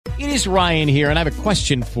It is Ryan here, and I have a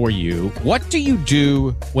question for you. What do you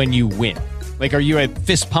do when you win? Like, are you a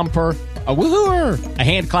fist pumper, a woohooer, a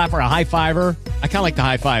hand clapper, a high fiver? I kind of like the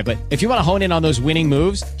high five, but if you want to hone in on those winning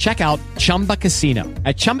moves, check out Chumba Casino.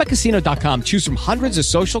 At ChumbaCasino.com, choose from hundreds of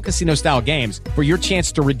social casino-style games for your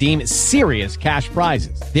chance to redeem serious cash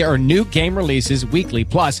prizes. There are new game releases weekly,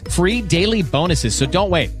 plus free daily bonuses. So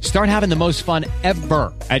don't wait. Start having the most fun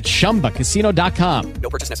ever at ChumbaCasino.com.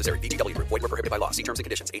 No purchase necessary. VGW. Void where prohibited by law. See terms and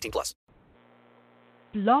conditions. 18+.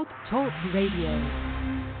 Blog Talk Radio.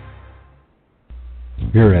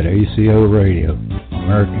 Here at ACO Radio,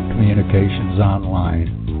 American Communications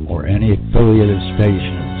Online, or any affiliated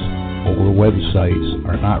stations or websites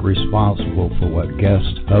are not responsible for what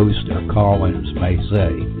guest hosts or call-ins may say.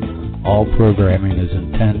 All programming is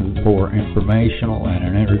intended for informational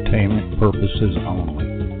and entertainment purposes only.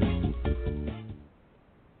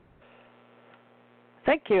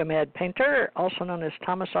 Thank you, Ahmed Painter, also known as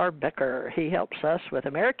Thomas R. Becker. He helps us with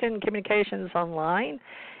American Communications Online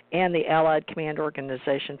and the Allied Command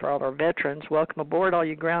Organization for all our veterans. Welcome aboard, all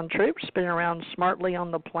you ground troops spinning around smartly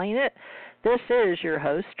on the planet. This is your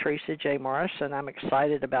host, Teresa J. Morris, and I'm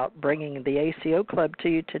excited about bringing the ACO Club to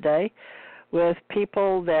you today with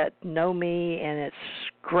people that know me, and it's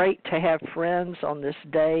great to have friends on this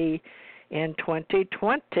day in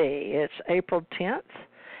 2020. It's April 10th,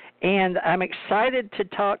 and I'm excited to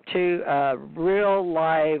talk to a real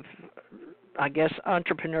live, I guess,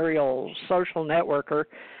 entrepreneurial social networker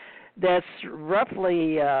that's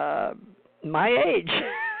roughly my age.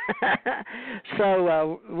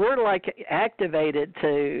 So we're like activated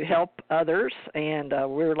to help others, and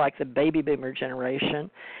we're like the baby boomer generation.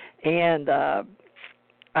 And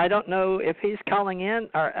I don't know if he's calling in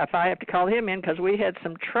or if I have to call him in, because we had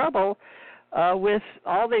some trouble with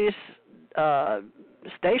all these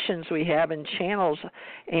stations we have and channels,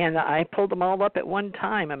 and I pulled them all up at one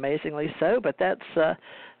time, amazingly so, but that's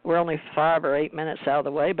we're only 5 or 8 minutes out of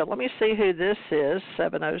the way. But let me see who this is.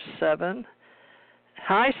 707.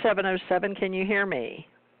 Hi, 707. Can you hear me?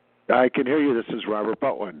 I can hear you. This is Robert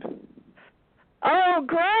Butwin. Oh,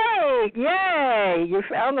 great. Yay. You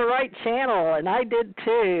found the right channel, and I did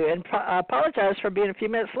too. And I apologize for being a few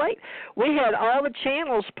minutes late. We had all the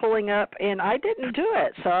channels pulling up, and I didn't do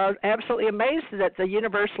it. So I'm absolutely amazed that the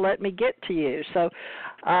universe let me get to you. So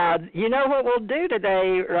you know what we'll do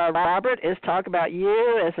today, Robert, is talk about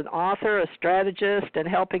you as an author, a strategist, and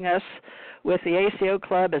helping us with the ACO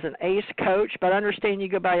Club as an ACE coach, but I understand you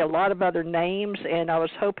go by a lot of other names, and I was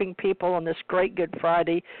hoping people on this great Good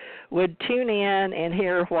Friday would tune in and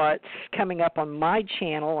hear what's coming up on my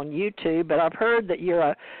channel on YouTube. But I've heard that you're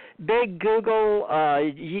a big Google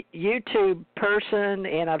YouTube person,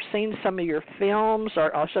 and I've seen some of your films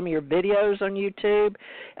or some of your videos on YouTube.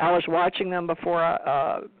 I was watching them before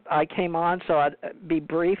I came on, so I'd be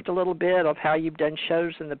briefed a little bit of how you've done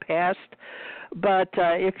shows in the past. But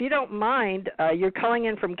if you don't mind, you're calling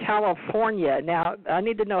in from California. Now, I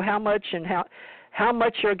need to know how much and how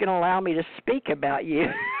much you're going to allow me to speak about you.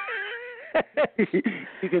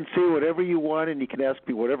 You can say whatever you want, and you can ask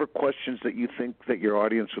me whatever questions that you think that your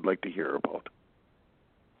audience would like to hear about.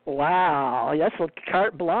 Wow, that's a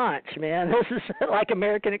carte blanche, man. This is like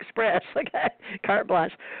American Express, okay? Carte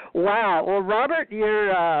blanche. Wow. Well, Robert,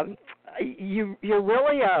 you're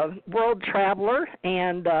really a world traveler,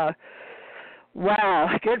 and wow,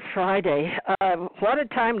 Good Friday. What a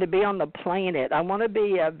time to be on the planet. I want to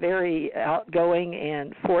be very outgoing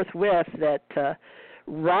and forthwith that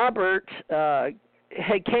Robert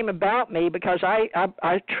had came about me because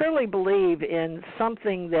I truly believe in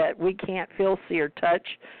something that we can't feel, see, or touch,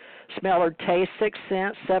 smell, or taste, sixth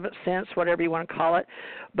sense, seventh sense, whatever you want to call it.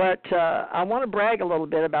 But I want to brag a little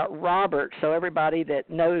bit about Robert so everybody that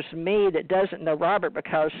knows me that doesn't know Robert,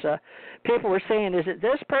 because people were saying, is it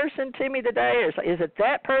this person to me today, or is it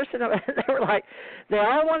that person? They were like, they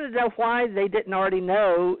all wanted to know why they didn't already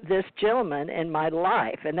know this gentleman in my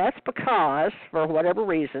life. And that's because, for whatever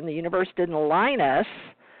reason, the universe didn't line us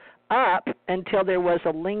up until there was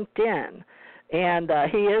a LinkedIn. And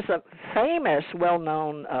he is a famous,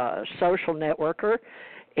 well-known social networker,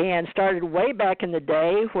 and started way back in the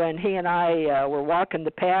day when he and I were walking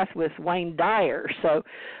the path with Wayne Dyer. So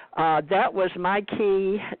that was my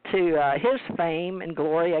key to his fame and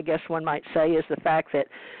glory, I guess one might say, is the fact that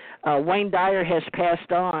Wayne Dyer has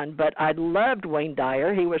passed on. But I loved Wayne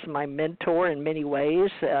Dyer. He was my mentor in many ways.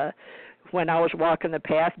 When I was walking the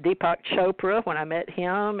path, Deepak Chopra, when I met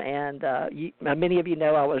him, and many of you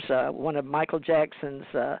know I was one of Michael Jackson's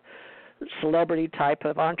celebrity type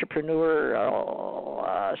of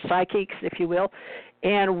entrepreneur psychics, if you will.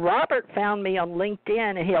 And Robert found me on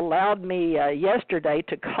LinkedIn, and he allowed me yesterday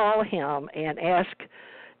to call him and ask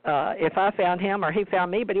if I found him or he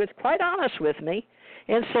found me, but he was quite honest with me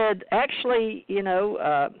and said, actually,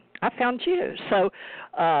 I found you. So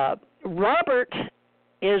Robert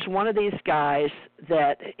is one of these guys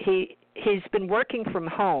that he's been working from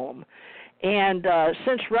home, and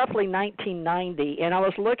since roughly 1990, and I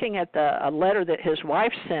was looking at a letter that his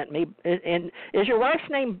wife sent me. And is your wife's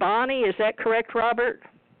name Bonnie? Is that correct, Robert?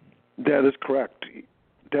 That is correct.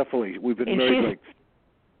 Definitely. We've been married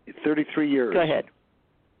like 33 years. Go ahead.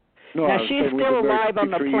 No, now, she's still alive on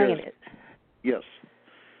the planet. Yes.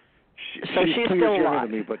 So she's still alive.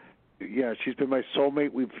 Than me, but yeah, she's been my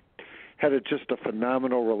soulmate. We've had just a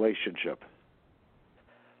phenomenal relationship.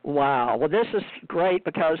 Wow. Well, this is great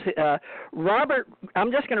because, Robert,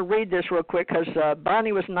 I'm just going to read this real quick because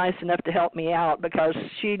Bonnie was nice enough to help me out because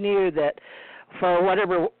she knew that for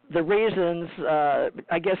whatever the reasons,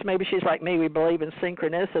 I guess maybe she's like me, we believe in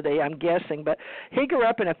synchronicity, I'm guessing, but he grew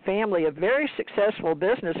up in a family of very successful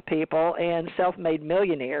business people and self-made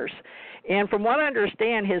millionaires. And from what I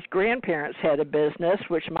understand, his grandparents had a business,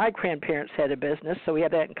 which my grandparents had a business, so we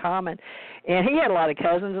have that in common. And he had a lot of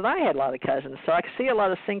cousins, and I had a lot of cousins, so I could see a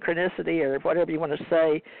lot of synchronicity or whatever you want to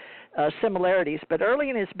say, similarities. But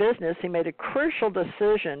early in his business, he made a crucial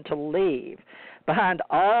decision to leave behind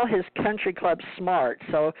all his country club smarts.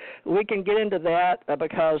 So we can get into that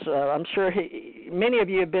because I'm sure many of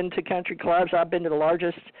you have been to country clubs. I've been to the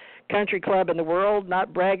largest country club in the world,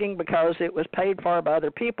 not bragging because it was paid for by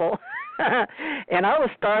other people. And I was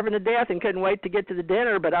starving to death and couldn't wait to get to the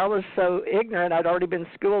dinner, but I was so ignorant. I'd already been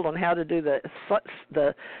schooled on how to do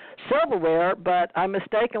the silverware, but I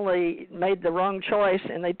mistakenly made the wrong choice,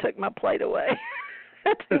 and they took my plate away.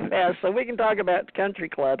 Too fast. So we can talk about country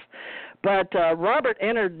clubs. But Robert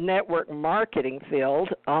entered network marketing field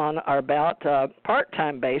on or about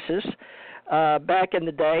part-time basis back in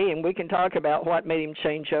the day, and we can talk about what made him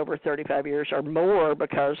change over 35 years or more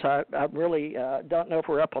because I really don't know if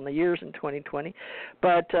we're up on the years in 2020.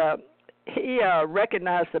 But he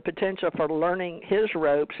recognized the potential for learning his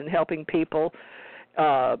ropes and helping people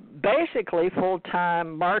basically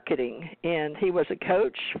full-time marketing, and he was a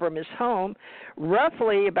coach from his home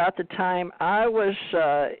roughly about the time I was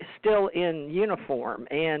still in uniform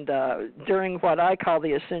and during what I call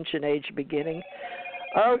the Ascension Age beginning.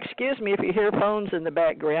 Oh, excuse me if you hear phones in the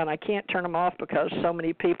background. I can't turn them off because so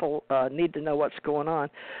many people need to know what's going on.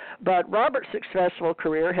 But Robert's successful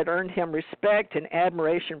career had earned him respect and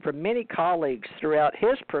admiration from many colleagues throughout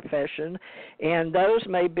his profession, and those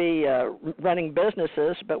may be running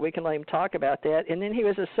businesses, but we can let him talk about that. And then he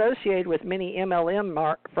was associated with many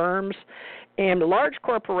MLM firms and large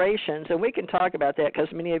corporations, and we can talk about that because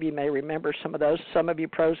many of you may remember some of those, some of you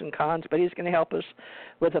pros and cons, but he's going to help us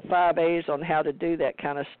with the 5 A's on how to do that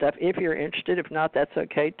kind of stuff if you're interested. If not, that's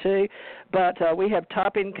okay too. But we have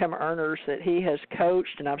top income earners that he has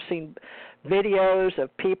coached, and I've seen videos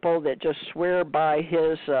of people that just swear by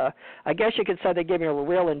his, I guess you could say they give him a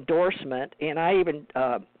real endorsement, and I even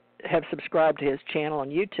have subscribed to his channel on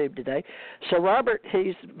YouTube today. So Robert,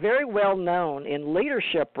 he's very well known in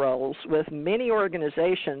leadership roles with many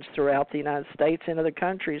organizations throughout the United States and other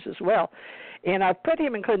countries as well. And I've put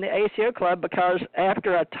him including the ACO Club because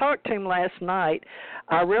after I talked to him last night,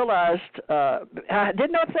 I realized I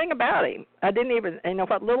didn't know a thing about him. I didn't even,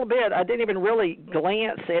 what little bit, I didn't even really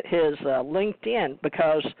glance at his LinkedIn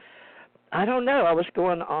because I don't know. I was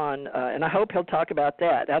going on, and I hope he'll talk about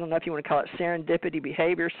that. I don't know if you want to call it serendipity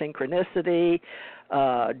behavior, synchronicity,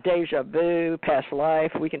 deja vu, past life.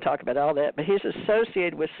 We can talk about all that. But he's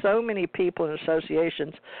associated with so many people and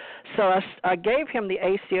associations. So I gave him the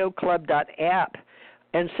ACO Club.app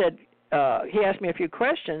and said, he asked me a few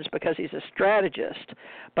questions because he's a strategist.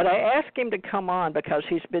 But I asked him to come on because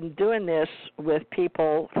he's been doing this with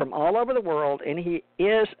people from all over the world, and he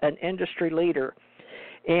is an industry leader.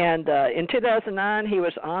 And in 2009, he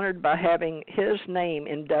was honored by having his name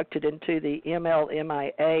inducted into the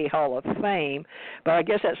MLMIA Hall of Fame. But I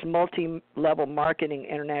guess that's Multi-Level Marketing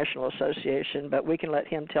International Association, but we can let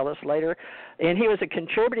him tell us later. And he was a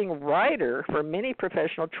contributing writer for many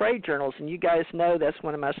professional trade journals, and you guys know that's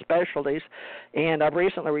one of my specialties. And I've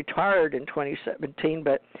recently retired in 2017,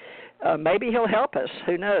 but maybe he'll help us.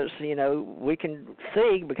 Who knows? We can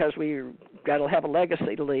see because we got to have a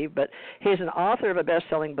legacy to leave. But he's an author of a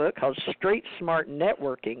best-selling book called Street Smart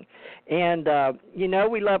Networking. And,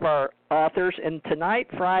 we love our authors. And tonight,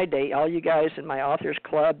 Friday, all you guys in my authors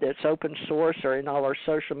club that's open source or in all our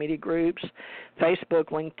social media groups, Facebook,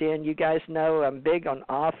 LinkedIn, you guys know I'm big on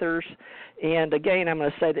authors. And, again, I'm going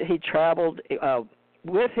to say that he traveled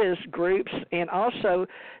with his groups and also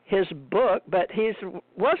his book, but he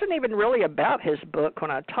wasn't even really about his book when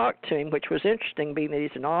I talked to him, which was interesting being that he's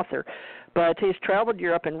an author. But he's traveled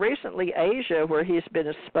Europe and recently Asia, where he's been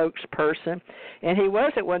a spokesperson. And he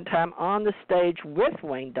was at one time on the stage with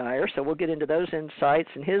Wayne Dyer, so we'll get into those insights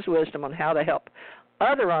and his wisdom on how to help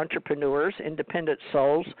other entrepreneurs, independent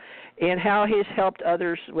souls, and how he's helped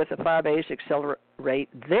others with the 5 A's accelerate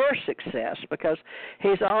their success, because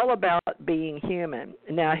he's all about being human.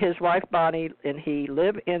 Now, his wife, Bonnie, and he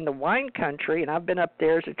live in the wine country, and I've been up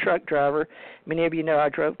there as a truck driver. Many of you know I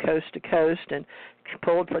drove coast to coast and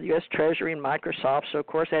pulled for the U.S. Treasury and Microsoft, so of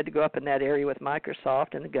course I had to go up in that area with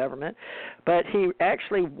Microsoft and the government. But he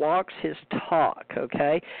actually walks his talk,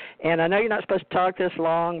 okay? And I know you're not supposed to talk this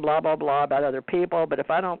long, blah, blah, blah, about other people, but if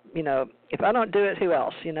I don't do it, who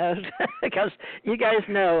else, because you guys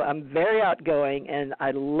know I'm very outgoing and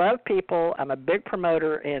I love people. I'm a big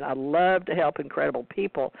promoter and I love to help incredible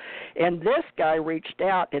people. And this guy reached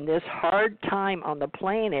out in this hard time on the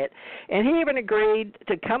planet, and he even agreed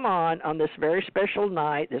to come on this very special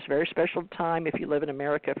night, this very special time if you live in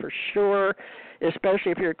America for sure,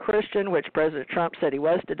 especially if you're a Christian, which President Trump said he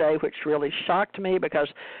was today, which really shocked me because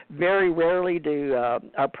very rarely do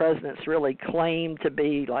our presidents really claim to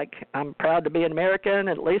be like, I'm proud to be an American,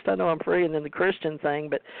 at least I know I'm free, and then the Christian thing.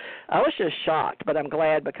 But I was just shocked, but I'm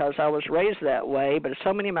glad because I was raised that way. But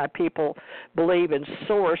so many of my people believe in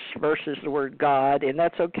source versus the word God, and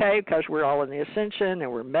that's okay because we're all in the ascension,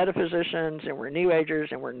 and we're metaphysicians, and we're New Agers,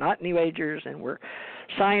 and we're not New Agers, and we're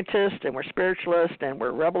scientists, and we're spiritualists, and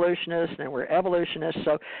we're revolutionists, and we're evolutionists.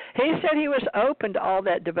 So he said he was open to all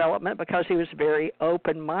that development because he was very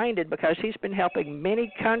open-minded, because he's been helping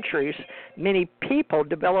many countries, many people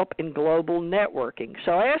develop in global networking.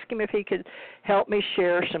 So I asked him if he could help me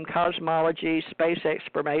share some cosmology, space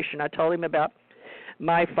exploration. I told him about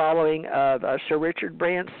my following of Sir Richard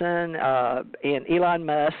Branson and Elon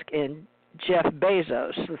Musk and Jeff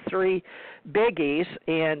Bezos, the three biggies,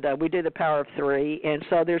 and we do the power of three. And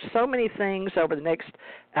so there's so many things over the next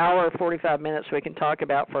hour, 45 minutes we can talk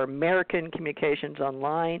about for American Communications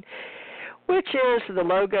Online, which is the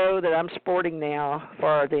logo that I'm sporting now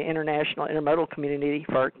for the International Intermodal Community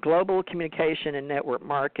for global communication and network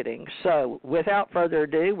marketing. So without further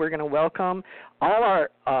ado, we're going to welcome all our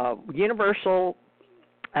universal,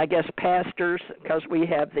 pastors, because we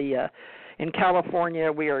have in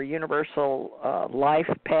California, we are universal life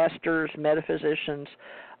pastors, metaphysicians,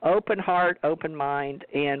 open heart, open mind,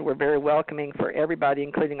 and we're very welcoming for everybody,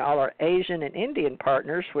 including all our Asian and Indian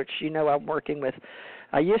partners, which I'm working with.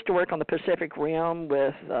 I used to work on the Pacific Rim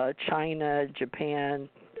with China, Japan,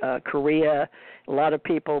 Korea, a lot of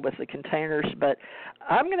people with the containers, but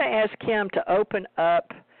I'm going to ask him to open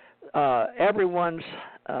up everyone's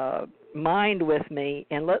mind with me,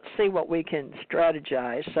 and let's see what we can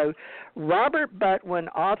strategize. So, Robert Butwin,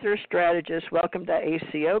 author, strategist, welcome to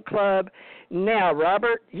ACO Club. Now,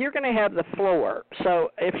 Robert, you're going to have the floor. So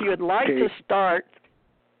if you would like to start,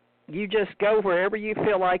 you just go wherever you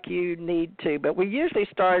feel like you need to. But we usually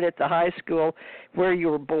start at the high school where you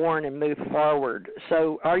were born and move forward.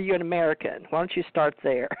 So are you an American? Why don't you start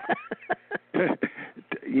there?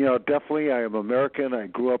 Definitely I am American. I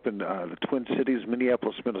grew up in the Twin Cities,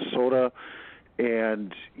 Minneapolis, Minnesota.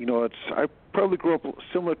 And, I probably grew up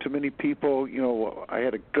similar to many people. I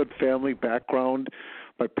had a good family background.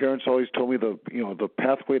 My parents always told me the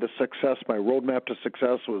pathway to success, my roadmap to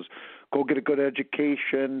success was go get a good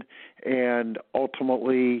education and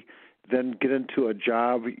ultimately then get into a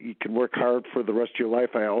job. You can work hard for the rest of your life.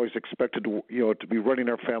 I always expected to be running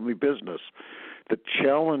our family business. The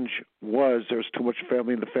challenge was there's too much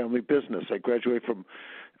family in the family business. I graduated from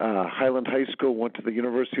Highland High School, went to the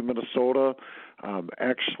University of Minnesota.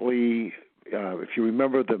 If you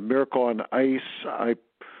remember the Miracle on Ice, I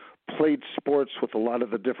played sports with a lot of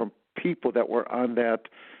the different people that were on that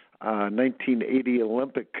 1980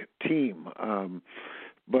 Olympic team.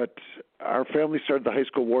 But our family started the high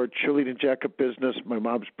school ward cheerleading jacket business. My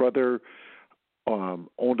mom's brother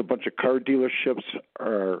owned a bunch of car dealerships.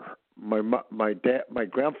 My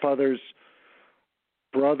grandfather's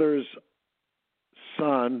brother's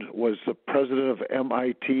son was the president of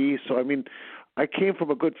MIT. So I came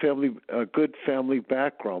from a good family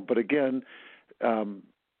background. But again,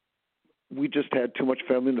 we just had too much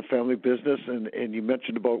family in the family business. And you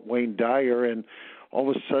mentioned about Wayne Dyer, and all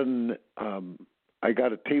of a sudden I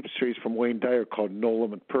got a tape series from Wayne Dyer called No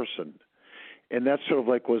Limit Person. And that sort of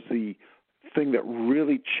was the thing that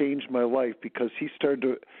really changed my life, because he started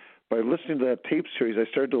to, by listening to that tape series, I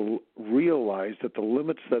started to realize that the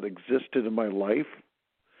limits that existed in my life,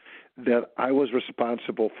 that I was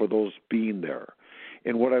responsible for those being there.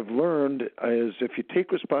 And what I've learned is if you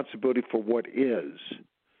take responsibility for what is,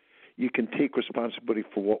 you can take responsibility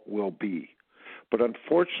for what will be. But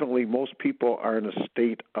unfortunately, most people are in a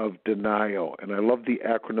state of denial. And I love the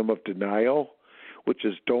acronym of denial, which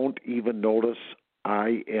is don't even notice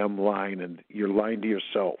I am lying, and you're lying to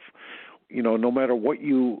yourself. No matter what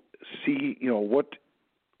you see, what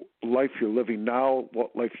life you're living now,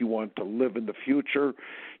 what life you want to live in the future,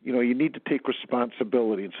 you need to take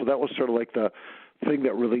responsibility. And so that was sort of like the thing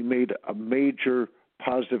that really made a major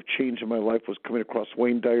positive change in my life, was coming across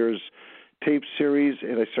Wayne Dyer's tape series,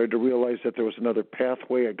 and I started to realize that there was another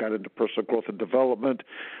pathway. I got into personal growth and development.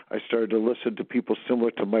 I started to listen to people similar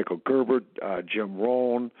to Michael Gerber, Jim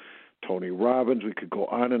Rohn, Tony Robbins. We could go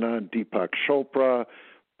on and on, Deepak Chopra,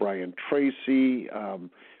 Brian Tracy,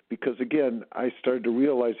 because, again, I started to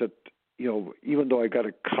realize that, even though I got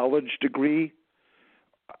a college degree,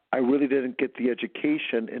 I really didn't get the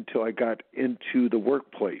education until I got into the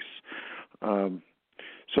workplace.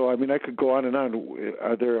 So, I could go on and on.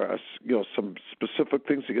 Are there, some specific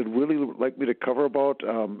things that you'd really like me to cover about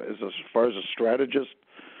as far as a strategist,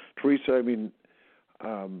 Teresa?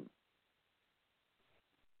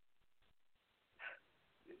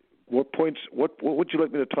 What points? What would you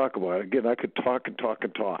like me to talk about? Again, I could talk and talk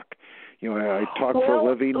and talk. I talk for a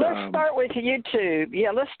living. Let's start with YouTube.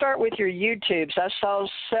 Yeah, let's start with your YouTubes. I saw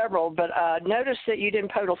several, but I noticed that you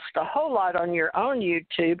didn't post a whole lot on your own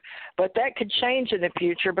YouTube, but that could change in the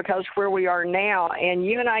future because where we are now, and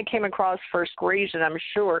you and I came across for a reason, I'm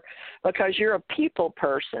sure, because you're a people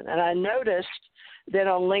person, and I noticed that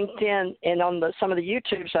on LinkedIn and on some of the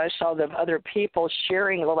YouTubes I saw of other people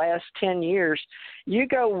sharing the last 10 years, you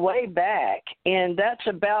go way back, and that's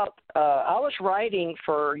about, I was writing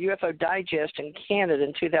for UFO Digest in Canada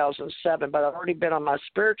in 2007, but I've already been on my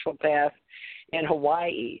spiritual path in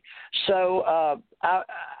Hawaii. So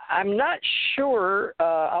I'm not sure.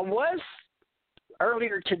 I was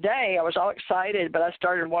earlier today, I was all excited, but I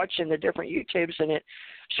started watching the different YouTubes, and it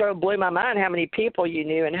sort of blew my mind how many people you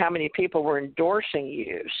knew and how many people were endorsing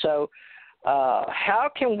you. So how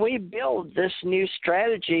can we build this new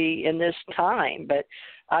strategy in this time? But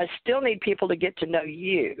I still need people to get to know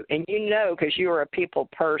you, and because you are a people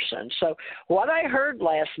person. So what I heard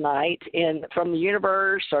last night from the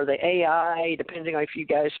universe or the AI, depending on if you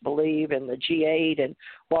guys believe in the G8 and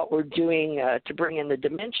what we're doing to bring in the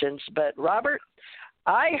dimensions, but Robert,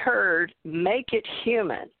 I heard make it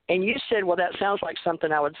human. And you said, well, that sounds like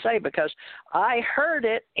something I would say, because I heard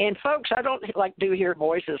it. And, folks, I don't hear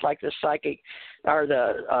voices like the psychic or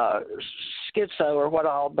the schizo or what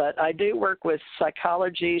all, but I do work with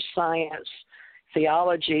psychology, science,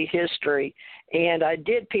 theology, history, and I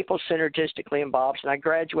did people synergistically involved, and I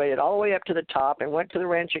graduated all the way up to the top and went to the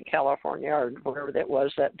ranch in California or wherever that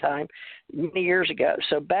was that time many years ago.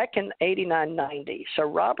 So back in 89, 90. So,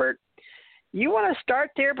 Robert, you want to start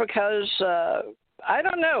there because I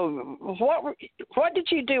don't know, what did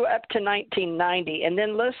you do up to 1990? And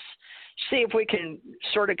then let's see if we can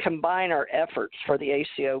sort of combine our efforts for the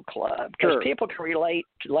ACO Club, because people can relate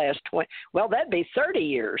to the last 20. Well, that'd be 30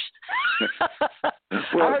 years.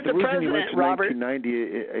 Well, I heard the president, Robert.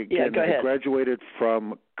 1990, again, go ahead. I graduated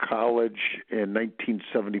from college in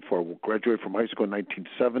 1974. Graduated from high school in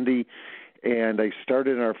 1970. And I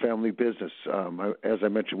started in our family business. As I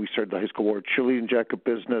mentioned, we started the high school war cheerleading jacket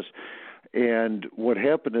business. And what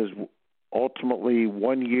happened is, ultimately,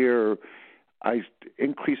 one year, I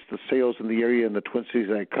increased the sales in the area in the Twin Cities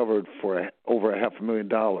that I covered for over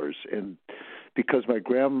 $500,000. And because my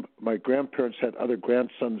grandparents had other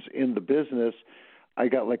grandsons in the business, I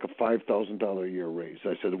got like a $5,000 a year raise.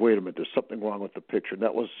 I said, wait a minute, there's something wrong with the picture. And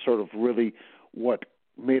that was sort of really what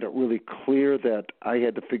made it really clear that I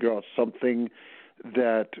had to figure out something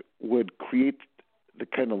that would create the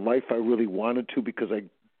kind of life I really wanted to, because I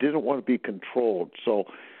didn't want to be controlled. So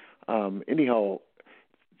anyhow,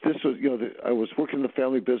 this was, I was working in the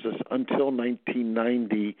family business until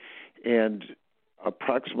 1990, and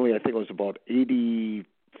approximately, I think it was about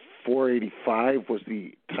 84, 85 was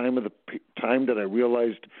the time that I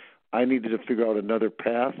realized I needed to figure out another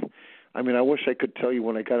path. I mean, I wish I could tell you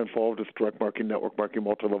when I got involved with direct marketing, network marketing,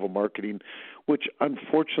 multi-level marketing, which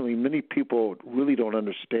unfortunately many people really don't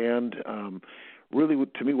understand. Really,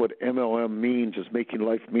 to me, what MLM means is making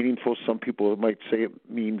life meaningful. Some people might say it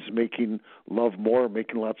means making love more,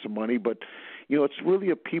 making lots of money, but it's really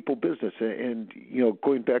a people business. And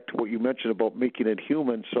going back to what you mentioned about making it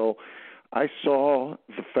human, so I saw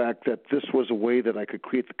the fact that this was a way that I could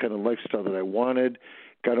create the kind of lifestyle that I wanted.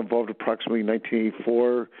 Got involved approximately in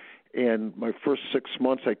 1984. And my first 6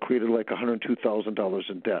 months, I created like $102,000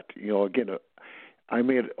 in debt. Again, I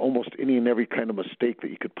made almost any and every kind of mistake that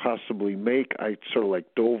you could possibly make. I sort of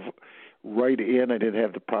dove right in. I didn't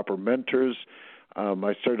have the proper mentors.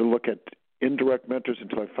 I started to look at, indirect mentors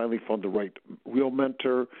until I finally found the right real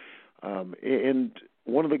mentor. And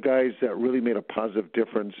one of the guys that really made a positive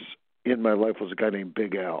difference in my life was a guy named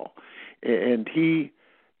Big Al. And he,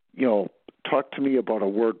 talked to me about a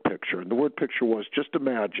word picture. And the word picture was just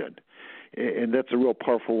imagine. And that's a real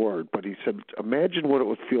powerful word. But he said, imagine what it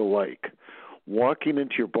would feel like walking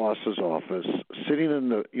into your boss's office, sitting in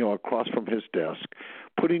the, across from his desk,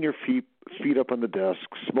 putting your feet up on the desk,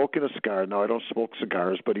 smoking a cigar. Now, I don't smoke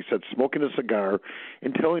cigars, but he said smoking a cigar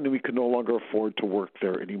and telling him he could no longer afford to work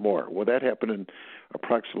there anymore. Well, that happened in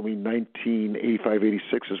approximately 1985,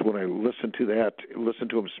 86 is when I listened to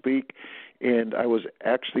him speak, and I was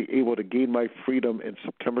actually able to gain my freedom in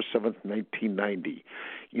September 7th, 1990.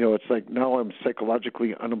 It's like now I'm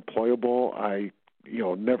psychologically unemployable. I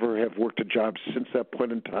never have worked a job since that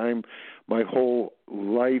point in time. My whole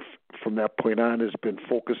life from that point on has been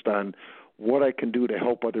focused on what I can do to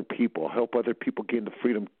help other people gain the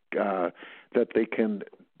freedom that they can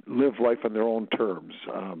live life on their own terms.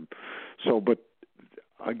 But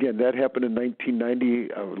again, that happened in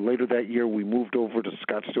 1990. Later that year, we moved over to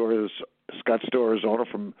Scottsdale, Arizona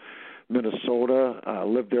from Minnesota.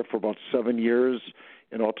 Lived there for about 7 years,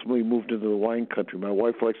 and ultimately moved into the wine country. My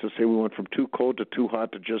wife likes to say we went from too cold to too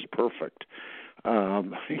hot to just perfect.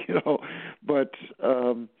 The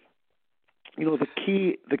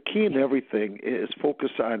key in everything is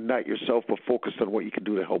focus on not yourself, but focus on what you can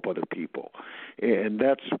do to help other people. And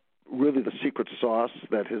that's really the secret sauce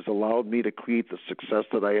that has allowed me to create the success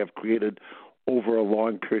that I have created over a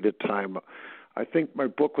long period of time. I think my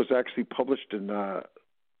book was actually published in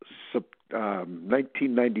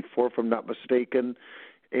 1994, if I'm not mistaken.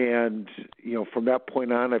 And, from that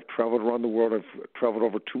point on, I've traveled around the world. I've traveled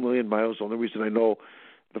over 2 million miles. The only reason I know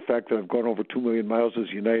the fact that I've gone over 2 million miles is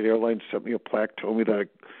United Airlines sent me a plaque telling me that I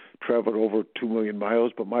traveled over 2 million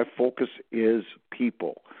miles. But my focus is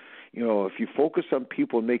people. If you focus on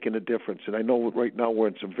people making a difference, and I know right now we're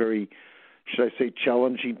in some very, should I say,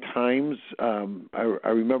 challenging times. I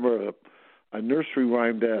remember a nursery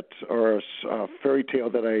rhyme or a fairy tale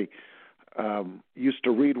that I used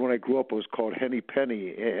to read when I grew up. It was called Henny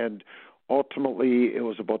Penny, and ultimately it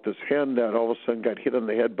was about this hen that all of a sudden got hit on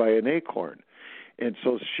the head by an acorn. And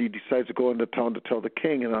so she decides to go into town to tell the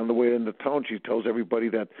king, and on the way into town she tells everybody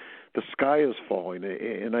that the sky is falling.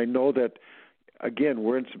 And I know that, again,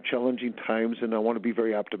 we're in some challenging times, and I want to be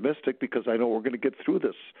very optimistic because I know we're going to get through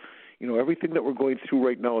this. Everything that we're going through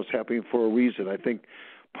right now is happening for a reason. I think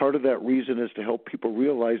part of that reason is to help people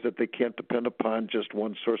realize that they can't depend upon just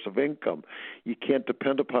one source of income. You can't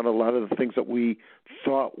depend upon a lot of the things that we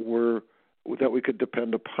thought that we could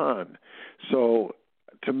depend upon. So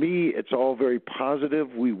to me, it's all very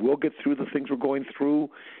positive. We will get through the things we're going through,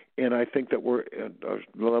 and I think that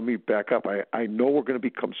let me back up. I know we're going to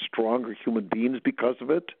become stronger human beings because of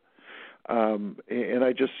it. And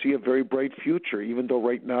I just see a very bright future, even though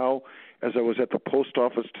right now, as I was at the post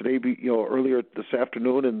office today, earlier this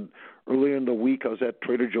afternoon and earlier in the week, I was at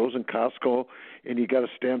Trader Joe's and Costco, and you got to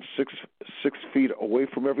stand six feet away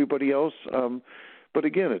from everybody else. But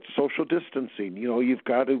again, it's social distancing. You've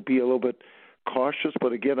got to be a little bit cautious,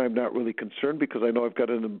 but again, I'm not really concerned because I know I've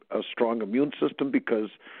got a strong immune system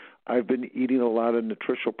because I've been eating a lot of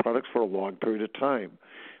nutritional products for a long period of time.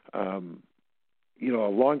 A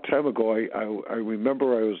long time ago, I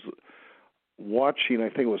remember I was watching, I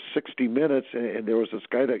think it was 60 Minutes, and there was this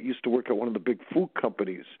guy that used to work at one of the big food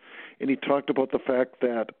companies, and he talked about the fact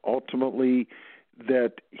that ultimately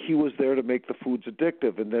that he was there to make the foods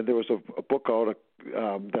addictive. And then there was a book out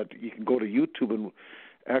that you can go to YouTube and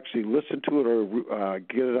actually listen to it or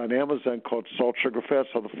get it on Amazon called Salt, Sugar, Fats,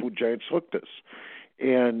 How the Food Giants Hooked Us.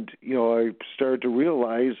 And, I started to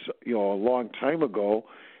realize, a long time ago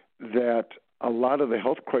that a lot of the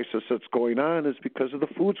health crisis that's going on is because of the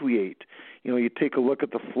foods we ate. You take a look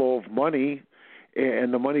at the flow of money,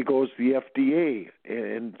 and the money goes to the FDA,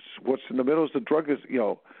 and what's in the middle is the drug is,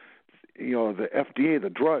 the FDA, the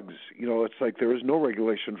drugs. It's like there is no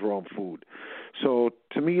regulations around food. So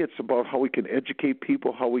to me, it's about how we can educate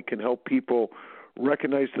people, how we can help people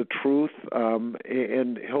recognize the truth,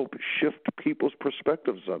 and help shift people's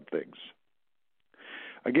perspectives on things.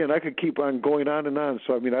 Again, I could keep on going on and on.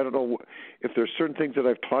 So, I don't know if there's certain things that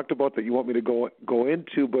I've talked about that you want me to go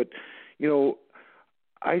into, but,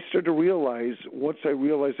 I started to realize, once I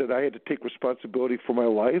realized that I had to take responsibility for my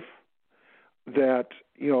life, that,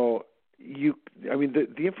 the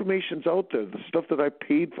information's out there. The stuff that I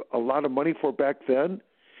paid a lot of money for back then,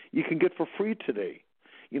 you can get for free today.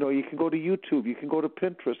 You can go to YouTube, you can go to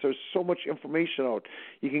Pinterest. There's so much information out.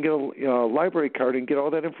 You can get a library card and get all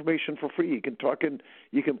that information for free. You can plug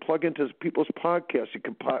into people's podcasts. You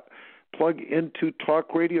can plug into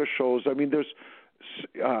talk radio shows. I mean, there's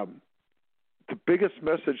the biggest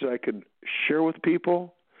message that I can share with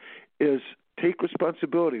people is take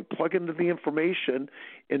responsibility, plug into the information,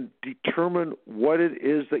 and determine what it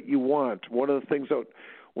is that you want. One of the things that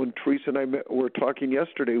when Teresa and I were talking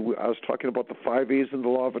yesterday, I was talking about the 5 A's and the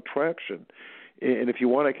law of attraction. And if you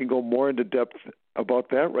want, I can go more into depth about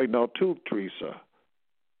that right now too, Teresa.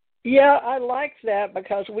 Yeah, I like that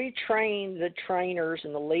because we train the trainers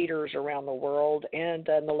and the leaders around the world and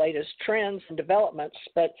the latest trends and developments.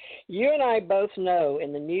 But you and I both know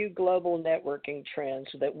in the new global networking trends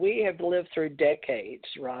that we have lived through decades,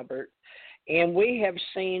 Robert, and we have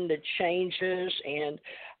seen the changes. And,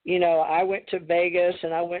 you know, I went to Vegas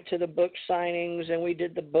and I went to the book signings and we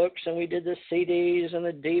did the books and we did the CDs and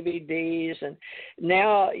the DVDs. And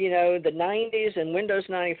now, you know, the 90s and Windows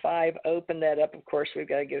 95 opened that up. Of course, we've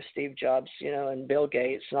got to give Steve Jobs, you know, and Bill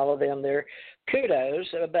Gates and all of them their kudos.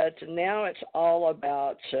 But now it's all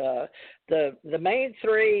about the main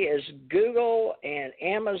three is Google and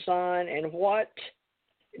Amazon, and what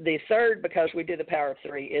the third, because we do the power of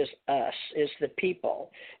three, is us, is the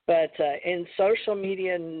people. But in social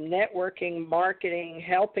media, networking, marketing,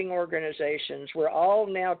 helping organizations, we're all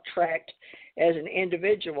now tracked as an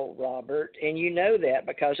individual, Robert, and you know that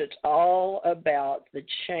because it's all about the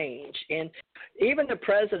change. And even the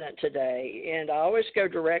president today, and I always go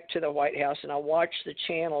direct to the White House and I watch the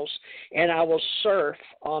channels and I will surf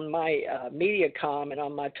on my MediaCom and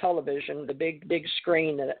on my television, the big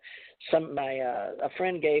screen that a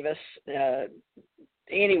friend gave us.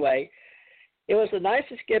 Anyway, it was the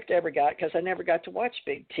nicest gift I ever got because I never got to watch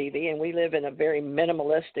big TV, and we live in a very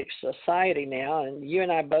minimalistic society now, and you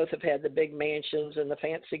and I both have had the big mansions and the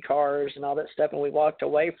fancy cars and all that stuff, and we walked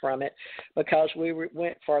away from it because we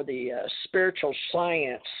went for the spiritual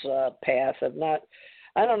science path of not,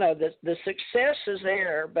 I don't know, the success is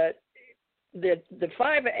there, but the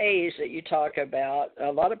 5 A's that you talk about,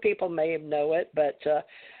 a lot of people may know it, but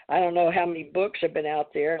I don't know how many books have been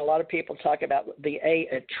out there, and a lot of people talk about the A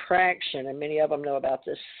attraction, and many of them know about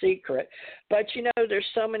the secret. But, you know, there's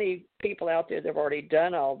so many people out there that have already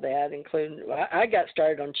done all that, including I got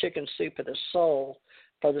started on Chicken Soup of the Soul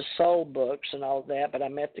for the soul books and all that, but I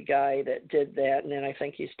met the guy that did that, and then I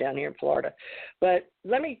think he's down here in Florida. But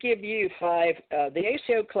let me give you 5. The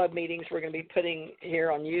ACO Club meetings we're going to be putting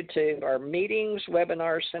here on YouTube are meetings,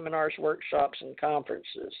 webinars, seminars, workshops, and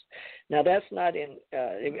conferences. Now, that's not in,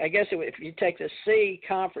 I guess if you take the C,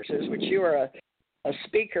 conferences, which you are a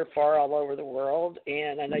speaker for all over the world,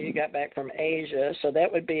 and I know you got back from Asia, so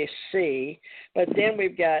that would be a C. But then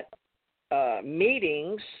we've got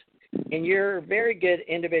meetings, and you're a very good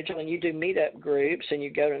individual, and you do meetup groups, and you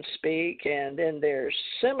go and speak, and then there's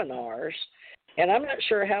seminars. And I'm not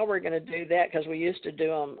sure how we're going to do that because we used to do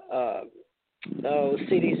them,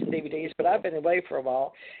 CDs and DVDs, but I've been away for a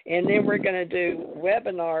while. And then we're going to do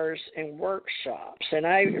webinars and workshops. And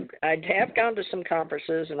I have gone to some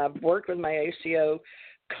conferences, and I've worked with my ACO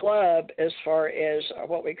Club as far as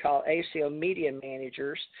what we call ACO media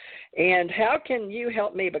managers. And how can you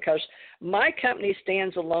help me? Because my company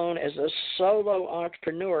stands alone as a solo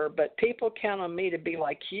entrepreneur, but people count on me to be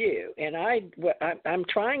like you. And I'm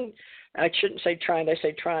trying, I shouldn't say trying, they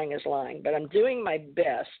say trying is lying, but I'm doing my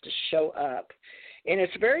best to show up. And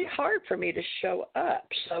it's very hard for me to show up.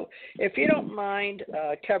 So if you don't mind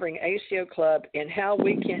covering ACO Club and how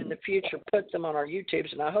we can in the future put them on our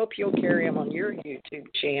YouTubes, and I hope you'll carry them on your YouTube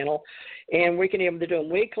channel, and we can either do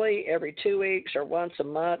them weekly, every 2 weeks, or once a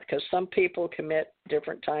month, because some people commit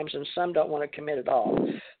different times and some don't want to commit at all.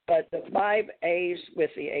 But the 5 A's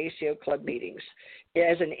with the ACO Club meetings,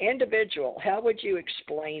 as an individual, how would you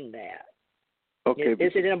explain that? Okay.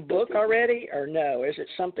 Is it in a book already, or no? Is it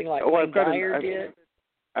something like Wayne Dyer did?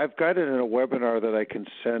 I've got it in a webinar that I can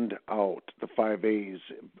send out, the 5 A's,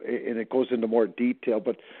 and it goes into more detail.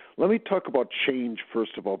 But let me talk about change,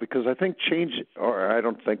 first of all, because I think change, I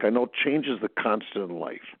know change is the constant in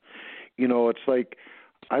life. You know, it's like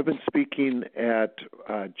I've been speaking at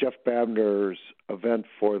Jeff Babner's event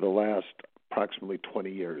for the last approximately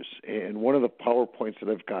 20 years. And one of the PowerPoints that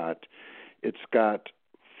I've got, it's got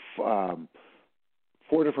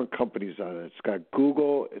 4 different companies on it. It's got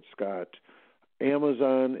Google, it's got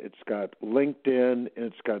Amazon, it's got LinkedIn, and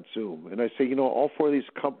it's got Zoom. And I say, you know, all 4 of these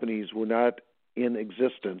companies were not in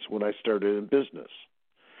existence when I started in business.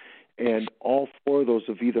 And all 4 of those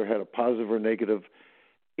have either had a positive or negative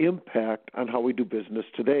impact on how we do business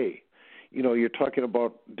today. You know, you're talking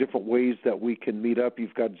about different ways that we can meet up.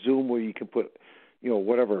 You've got Zoom where you can put,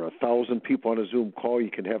 1,000 people on a Zoom call.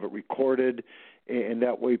 You can have it recorded, and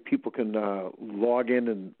that way people can log in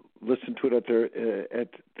and listen to it at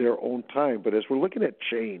their own time. But as we're looking at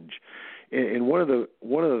change, in one of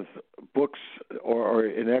the books,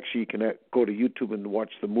 and actually you can go to YouTube and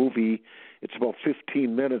watch the movie. It's about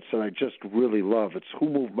 15 minutes, and I just really love. It's Who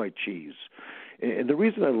Moved My Cheese, and the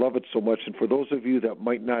reason I love it so much, and for those of you that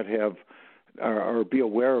might not have or be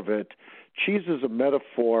aware of it, cheese is a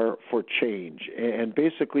metaphor for change, and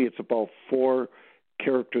basically it's about four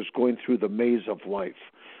characters going through the maze of life.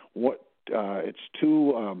 It's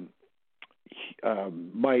two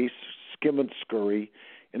mice, Skim and Scurry,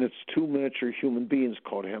 and it's two miniature human beings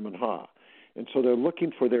called Hem and Haw. And so they're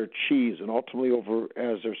looking for their cheese, and ultimately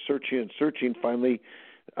as they're searching, finally,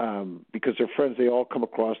 because they're friends, they all come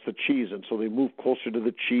across the cheese, and so they move closer to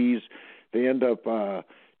the cheese. They end up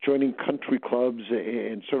joining country clubs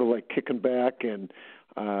and sort of like kicking back and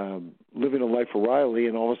living a life of Riley,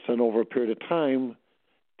 and all of a sudden, over a period of time,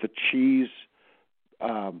 the cheese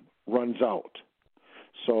runs out.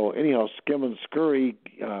 So anyhow, Skim and Scurry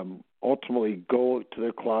ultimately go to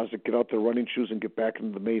their closet, get out their running shoes, and get back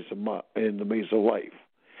into the maze of life.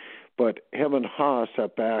 But Hem and Haw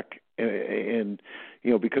sat back, and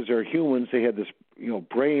because they're humans, they had this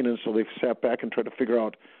brain, and so they sat back and tried to figure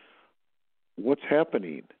out what's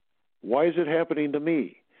happening. Why is it happening to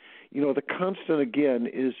me? The constant again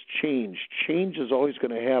is change. Change is always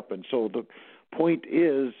going to happen. So the point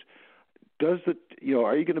is,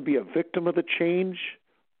 are you going to be a victim of the change,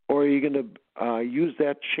 or are you going to use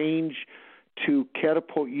that change to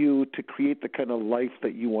catapult you to create the kind of life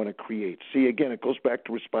that you want to create? See, again, it goes back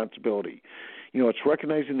to responsibility. It's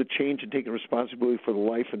recognizing the change and taking responsibility for the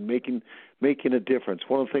life and making a difference.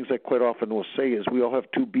 One of the things I quite often will say is we all have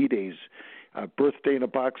two B-days, a birthday and a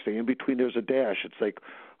box day. In between there's a dash. It's like,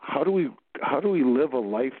 how do we live a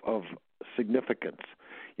life of significance?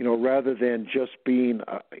 Rather than just being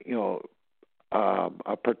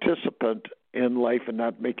a participant in life and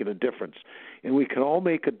not making a difference. And we can all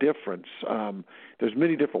make a difference. There's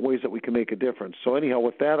many different ways that we can make a difference. So anyhow,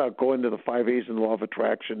 with that, I'll go into the 5 A's in the law of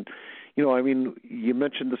attraction. You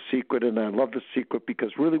mentioned The Secret, and I love The Secret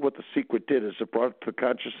because really what The Secret did is it brought it to the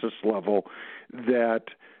consciousness level that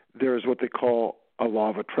there is what they call a law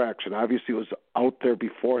of attraction. Obviously, it was out there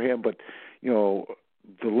beforehand, but,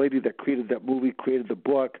 the lady that created that movie, created the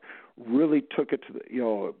book, really took it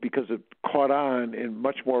to because it caught on, and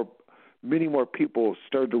many more people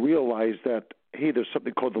started to realize that, hey, there's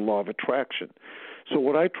something called the law of attraction. So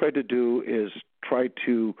what I try to do is try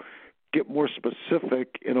to get more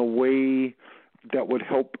specific in a way that would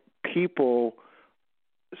help people,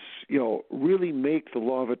 really make the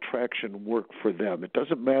law of attraction work for them. It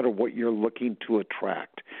doesn't matter what you're looking to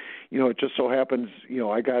attract. It just so happens,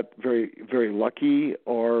 I got very, very lucky,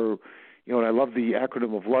 and I love the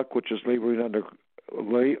acronym of LUCK, which is laboring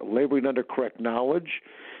under correct knowledge.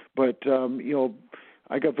 But,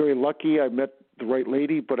 I got very lucky. I met the right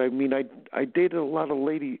lady, but I dated a lot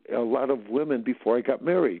of women before I got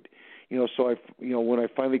married. So when I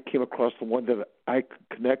finally came across the one that I could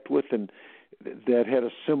connect with and that had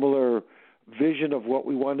a similar vision of what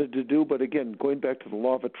we wanted to do. But again, going back to the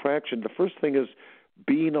law of attraction, the first thing is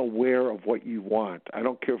being aware of what you want. I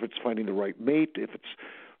don't care if it's finding the right mate, if it's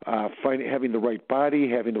having the right body,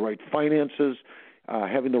 having the right finances,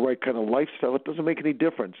 having the right kind of lifestyle. It doesn't make any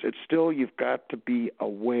difference. It's still, you've got to be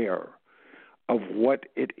aware of what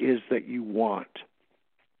it is that you want.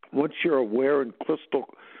 Once you're aware and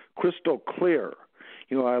crystal clear,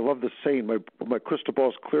 I love the saying, my crystal ball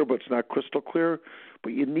is clear, but it's not crystal clear.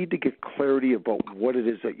 But you need to get clarity about what it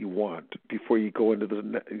is that you want before you go into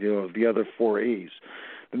the other 4 A's.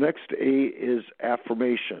 The next A is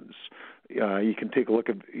affirmations. You can take a look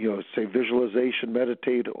at, say visualization,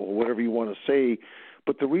 meditate, or whatever you want to say.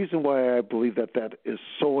 But the reason why I believe that is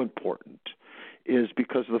so important is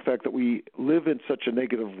because of the fact that we live in such a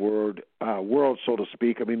negative world, so to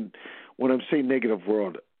speak. I mean, when I'm saying negative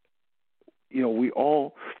world, we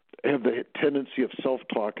all have the tendency of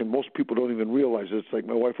self-talk, and most people don't even realize it. It's like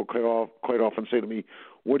my wife will quite often say to me,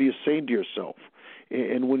 "What are you saying to yourself?"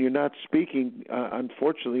 And when you're not speaking,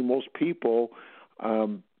 unfortunately, most people,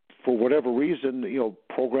 for whatever reason,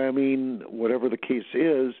 programming, whatever the case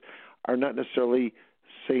is, are not necessarily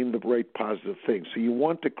saying the right positive things. So you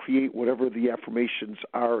want to create whatever the affirmations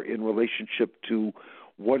are in relationship to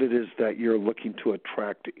what it is that you're looking to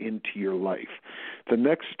attract into your life. The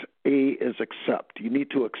next A is accept. You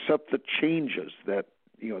need to accept the changes that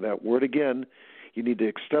word again, you need to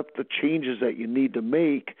accept the changes that you need to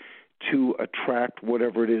make to attract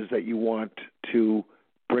whatever it is that you want to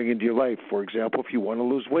bring into your life. For example, if you want to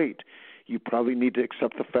lose weight, you probably need to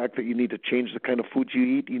accept the fact that you need to change the kind of food you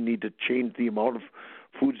eat. You need to change the amount of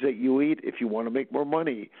foods that you eat. If you want to make more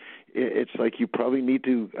money, it's like you probably need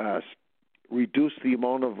to reduce the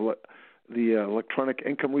amount of the electronic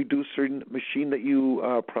income reducing machine that you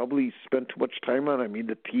probably spend too much time on. I mean,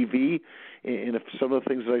 the TV. And if some of the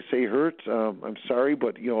things that I say hurt, I'm sorry,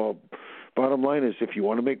 but, bottom line is if you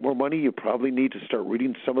want to make more money, you probably need to start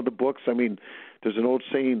reading some of the books. I mean, there's an old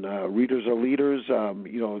saying, readers are leaders.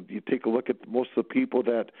 You take a look at most of the people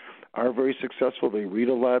that are very successful. They read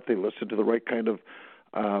a lot. They listen to the right kind of,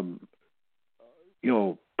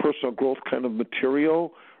 personal growth kind of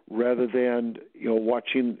material rather than,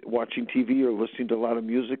 watching TV or listening to a lot of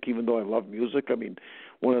music, even though I love music. I mean,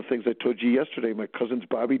 one of the things I told you yesterday, my cousin's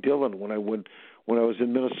Bobby Dylan. When I was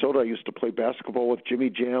in Minnesota, I used to play basketball with Jimmy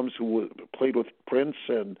Jams, who played with Prince,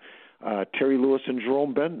 and Terry Lewis and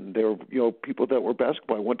Jerome Benton. They were, people that were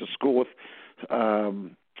basketball. I went to school with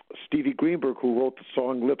Stevie Greenberg, who wrote the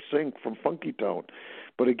song Lip Sync from Funky Town.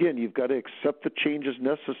 But again, you've got to accept the changes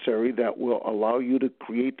necessary that will allow you to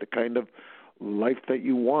create the kind of life that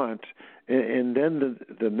you want. And then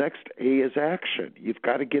the next A is action. You've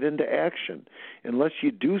got to get into action. Unless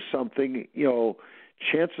you do something,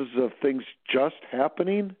 chances of things just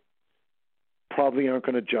happening probably aren't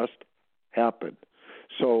going to just happen.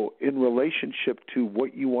 So in relationship to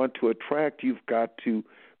what you want to attract, you've got to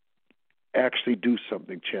actually do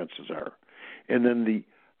something, chances are. And then the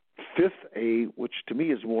fifth A, which to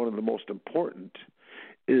me is one of the most important,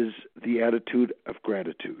 is the attitude of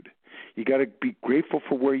gratitude. You got to be grateful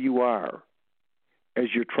for where you are as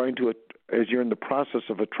you're in the process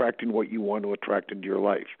of attracting what you want to attract into your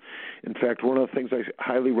life. In fact, one of the things I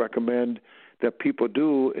highly recommend that people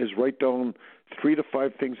do is write down 3 to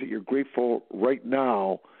 5 things that you're grateful right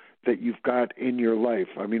now that you've got in your life.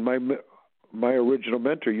 I mean, my original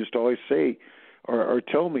mentor used to always say or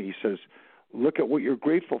tell me, he says, look at what you're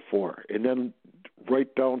grateful for, and then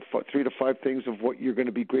write down 3 to 5 things of what you're going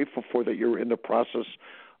to be grateful for that you're in the process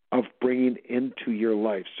of bringing into your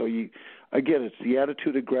life. So again, it's the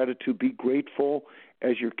attitude of gratitude. Be grateful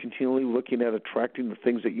as you're continually looking at attracting the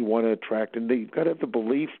things that you want to attract. And you've got to have the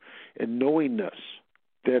belief and knowingness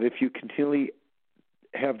that if you continually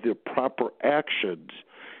have the proper actions,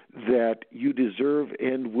 that you deserve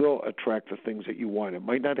and will attract the things that you want. It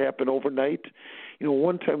might not happen overnight.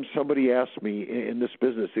 One time somebody asked me in this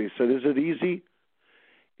business, they said, is it easy?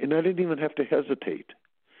 And I didn't even have to hesitate.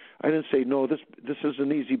 I didn't say, no, this is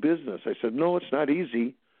an easy business. I said, no, it's not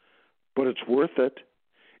easy, but it's worth it.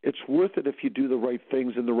 It's worth it if you do the right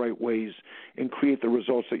things in the right ways and create the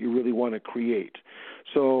results that you really want to create.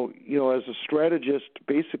 So, as a strategist,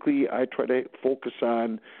 basically I try to focus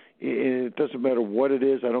on, and it doesn't matter what it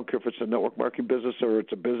is. I don't care if it's a network marketing business or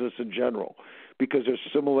it's a business in general, because there's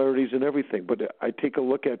similarities in everything. But I take a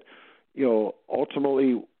look at,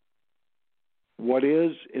 ultimately what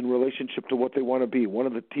is in relationship to what they want to be. One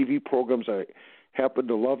of the TV programs I happen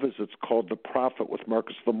to love is it's called The Prophet with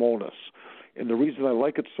Marcus Lemonis. And the reason I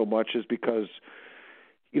like it so much is because,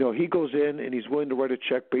 he goes in and he's willing to write a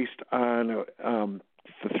check based on the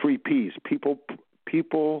 3 Ps, people,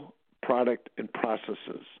 product, and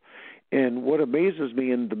processes. And what amazes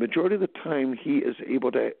me, and the majority of the time he is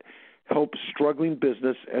able to help struggling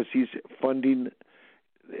business as he's funding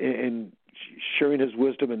and sharing his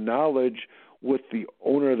wisdom and knowledge with the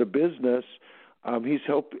owner of the business, he's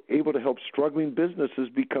able to help struggling businesses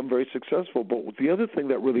become very successful. But the other thing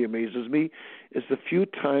that really amazes me is the few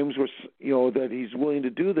times where, that he's willing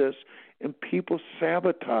to do this and people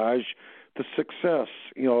sabotage the success.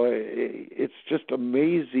 It's just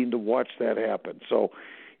amazing to watch that happen. So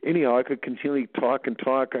anyhow, I could continually talk and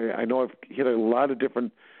talk. I know I've hit a lot of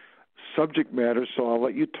different subject matters, so I'll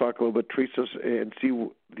let you talk a little bit, Teresa, and see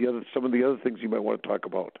some of the other things you might want to talk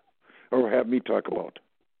about or have me talk about.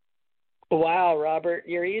 Wow, Robert,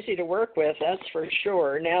 you're easy to work with, that's for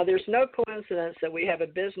sure. Now, there's no coincidence that we have a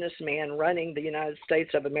businessman running the United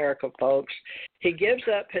States of America, folks. He gives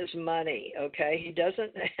up his money, okay? He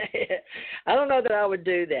doesn't – I don't know that I would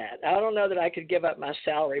do that. I don't know that I could give up my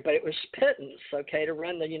salary, but it was pittance, okay, to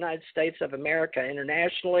run the United States of America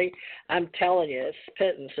internationally. I'm telling you, it's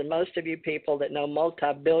pittance. And most of you people that know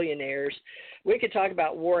multi-billionaires, we could talk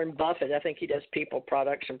about Warren Buffett. I think he does people,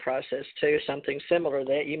 products, and process too, something similar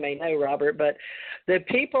that you may know, Robert. But the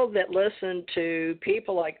people that listen to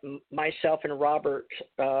people like myself and Robert,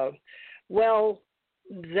 they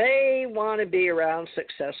want to be around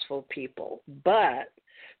successful people, but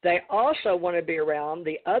they also want to be around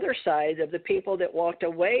the other side of the people that walked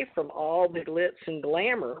away from all the glitz and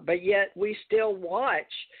glamour, but yet we still watch,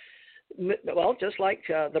 just like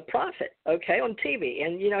the Prophet, okay, on TV.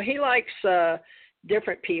 And, he likes,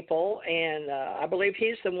 different people, and I believe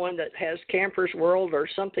he's the one that has Camper's World or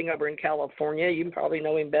something over in California. You probably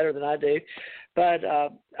know him better than I do. But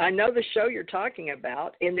I know the show you're talking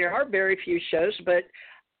about, and there are very few shows, but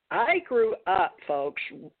I grew up, folks,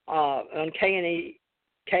 on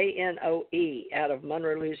KNOE out of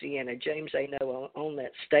Monroe, Louisiana. James A. Noah owned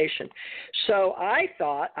that station. So I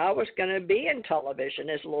thought I was going to be in television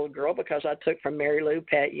as a little girl because I took from Mary Lou,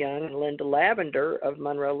 Pat Young, and Linda Lavender of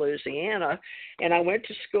Monroe, Louisiana. And I went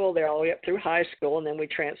to school there all the way up through high school, and then we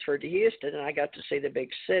transferred to Houston, and I got to see the big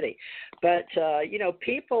city. But,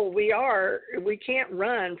 people, we can't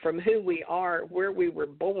run from who we are, where we were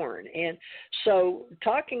born. And so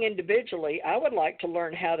talking individually, I would like to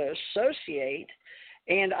learn how to associate.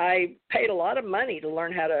 And I paid a lot of money to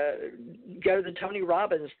learn how to go to the Tony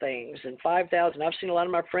Robbins things and 5,000. I've seen a lot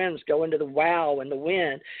of my friends go into the WOW and the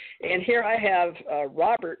WIN. And here I have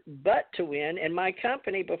Robert Butwin and my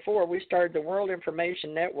company before we started the World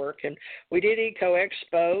Information Network. And we did Eco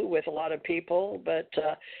Expo with a lot of people. But,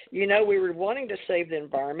 we were wanting to save the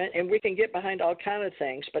environment, and we can get behind all kinds of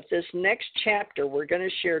things. But this next chapter we're going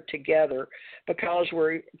to share together because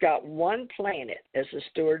we've got one planet as the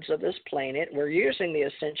stewards of this planet. We're using the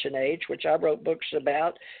Ascension Age, which I wrote books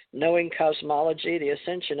about, knowing Cosmology. The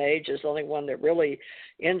Ascension Age is the only one that really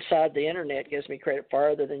inside the internet gives me credit for,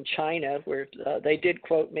 other than China, where they did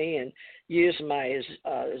quote me and use my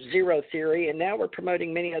zero theory, and now we're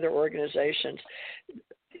promoting many other organizations.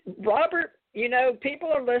 Robert, people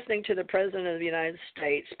are listening to the President of the United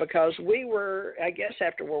States because we were, I guess,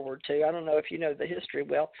 after World War II, I don't know if you know the history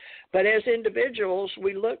well, but as individuals,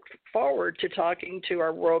 we look forward to talking to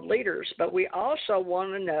our world leaders. But we also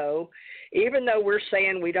want to know, even though we're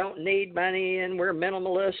saying we don't need money and we're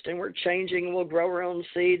minimalist and we're changing and we'll grow our own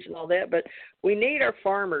seeds and all that, but we need our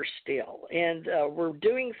farmers still. And we're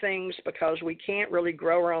doing things because we can't really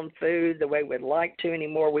grow our own food the way we'd like to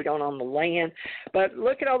anymore. We don't own the land. But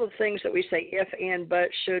look at all the things that we say, if, and, but,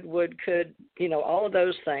 should, would, could, all of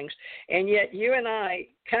those things. And yet you and I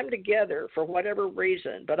come together for whatever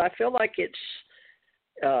reason. But I feel like it's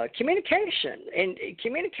communication, and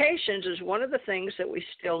communications is one of the things that we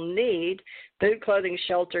still need: food, clothing,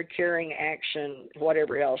 shelter, caring, action,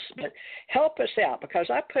 whatever else. But help us out, because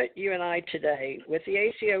I put you and I today with the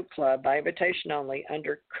ACO Club by invitation only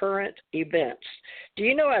under current events. Do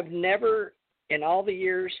you know I've never, in all the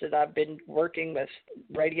years that I've been working with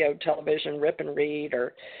radio, television, rip and read,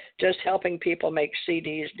 or just helping people make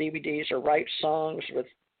CDs, DVDs, or write songs with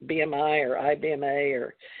BMI or IBMA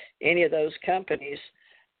or any of those companies,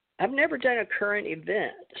 I've never done a current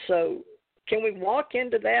event. So can we walk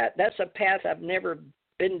into that? That's a path I've never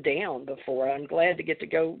been down before. I'm glad to get to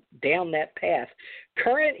go down that path.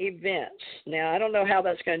 Current events. Now, I don't know how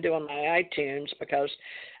that's going to do on my iTunes, because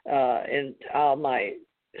in all my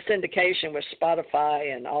syndication with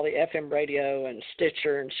Spotify and all the FM radio and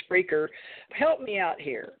Stitcher and Spreaker. Help me out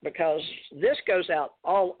here, because this goes out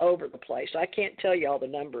all over the place. I can't tell you all the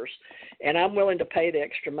numbers, and I'm willing to pay the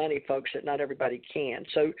extra money, folks, that not everybody can.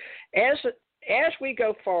 So as we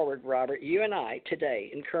go forward, Robert, you and I today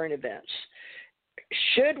in current events,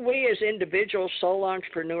 should we as individual soul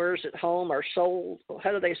entrepreneurs at home, or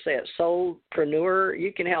how do they say it, soulpreneur?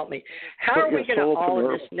 You can help me. How are we going to all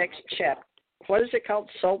in this next chapter? What is it called?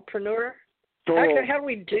 Soulpreneur? How do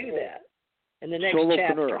we do that in the next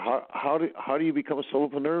chapter? How do you become a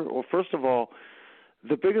soulpreneur? Well, first of all,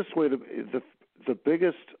 the biggest way the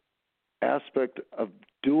biggest aspect of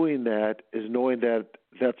doing that is knowing that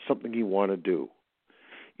that's something you want to do.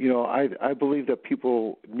 I believe that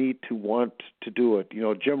people need to want to do it.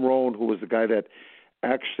 Jim Rohn, who was the guy that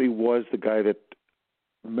actually was the guy that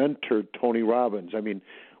mentored Tony Robbins. I mean,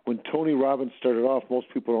 when Tony Robbins started off, most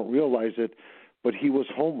people don't realize it, but he was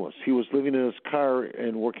homeless. He was living in his car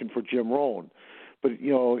and working for Jim Rohn. But,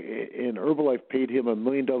 and Herbalife paid him $1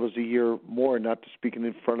 million a year more, not to speak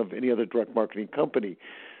in front of any other direct marketing company.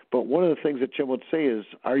 But one of the things that Jim would say is,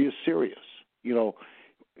 are you serious?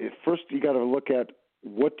 First you got to look at,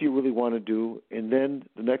 what do you really want to do? And then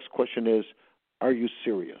the next question is, are you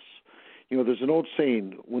serious? There's an old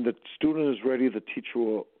saying, when the student is ready, the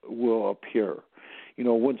teacher will appear.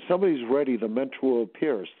 When somebody's ready, the mentor will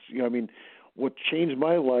appear. What changed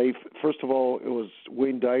my life, first of all, it was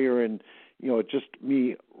Wayne Dyer, and, just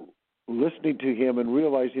me listening to him and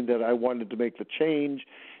realizing that I wanted to make the change.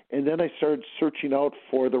 And then I started searching out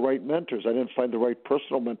for the right mentors. I didn't find the right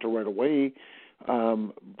personal mentor right away,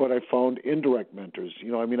 but I found indirect mentors.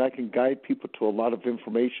 I can guide people to a lot of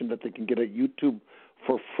information that they can get at YouTube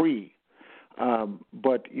for free.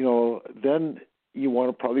 But then you want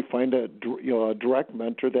to probably find a direct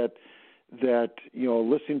mentor that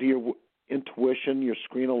listening to your intuition, your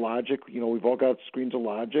screen of logic. We've all got screens of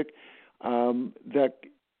logic that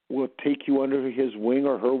will take you under his wing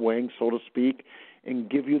or her wing, so to speak, and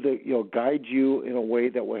give you guide you in a way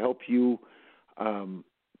that will help you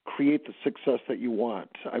create the success that you want.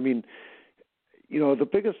 I mean, the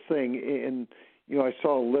biggest thing, and I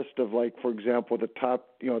saw a list of, like, for example, the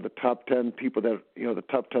top 10 people that, the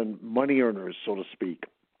top 10 money earners, so to speak.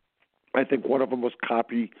 I think one of them was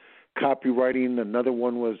copywriting. Another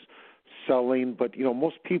one was selling. But,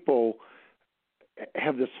 most people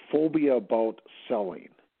have this phobia about selling.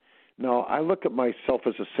 Now, I look at myself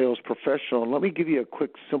as a sales professional, and let me give you a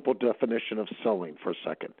quick, simple definition of selling for a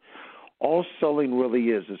second. All selling really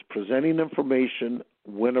is presenting information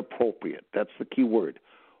when appropriate. That's the key word,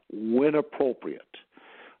 when appropriate,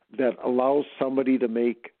 that allows somebody to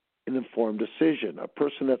make an informed decision. A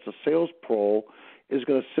person that's a sales pro is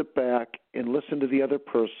going to sit back and listen to the other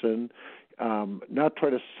person, not try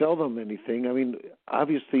to sell them anything. I mean,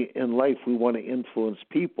 obviously in life we want to influence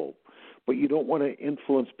people, but you don't want to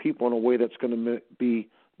influence people in a way that's going to be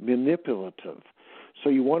manipulative. So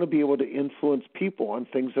you want to be able to influence people on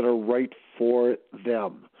things that are right for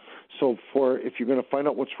them. So if you're going to find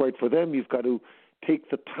out what's right for them, you've got to take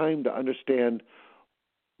the time to understand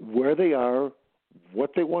where they are,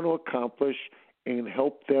 what they want to accomplish, and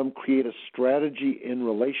help them create a strategy in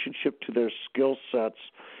relationship to their skill sets.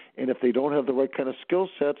 And if they don't have the right kind of skill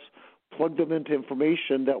sets, plug them into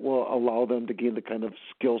information that will allow them to gain the kind of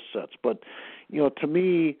skill sets. But, to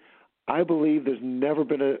me, I believe there's never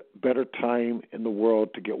been a better time in the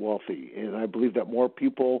world to get wealthy. And I believe that more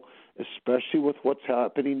people, especially with what's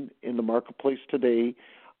happening in the marketplace today,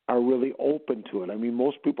 are really open to it. I mean,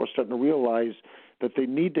 most people are starting to realize that they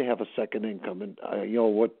need to have a second income, and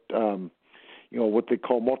what they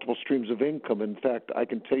call multiple streams of income. In fact, I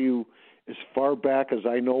can tell you as far back as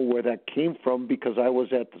I know where that came from, because I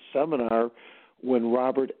was at the seminar when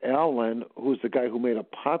Robert Allen, who's the guy who made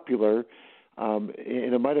it popular, and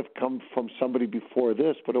it might have come from somebody before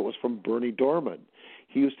this, but it was from Bernie Dorman.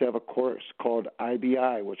 He used to have a course called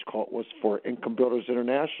IBI, which was for Income Builders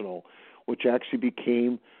International, which actually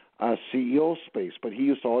became CEO space. But he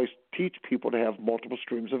used to always teach people to have multiple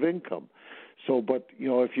streams of income. So, but,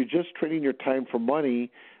 if you're just trading your time for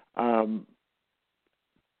money,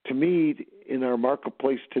 to me, in our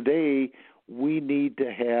marketplace today, we need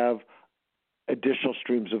to have additional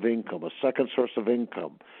streams of income, a second source of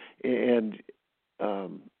income. And,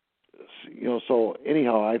 so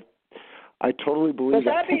anyhow, I totally believe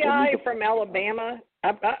that. Was IBI from Alabama?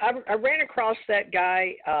 I ran across that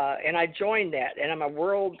guy, and I joined that, and I'm a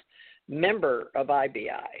world member of IBI,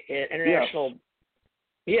 International. Yes.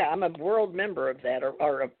 Yeah, I'm a world member of that,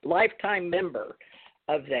 or a lifetime member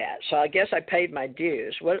of that. So I guess I paid my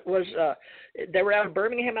dues. They were out in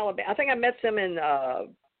Birmingham, Alabama. I think I met them in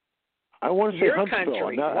I want to say your Huntsville.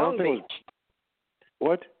 country, I don't think Beach.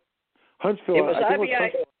 What? Huntsville. It was I think IBI.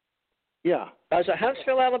 it was yeah. Was it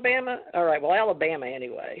Huntsville, Alabama? All right. Well, Alabama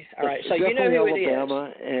anyway. All right. So you know who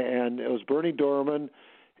Alabama, it is. And it was Bernie Dorman,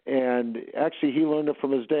 and actually he learned it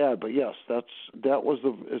from his dad. But yes, that was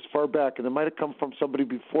as far back, and it might have come from somebody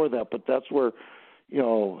before that. But that's where,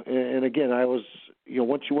 And again, I was,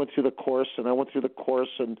 once you went through the course, and I went through the course,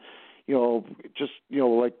 and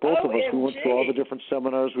like both of us, we went through all the different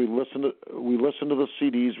seminars. We listened to the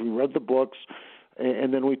CDs, we read the books,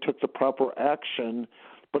 and then we took the proper action.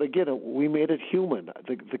 But again, we made it human.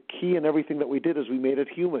 The key in everything that we did is we made it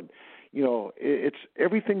human. It's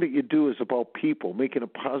everything that you do is about people, making a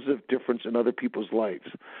positive difference in other people's lives.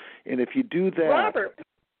 And if you do that, Robert.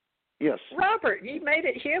 Yes. Robert, you made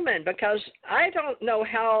it human, because I don't know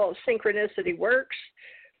how synchronicity works,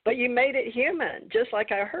 but you made it human, just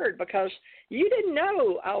like I heard, because you didn't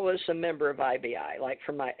know I was a member of IBI, like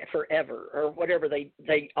forever, or whatever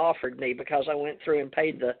they offered me, because I went through and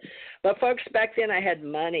paid but folks, back then I had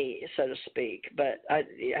money, so to speak, but I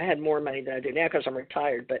had more money than I do now because I'm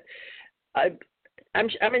retired, but I'm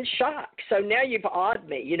in shock. So now you've awed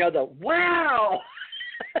me, wow.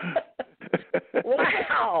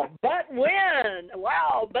 Wow, Butwin.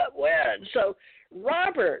 Wow, Butwin. So,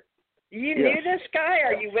 Robert, you knew this guy,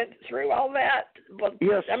 or you went through all that? Well,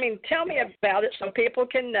 yes. I mean, tell me about it so people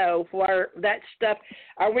can know where that stuff.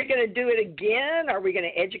 Are we going to do it again? Are we going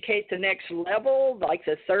to educate the next level, like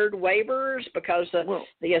the third waivers, because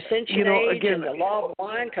the Ascension Age and the Law of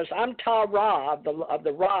One? Because I'm Ta Ra of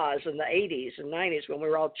the Ra's in the 80s and 90s when we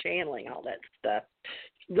were all channeling all that stuff.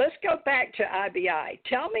 Let's go back to IBI.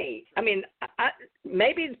 Tell me,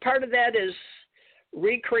 maybe part of that is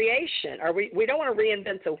recreation, or we don't want to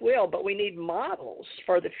reinvent the wheel, but we need models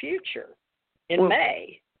for the future in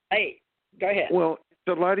May. Hey, go ahead. Well,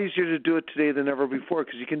 It's a lot easier to do it today than ever before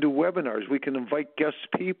because you can do webinars. We can invite guest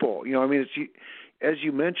people. You know, I mean, as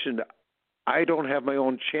you mentioned, I don't have my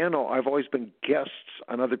own channel. I've always been guests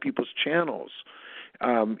on other people's channels.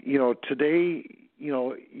 You know, today, you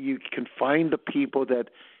know, you can find the people that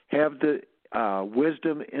have the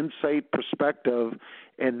wisdom, insight, perspective,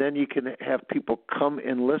 and then you can have people come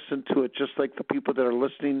and listen to it, just like the people that are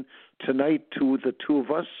listening tonight to the two of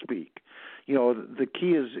us speak. You know, the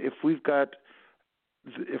key is if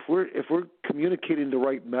we're communicating the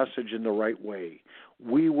right message in the right way,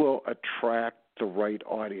 we will attract the right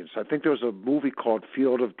audience. I think there was a movie called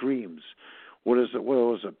Field of Dreams. What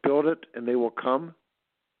was it? Build it and they will come.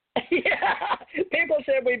 Yeah, people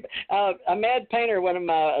said a Mad Painter, one of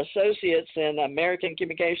my associates in American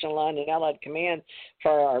Communication Line and Allied Command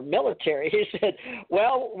for our military, he said,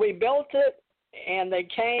 well, we built it and they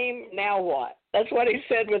came, now what? That's what he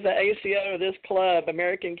said with the ACO, this club,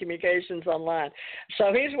 American Communications Online.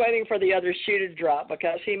 So he's waiting for the other shoe to drop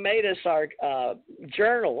because he made us our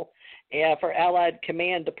journal for Allied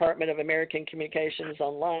Command, Department of American Communications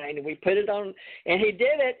Online. And we put it on, and he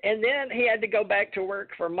did it, and then he had to go back to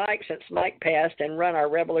work for Mike since Mike passed and run our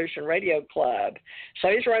Revolution Radio Club. So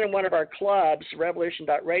he's running one of our clubs,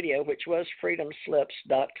 Revolution.Radio, which was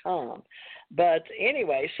freedomslips.com. But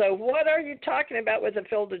anyway, so what are you talking about with the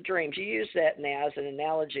Field of Dreams? You use that now as an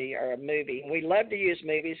analogy or a movie. We love to use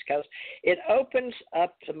movies because it opens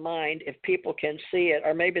up the mind if people can see it,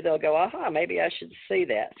 or maybe they'll go, aha, maybe I should see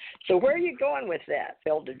that. So where are you going with that,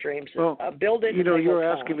 Field of Dreams? Well, build it. You know, you're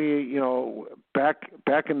asking me, you know, back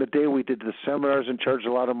in the day we did the seminars and charged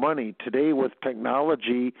a lot of money. Today with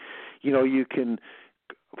technology, you know, you can,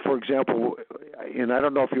 for example, and I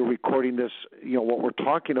don't know if you're recording this, you know, what we're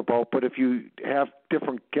talking about, but if you have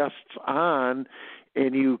different guests on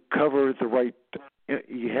and you cover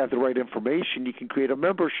you have the right information, you can create a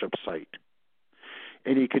membership site.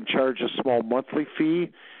 And you can charge a small monthly fee,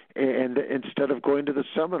 and instead of going to the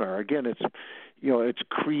seminar, again, it's, you know, it's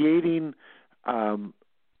creating the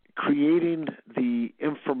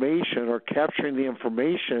information or capturing the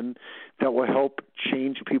information that will help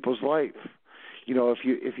change people's life. You know, if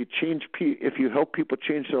you help people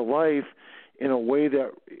change their life in a way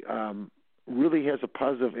that really has a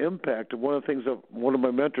positive impact, and one of the things that one of my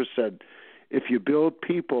mentors said, if you build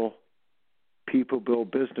people, people build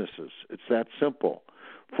businesses. It's that simple.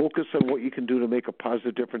 Focus on what you can do to make a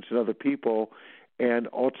positive difference in other people, and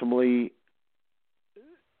ultimately,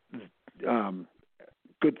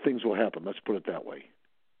 good things will happen. Let's put it that way.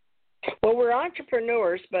 Well, we're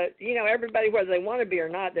entrepreneurs, but, you know, everybody, whether they want to be or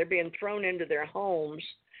not, they're being thrown into their homes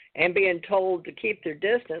and being told to keep their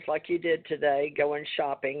distance like you did today, going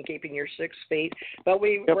shopping, keeping your 6 feet. But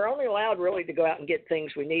we're only allowed really to go out and get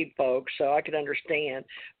things we need, folks, so I could understand.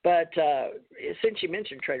 But since you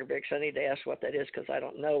mentioned Trader Vic's, I need to ask what that is because I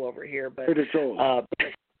don't know over here. But Trader Joe's.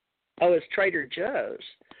 It's Trader Joe's.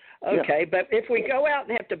 Okay, yeah. But if we go out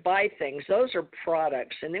and have to buy things, those are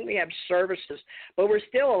products, and then we have services. But we're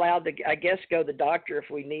still allowed to, I guess, go to the doctor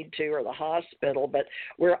if we need to or the hospital. But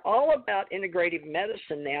we're all about integrative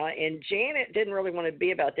medicine now, and Janet didn't really want to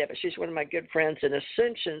be about that, but she's one of my good friends in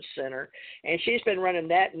Ascension Center, and she's been running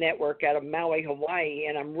that network out of Maui, Hawaii,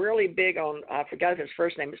 and I'm really big on, I forgot his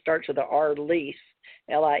first name, it starts with the R. Liese.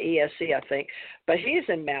 Liesc, I think. But he's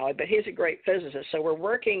in Maui, but he's a great physicist. So we're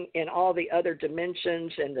working in all the other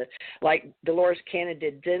dimensions, and like Dolores Cannon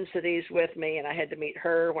did densities with me, and I had to meet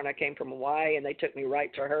her when I came from Hawaii, and they took me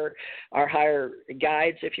right to her, our higher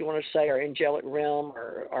guides, if you want to say, our angelic realm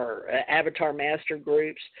or avatar master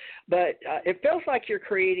groups. But it feels like you're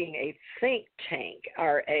creating a think tank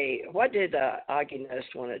or what did Augie Nest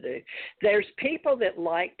want to do? There's people that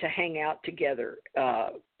like to hang out together,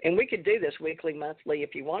 and we could do this weekly, monthly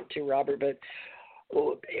if you want to, Robert, but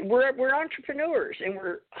we're entrepreneurs and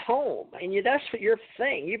we're home, and that's your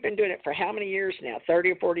thing. You've been doing it for how many years now,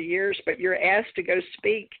 30 or 40 years, but you're asked to go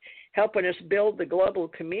speak, helping us build the global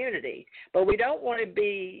community. But we don't want to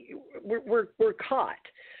be, we're caught.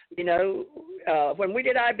 You know, when we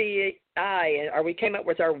did IBI, or we came up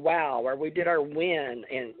with our WOW, or we did our WIN,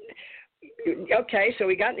 and okay, so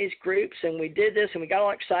we got in these groups and we did this and we got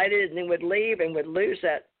all excited, and then we'd leave and we'd lose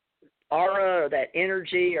that aura or that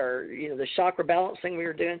energy or, you know, the chakra balancing we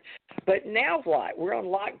were doing. But now what? We're on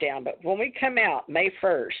lockdown. But when we come out May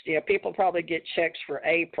 1st, you know, people probably get checks for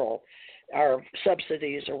April or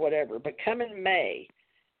subsidies or whatever. But come in May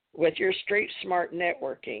with your Street Smart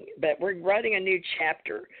networking, but we're writing a new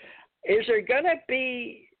chapter. Is there going to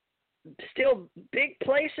be still big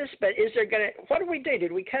places, but is there going to, what do we do?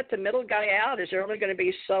 Did we cut the middle guy out? Is there only going to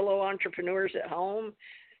be solo entrepreneurs at home?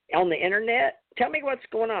 on the internet? Tell me what's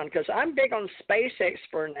going on, because I'm big on space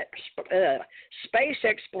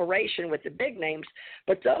exploration with the big names,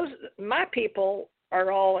 but my people are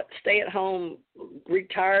all stay-at-home,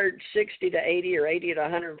 retired 60 to 80 or 80 to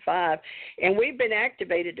 105, and we've been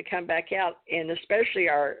activated to come back out, and especially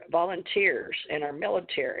our volunteers and our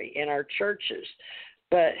military and our churches.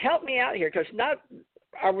 But help me out here, because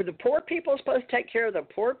are the poor people supposed to take care of the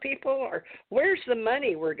poor people, or where's the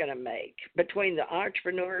money we're going to make between the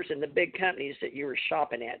entrepreneurs and the big companies that you were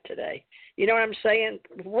shopping at today? You know what I'm saying?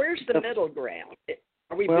 Where's the middle ground?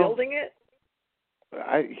 Are we building it?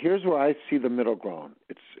 Here's where I see the middle ground.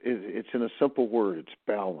 It's in a simple word. It's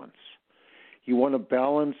balance. You want to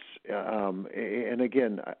balance, and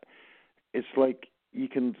again, it's like you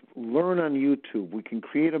can learn on YouTube. We can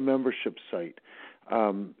create a membership site.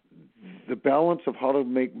 The balance of how to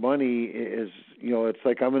make money is, it's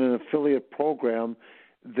like I'm in an affiliate program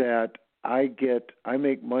that I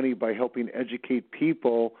make money by helping educate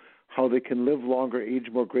people how they can live longer, age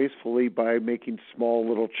more gracefully by making small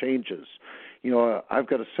little changes. I've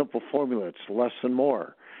got a simple formula. It's less and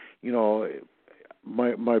more.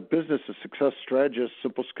 My business is Success Strategist,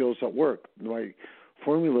 Simple Skills at Work. My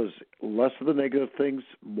formula is less of the negative things,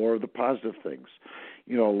 more of the positive things.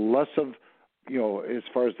 Less of, as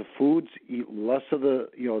far as the foods, eat less of the,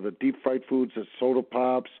 the deep fried foods, the soda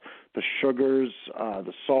pops, the sugars,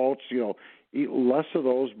 the salts, eat less of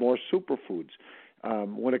those, more superfoods.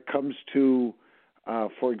 When it comes to,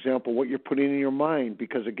 for example, what you're putting in your mind,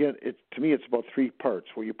 because again, to me, it's about three parts: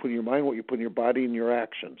 what you put in your mind, what you put in your body, and your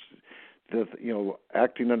actions.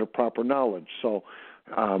 Acting under proper knowledge. So,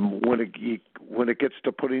 when it gets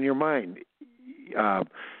to putting in your mind,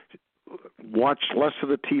 watch less of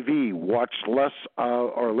the TV, watch less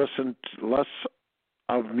or listen less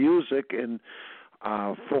of music, and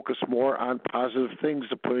focus more on positive things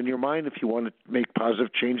to put in your mind if you want to make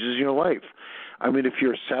positive changes in your life. I mean, if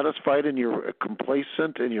you're satisfied and you're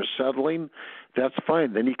complacent and you're settling, that's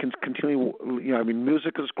fine. Then you can continue.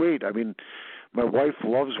 Music is great. I mean, my wife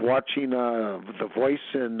loves watching The Voice,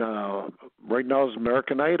 and right now is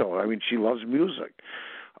American Idol. I mean, she loves music.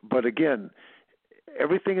 But again,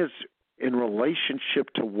 everything is in relationship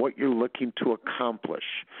to what you're looking to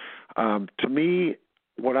accomplish. To me,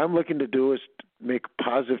 what I'm looking to do is make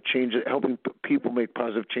positive changes, helping people make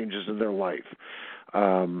positive changes in their life.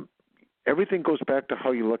 Everything goes back to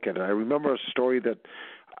how you look at it. I remember a story that,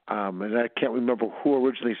 and I can't remember who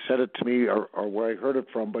originally said it to me or where I heard it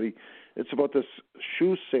from, but it's about this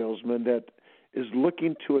shoe salesman that is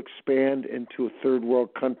looking to expand into a third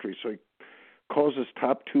world country. So he calls his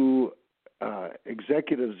top two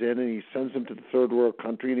executives in, and he sends them to the third world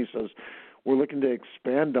country, and he says, we're looking to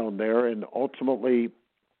expand down there, and ultimately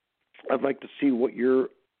I'd like to see what your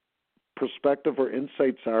perspective or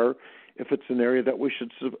insights are if it's an area that we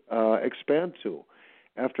should expand to.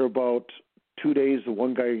 After about 2 days, the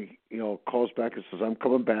one guy, calls back and says, I'm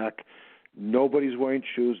coming back. Nobody's wearing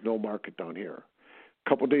shoes, no market down here. A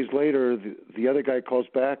couple of days later, the other guy calls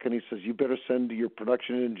back and he says, you better send your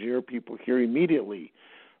production engineer people here immediately.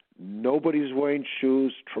 Nobody's wearing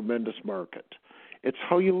shoes, tremendous market. It's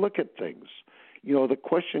how you look at things. The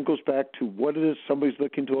question goes back to what it is somebody's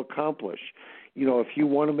looking to accomplish. If you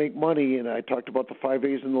want to make money, and I talked about the 5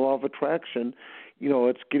 A's in the law of attraction,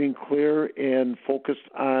 it's getting clear and focused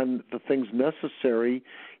on the things necessary.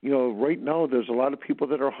 Right now there's a lot of people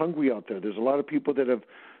that are hungry out there. There's a lot of people that have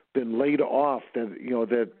been laid off that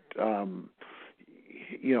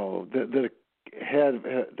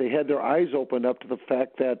had their eyes opened up to the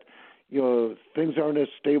fact that things aren't as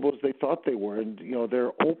stable as they thought they were, and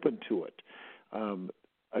they're open to it.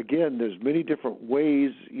 Again, there's many different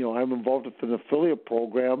ways. I'm involved with an affiliate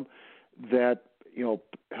program that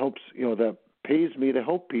helps that pays me to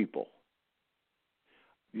help people.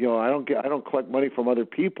 I don't collect money from other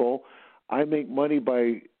people. I make money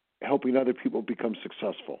by helping other people become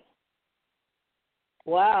successful.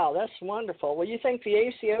 Wow, that's wonderful. Well, you think the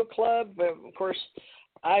ACO Club, of course,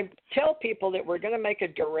 I tell people that we're going to make a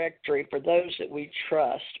directory for those that we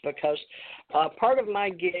trust, because part of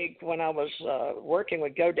my gig when I was working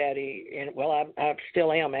with GoDaddy, and I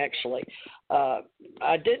still am actually,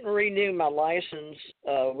 I didn't renew my license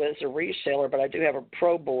as a reseller, but I do have a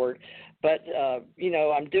pro board. But,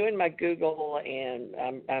 I'm doing my Google, and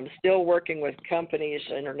I'm still working with companies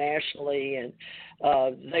internationally, and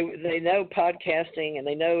they know podcasting, and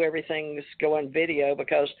they know everything's going video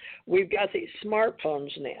because we've got these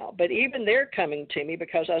smartphones now. But even they're coming to me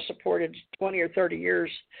because I supported 20 or 30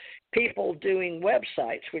 years people doing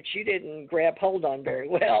websites, which you didn't grab hold on very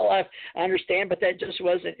well. I understand, but that just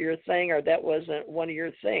wasn't your thing, or that wasn't one of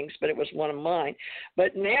your things, but it was one of mine.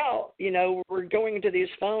 But now, we're going into these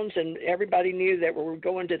phones, and everybody knew that we were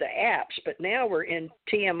going to the apps, but now we're in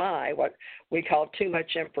TMI, what we call too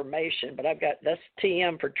much information. But that's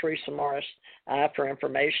TM for Teresa Morris, I for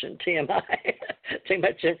information, TMI, too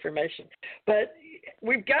much information. But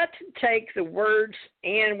we've got to take the words,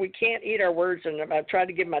 and we can't eat our words. And I tried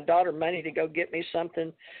to give my daughter money to go get me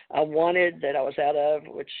something I wanted that I was out of,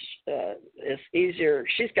 which is easier.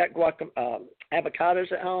 She's got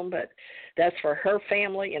avocados at home, but that's for her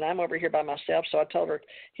family, and I'm over here by myself. So I told her,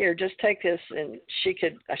 here, just take this, and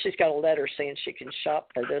she's got a letter saying she can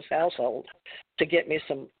shop for this household to get me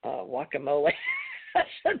some guacamole. I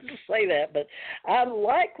shouldn't say that, but I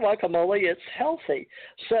like guacamole. It's healthy.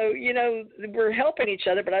 So, we're helping each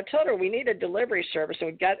other. But I told her we need a delivery service, and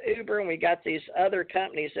we've got Uber, and we got these other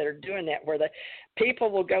companies that are doing that, where the people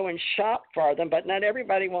will go and shop for them. But not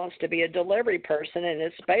everybody wants to be a delivery person, and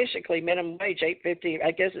it's basically minimum wage, $8.50.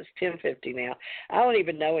 I guess it's $10.50 now. I don't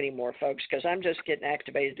even know anymore, folks, because I'm just getting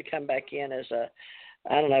activated to come back in as a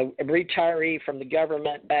retiree from the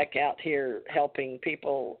government back out here helping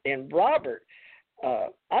people. And Robert, I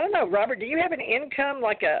don't know, Robert, do you have an income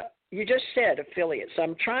you just said affiliate, so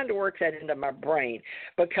I'm trying to work that into my brain,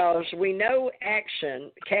 because we know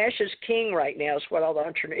cash is king right now is what all the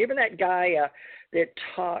entrepreneurs, even that guy that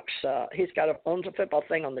talks, owns a football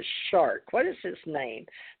thing on the Shark. What is his name?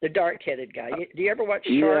 The dark-headed guy. Do you ever watch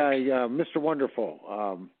Shark? Yeah, Mr.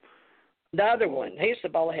 Wonderful. The other one, he's the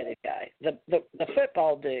bald-headed guy, the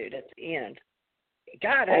football dude at the end.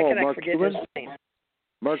 God, how can I forget his name?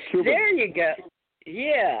 Mark Cuban. There you go.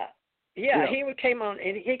 Yeah, he came on,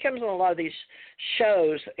 and he comes on a lot of these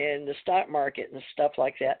shows in the stock market and stuff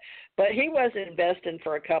like that. But he was investing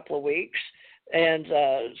for a couple of weeks, and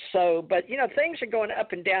but things are going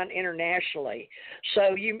up and down internationally.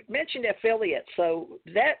 So you mentioned affiliates, so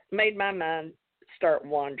that made my mind start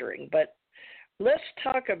wandering. But let's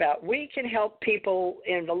talk about, we can help people,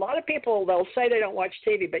 and a lot of people, they'll say they don't watch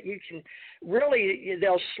TV, but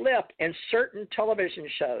they'll slip in certain television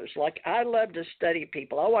shows. Like, I love to study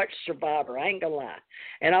people. I watch Survivor, I ain't gonna lie,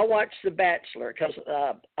 and I watch The Bachelor, because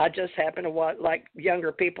I just happen to watch, like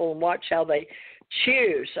younger people, and watch how they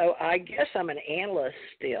choose. So I guess I'm an analyst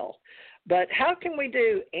still. But how can we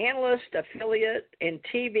do analyst, affiliate, and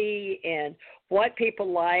TV, and what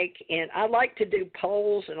people like? And I like to do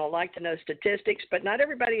polls, and I like to know statistics, but not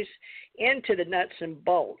everybody's into the nuts and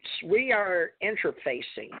bolts. We are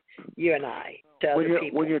interfacing, you and I, to other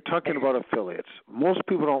people. When you're talking about affiliates, most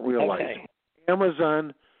people don't realize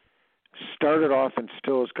Amazon started off and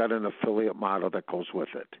still has got an affiliate model that goes with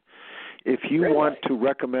it. If you want to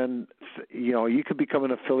recommend, you could become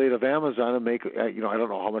an affiliate of Amazon and make, I don't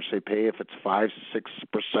know how much they pay, if it's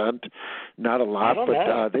 5-6%, not a lot,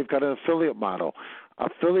 but they've got an affiliate model.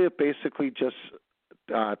 Affiliate basically just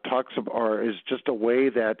is just a way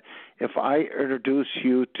that if I introduce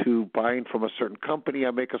you to buying from a certain company,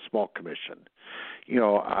 I make a small commission.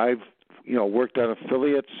 I've worked on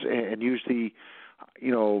affiliates, and usually,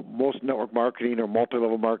 most network marketing or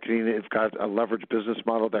multi-level marketing, they've got a leverage business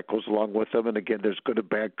model that goes along with them. And again, there's good and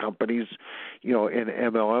bad companies, in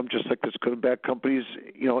MLM, just like there's good and bad companies,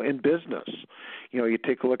 in business. You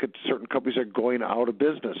take a look at certain companies that are going out of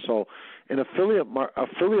business. So an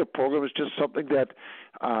affiliate program is just something that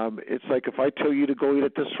it's like, if I tell you to go eat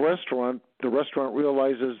at this restaurant, the restaurant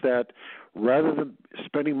realizes that rather than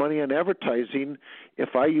spending money on advertising,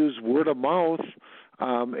 if I use word of mouth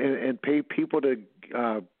and pay people to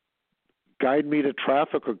guide me to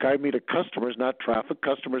traffic or guide me to customers, not traffic,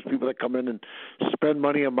 customers, people that come in and spend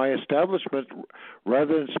money on my establishment,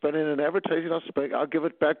 rather than spending in advertising, I'll give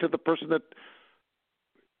it back to the person that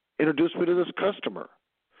introduced me to this customer.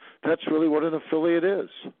 That's really what an affiliate is.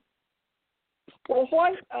 Well,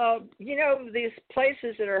 these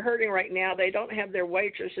places that are hurting right now, they don't have their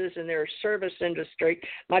waitresses in their service industry.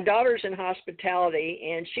 My daughter's in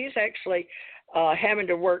hospitality, and she's actually having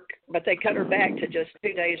to work, but they cut her back to just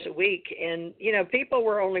 2 days a week. And, people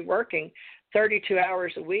were only working 32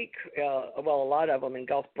 hours a week. A lot of them in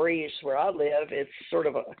Gulf Breeze, where I live. It's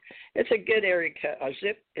it's a good area code.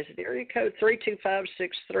 Is it area code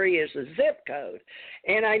 32563 is the zip code.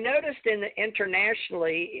 And I noticed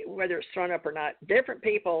internationally, whether it's thrown up or not, different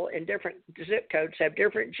people in different zip codes have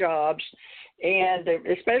different jobs, and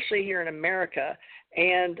especially here in America.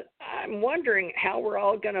 And I'm wondering how we're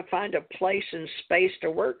all going to find a place and space to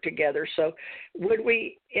work together. So would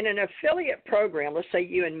we, in an affiliate program, let's say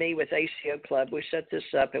you and me with ACO Club, we set this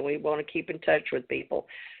up and we want to keep in touch with people.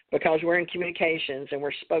 because we're in communications and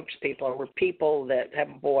we're spokespeople, or we're people that have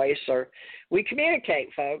a voice, or we communicate,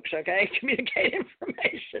 folks, okay? Communicate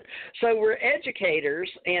information. So we're educators,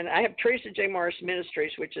 and I have Teresa J. Morris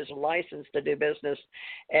Ministries, which is licensed to do business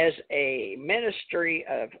as a ministry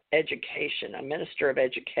of education, a minister of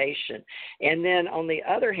education. And then on the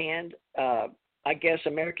other hand, I guess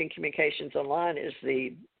American Communications Online is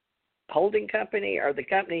the holding company, or the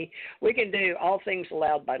company. We can do all things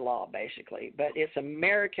allowed by law, basically, but it's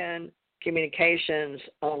American Communications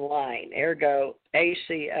Online, ergo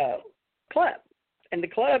ACO Club. And the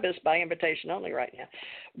club is by invitation only right now.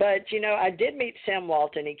 But, I did meet Sam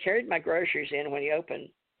Walton. He carried my groceries in when he opened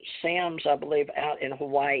Sam's, I believe, out in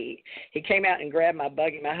Hawaii. He came out and grabbed my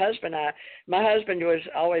buggy. My husband was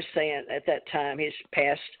always saying at that time, he's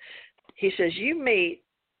passed, he says,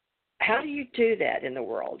 how do you do that in the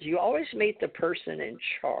world? You always meet the person in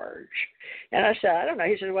charge. And I said, I don't know.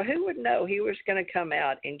 He said, well, who would know he was going to come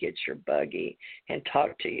out and get your buggy and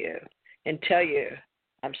talk to you and tell you,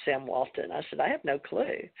 I'm Sam Walton. I said, I have no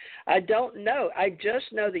clue. I don't know. I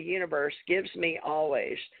just know the universe gives me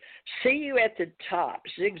always. See you at the top.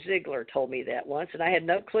 Zig Ziglar told me that once, and I had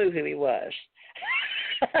no clue who he was.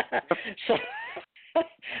 So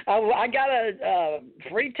I got a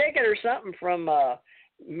free ticket or something from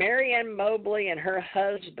Marianne Mobley and her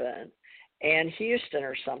husband in Houston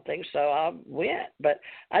or something, so I went, but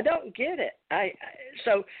I don't get it.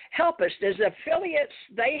 So help us. As affiliates,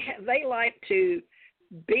 they like to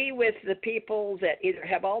be with the people that either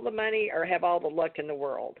have all the money or have all the luck in the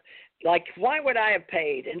world. Like, why would I have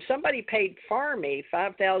paid? And somebody paid for me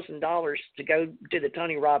 $5,000 to go do the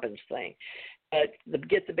Tony Robbins thing.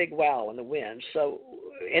 Get the big wow and the win. So,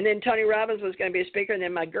 and then Tony Robbins was going to be a speaker, and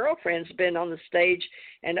then my girlfriend's been on the stage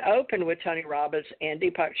and opened with Tony Robbins and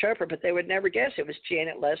Deepak Chopra, but they would never guess it was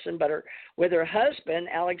Janet Lesson, but with her husband,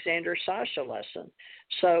 Alexander Sasha Lesson.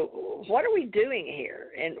 So what are we doing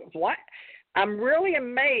here? And why? I'm really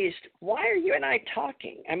amazed. Why are you and I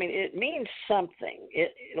talking? I mean, it means something.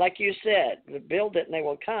 Like you said, build it and they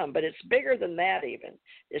will come, but it's bigger than that even.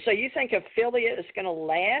 So you think affiliate is going to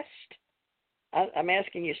last? I'm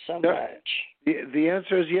asking you so much. The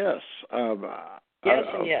answer is yes. Yes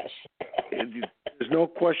and yes. There's no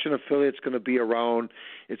question affiliate's going to be around.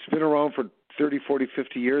 It's been around for 30, 40,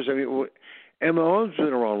 50 years. I mean, MLM's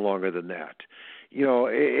been around longer than that.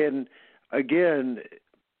 And again,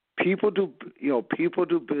 people do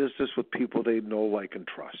business with people they know, like, and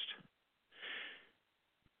trust.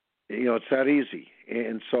 It's that easy.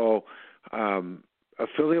 And so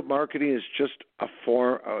affiliate marketing is just a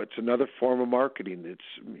form. It's another form of marketing. It's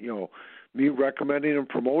me recommending and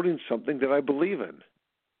promoting something that I believe in.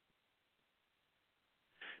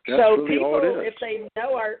 That's so really people, all it is.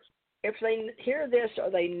 if they hear this, or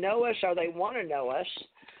they know us, or they want to know us,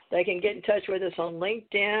 they can get in touch with us on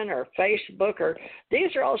LinkedIn or Facebook, or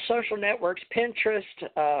these are all social networks.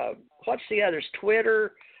 Pinterest. What's the others?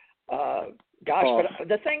 Twitter. But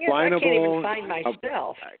the thing is, I can't even find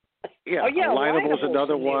myself. Lineable's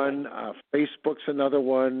another one. Facebook's another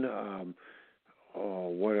one.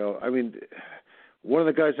 What else? I mean, one of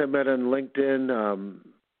the guys I met on LinkedIn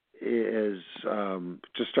is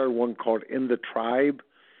just started one called In the Tribe.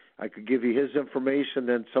 I could give you his information.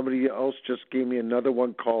 Then somebody else just gave me another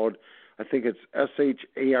one called, I think it's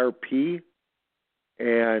SHARP.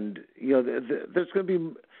 And there's going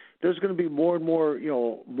to be more and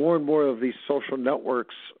more of these social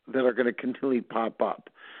networks that are going to continually pop up.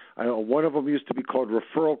 I know one of them used to be called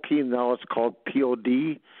Referral Key, and now it's called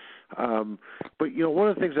POD. But one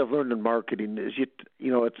of the things I've learned in marketing is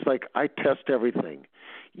it's like I test everything.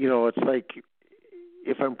 It's like,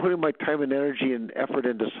 if I'm putting my time and energy and effort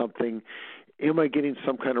into something, am I getting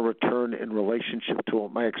some kind of return in relationship to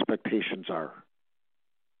what my expectations are?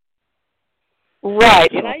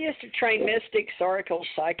 Right, and I used to train mystics, oracles,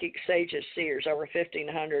 psychics, sages, seers, over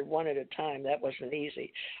 1,500, one at a time. That wasn't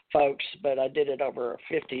easy, folks, but I did it over a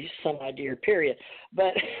 50-some-odd year period.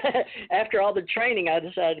 But after all the training, I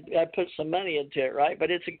decided I'd put some money into it, right? But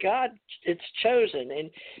it's it's chosen. And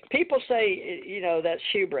people say, that's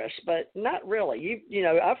hubris, but not really.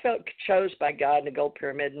 I felt chosen by God in the Gold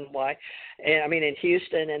Pyramid in Hawaii, in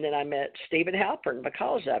Houston, and then I met Stephen Halpern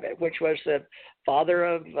because of it, which was the father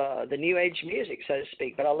of the New Age music, so to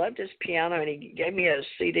speak. But I loved his piano, and he gave me a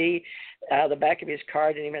CD out of the back of his car.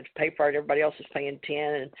 I didn't even have to pay for it. Everybody else was paying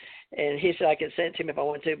 $10, and he said I could send it to him if I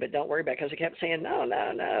wanted to, but don't worry about it, because I kept saying no.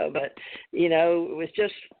 But, it was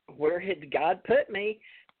just where had God put me,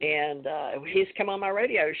 and he's come on my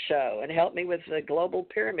radio show and helped me with the Global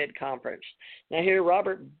Pyramid Conference. Now here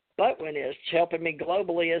Robert Butwin is helping me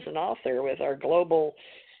globally as an author with our global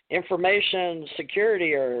information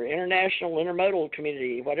security or International Intermodal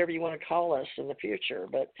Community, whatever you want to call us in the future.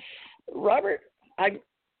 But Robert, I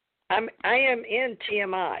am in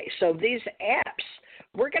TMI. So these apps,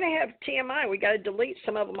 we're going to have TMI. We got to delete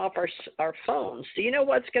some of them off our phones. Do you know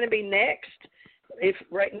what's going to be next? If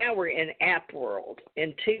right now we're in app world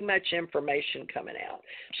and too much information coming out.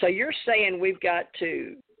 So you're saying we've got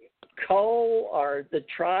to cull or the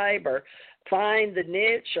tribe or find the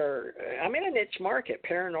niche, or I'm in a niche market,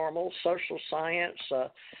 paranormal, social science.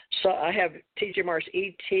 So I have TJ Morris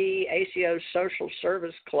ET, ACO Social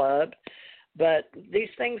Service Club, but these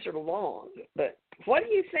things are long. But what do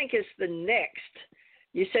you think is the next?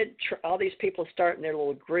 You said all these people starting their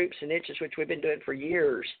little groups and niches, which we've been doing for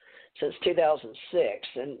years, since 2006,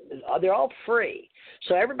 and they're all free.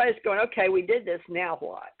 So everybody's going, okay, we did this, now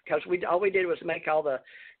what? Because all we did was make all the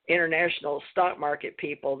international stock market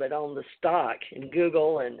people that own the stock in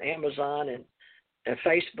Google and Amazon and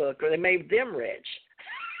Facebook, or they made them rich.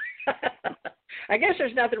 I guess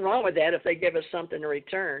there's nothing wrong with that if they give us something in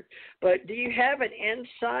return. But do you have an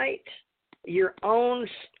insight, your own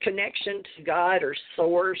connection to God or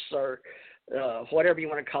source or whatever you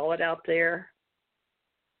want to call it out there?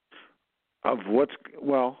 Of what's,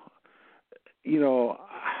 well,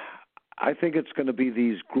 I think it's going to be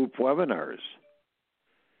these group webinars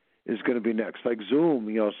is going to be next, like Zoom.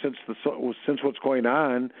 Since what's going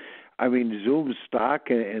on, I mean, Zoom's stock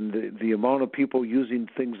and the amount of people using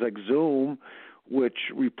things like Zoom, which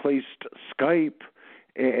replaced Skype,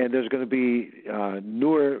 and there's going to be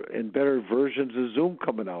newer and better versions of Zoom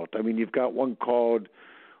coming out. I mean, you've got one called,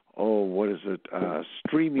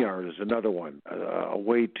 StreamYard is another one, a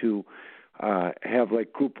way to have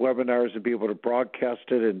like group webinars and be able to broadcast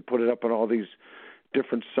it and put it up on all these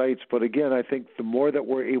different sites. But again, I think the more that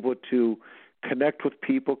we're able to connect with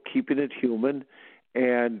people, keeping it human,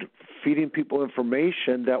 and feeding people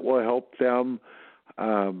information that will help them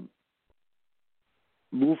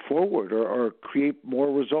move forward or create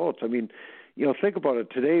more results. I mean, think about it.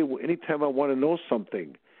 Today, anytime I want to know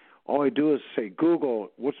something, all I do is say,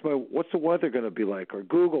 Google, what's the weather going to be like? Or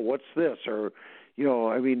Google, what's this? Or,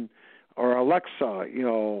 or Alexa,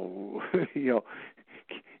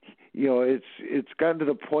 it's gotten to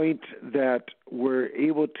the point that we're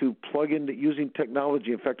able to plug into using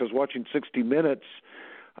technology. In fact, I was watching 60 Minutes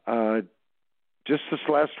just this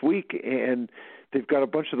last week, and they've got a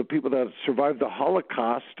bunch of the people that survived the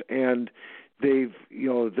Holocaust, and they've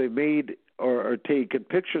made or taken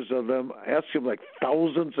pictures of them, asking them like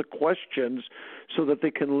thousands of questions so that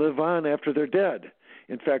they can live on after they're dead.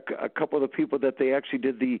 In fact, a couple of the people that they actually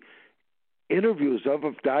did the interviews of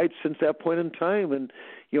have died since that point in time, and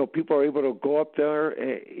people are able to go up there,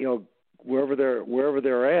 wherever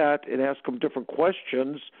they're at, and ask them different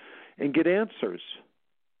questions and get answers.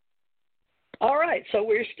 All right, so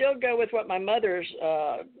we still go with what my mother's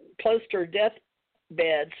close to her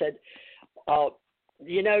deathbed said.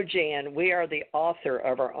 Jan, we are the author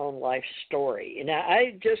of our own life story. Now,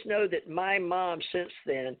 I just know that my mom, since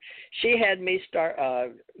then, she had me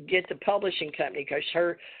get the publishing company because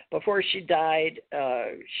before she died,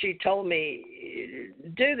 she told me,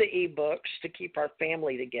 do the e-books to keep our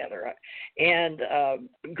family together. And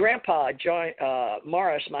Grandpa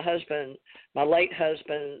Morris, my husband, my late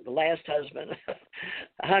husband, the last husband,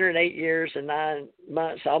 108 years and 9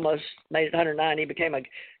 months, almost made it 109. He became a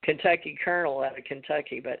Kentucky colonel out of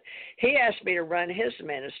Kentucky. But he asked me to run his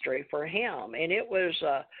ministry for him, and it was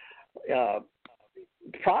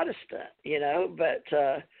Protestant, but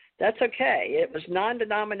that's okay. It was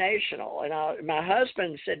non-denominational. And my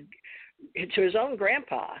husband said to his own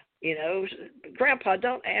grandpa, Grandpa,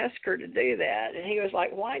 don't ask her to do that. And he was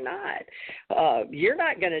like, why not? You're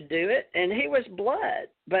not going to do it. And he was blood.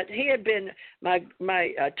 But he had been my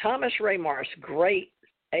Thomas Ray Morris, great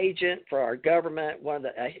agent for our government.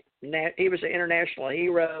 He was an international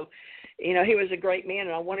hero. He was a great man,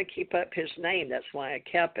 and I want to keep up his name. That's why I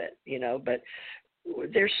kept it, But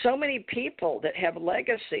there's so many people that have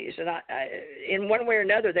legacies, and I in one way or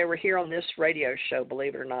another, they were here on this radio show,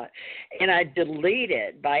 believe it or not, and I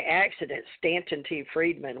deleted by accident Stanton T.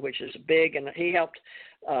 Friedman, which is big, and he helped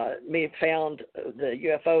me found the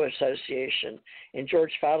UFO Association, and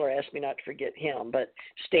George Fowler asked me not to forget him, but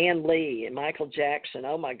Stan Lee and Michael Jackson,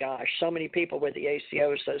 oh my gosh, so many people with the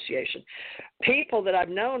ACO Association, people that I've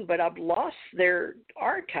known, but I've lost their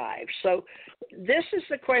archives. So this is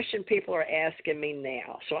the question people are asking me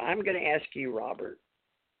now. So I'm going to ask you, Robert,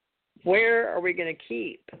 where are we going to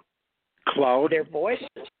keep cloud their voices?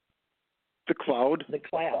 The cloud. The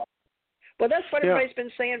cloud. Well, that's what everybody's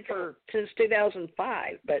been saying since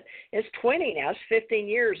 2005, but it's 20 now. It's 15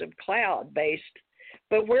 years of cloud-based.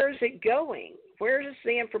 But where is it going? where is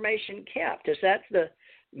the information kept? Is that the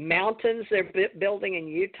mountains they're building in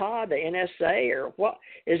Utah, the NSA, or what?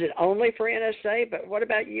 Is it only for NSA? But what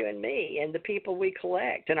about you and me and the people we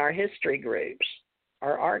collect in our history groups,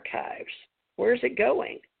 our archives? Where's it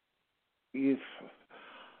going? It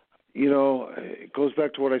goes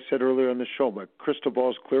back to what I said earlier on the show. My crystal ball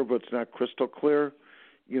is clear, but it's not crystal clear.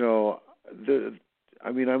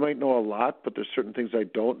 I might know a lot, but there's certain things I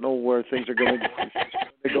don't know where things are going to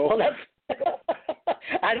go. Well,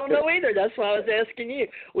 I don't know either. That's why I was asking you.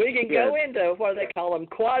 We can go into what they call them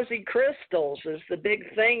quasi-crystals is the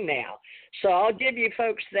big thing now. So I'll give you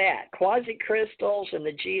folks that. Quasi-crystals and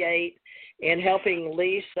the G8 and helping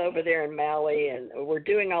Lise over there in Maui. And we're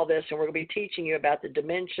doing all this, and we're going to be teaching you about the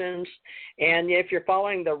dimensions. And if you're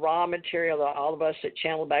following the raw material, all of us that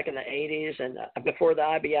channeled back in the 80s and before the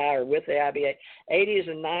IBI or with the IBA, 80s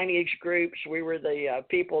and 90s groups, we were the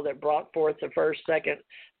people that brought forth the first, second,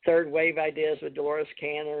 third wave ideas with Dolores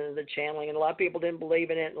Cannon and the channeling, and a lot of people didn't believe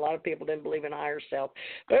in it, and a lot of people didn't believe in higher self.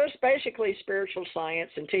 But it was basically spiritual science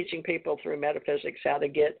and teaching people through metaphysics how to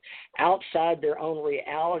get outside their own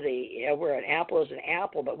reality, where an apple is an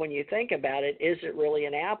apple, but when you think about it, is it really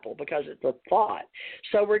an apple? Because it's a thought.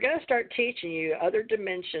 So we're going to start teaching you other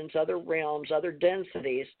dimensions, other realms, other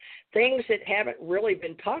densities, things that haven't really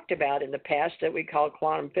been talked about in the past that we call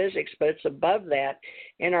quantum physics, but it's above that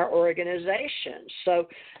in our organization. So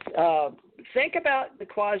think about the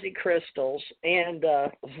quasi-crystals and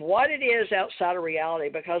what it is outside of reality,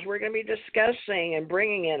 because we're going to be discussing and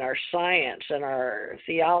bringing in our science and our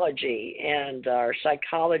theology and our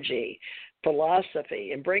psychology,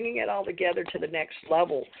 philosophy, and bringing it all together to the next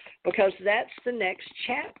level, because that's the next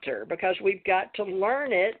chapter, because we've got to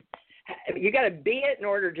learn it. You got to be it in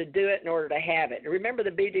order to do it, in order to have it. Remember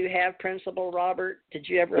the be, do, have principle, Robert? Did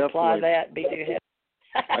you ever apply that? Be, do, have.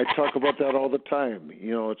 I talk about that all the time.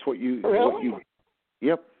 It's what you. Really?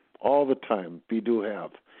 Yep, all the time. Be, do,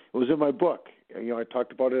 have. It was in my book. I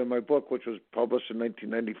talked about it in my book, which was published in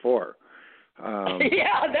 1994.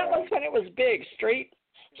 Yeah, that was when it was big. Street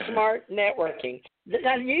Smart Networking.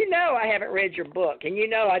 Now, I haven't read your book, and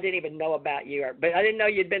I didn't even know about you, but I didn't know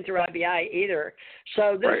you'd been through IBI either.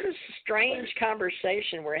 So this is a strange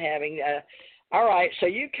conversation we're having. All right, so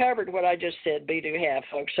you covered what I just said, be, do, have,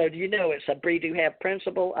 folks. So do you know it's a be, do, have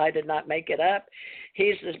principle? I did not make it up.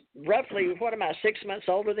 He's roughly, 6 months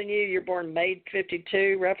older than you? You're born May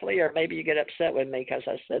 52, roughly, or maybe you get upset with me because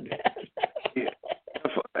I said that. Yeah.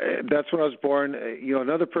 That's when I was born.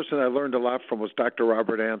 Another person I learned a lot from was Dr.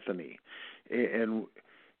 Robert Anthony. And,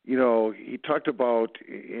 he talked about,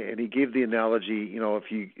 and he gave the analogy,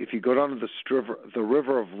 if you go down to the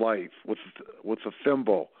river of life with a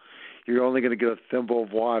thimble, you're only going to get a thimble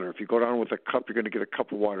of water. If you go down with a cup, you're going to get a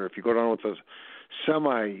cup of water. If you go down with a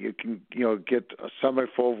semi, you can get a semi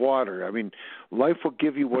full of water. I mean, life will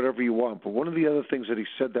give you whatever you want. But one of the other things that he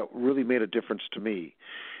said that really made a difference to me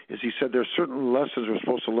is he said there are certain lessons we're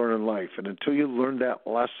supposed to learn in life, and until you learn that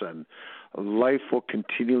lesson, life will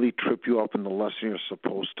continually trip you up in the lesson you're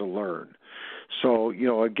supposed to learn. So,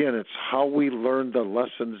 again, it's how we learn the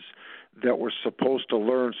lessons that we're supposed to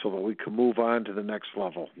learn so that we can move on to the next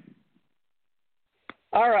level.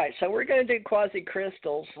 All right, so we're going to do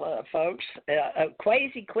quasi-crystals, folks.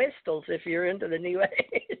 Quasi-crystals, if you're into the new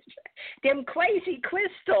age. Them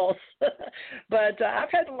quasi-crystals. But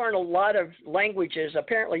I've had to learn a lot of languages.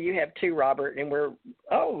 Apparently you have too, Robert, and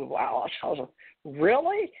oh, wow.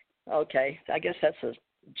 Really? Okay, I guess that's a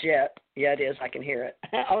jet. Yeah, it is. I can hear it.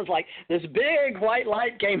 I was like, this big white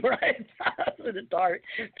light came right out of the dark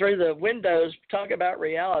through the windows. Talk about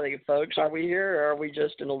reality, folks. Are we here, or are we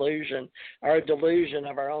just an illusion or a delusion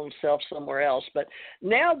of our own self somewhere else? But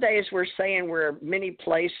nowadays we're saying we're many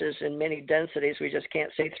places in many densities we just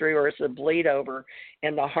can't see through, or it's a bleed over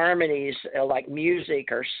in the harmonies like music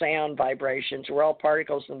or sound vibrations. We're all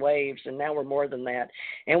particles and waves, and now we're more than that.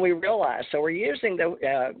 And we realize, so we're using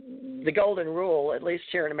the golden rule, at least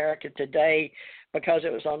here in America today, because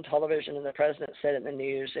it was on television and the president said it in the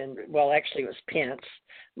news. And, well, actually it was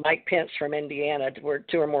Mike Pence from Indiana, where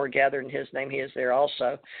two or more gathered in his name. He is there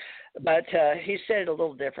also. But he said it a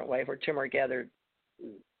little different way, where two or more gathered.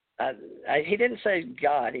 He didn't say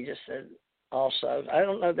God. He just said also. I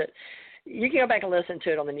don't know that. You can go back and listen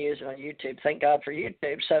to it on the news and on YouTube. Thank God for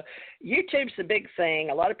YouTube. So YouTube's the big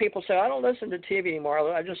thing. A lot of people say, I don't listen to TV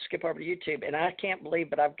anymore. I just skip over to YouTube. And I can't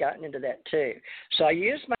believe, but I've gotten into that too. So I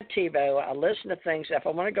use my TiVo. I listen to things. If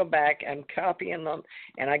I want to go back, I'm copying them,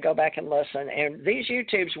 and I go back and listen. And these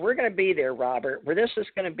YouTubes, we're going to be there, Robert, where this is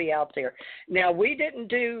going to be out there. Now, we didn't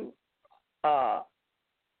do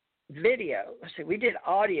video. Let's see, we did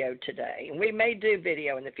audio today, and we may do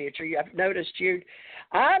video in the future. I've noticed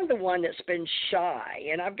I'm the one that's been shy,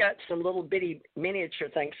 and I've got some little bitty miniature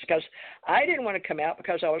things because I didn't want to come out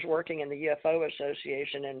because I was working in the UFO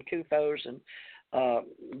Association and CUFOS and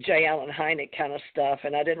J. Allen Hynek kind of stuff,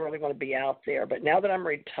 and I didn't really want to be out there. But now that I'm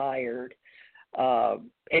retired,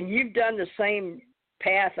 and you've done the same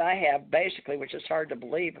path I have, basically, which is hard to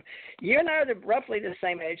believe. You and I are roughly the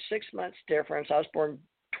same age, 6 months difference. I was born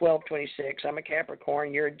 12/26. I'm a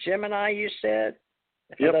Capricorn. You're a Gemini, you said,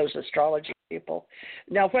 for Yep. those astrology people.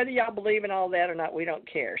 Now, whether y'all believe in all that or not, we don't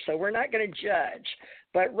care. So we're not going to judge.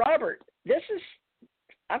 But, Robert,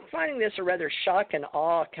 I'm finding this a rather shock and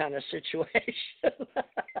awe kind of situation.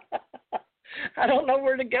 I don't know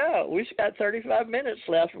where to go. We've got 35 minutes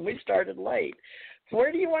left, and we started late.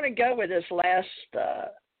 Where do you want to go with this last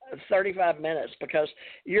 35 minutes? Because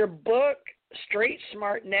your book, Street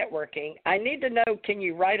Smart Networking, I need to know, can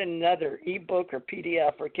you write another ebook or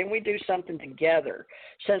PDF, or can we do something together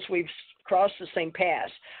since we've crossed the same path?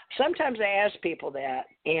 Sometimes I ask people that,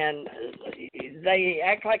 and they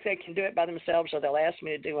act like they can do it by themselves, so they'll ask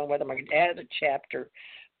me to do one with them. I can add a chapter.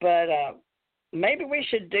 But maybe we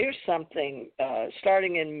should do something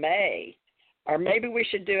starting in May. Or maybe we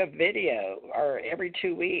should do a video or every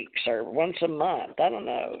 2 weeks or once a month. I don't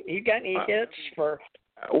know. You got any hits for?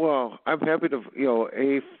 Well, I'm happy to,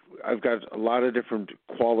 I've got a lot of different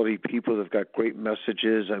quality people that've got great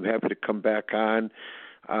messages. I'm happy to come back on.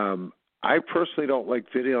 I personally don't like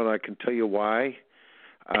video, and I can tell you why.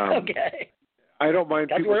 Okay. I don't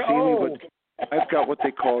mind people seeing me, but I've got what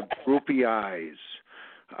they call droopy eyes.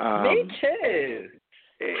 Me too.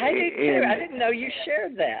 I do too. I didn't know you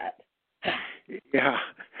shared that. Yeah,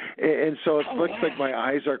 and so it looks like my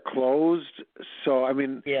eyes are closed. So, I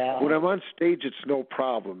mean, when I'm on stage, it's no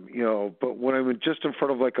problem, but when I'm just in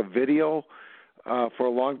front of like a video for a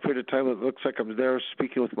long period of time, it looks like I'm there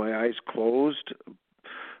speaking with my eyes closed.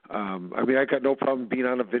 I mean, I got no problem being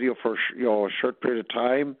on a video for a short period of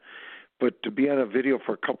time, but to be on a video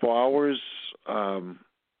for a couple hours,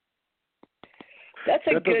 that's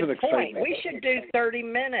a good point. We should do 30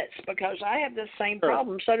 minutes because I have the same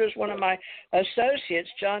problem. So does one of my associates,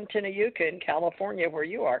 John Tenayuka in California, where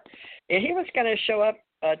you are. And he was going to show up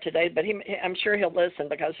today, but I'm sure he'll listen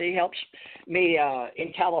because he helps me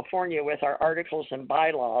in California with our articles and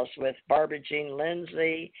bylaws with Barbara Jean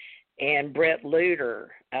Lindsay and Brett Luter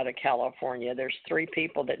out of California. There's 3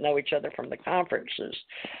 people that know each other from the conferences.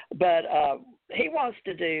 But he wants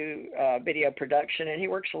to do video production, and he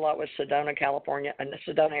works a lot with Sedona, California, and the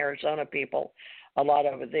Sedona, Arizona people, a lot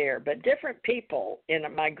over there. But different people in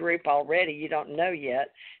my group already you don't know yet,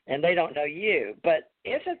 and they don't know you. But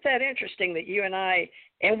isn't that interesting that you and I,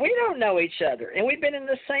 and we don't know each other, and we've been in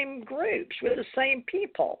the same groups with the same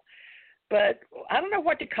people. But I don't know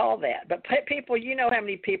what to call that. But people, you know how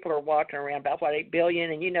many people are walking around, about, 8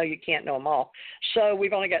 billion, and you know you can't know them all. So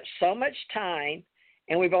we've only got so much time,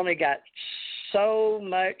 and we've only got so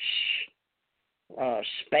much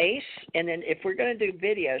space. And then if we're going to do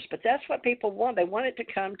videos, but that's what people want. They want it to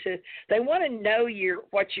come to, they want to know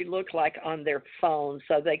what you look like on their phone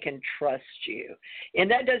so they can trust you. And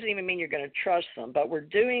that doesn't even mean you're going to trust them. But we're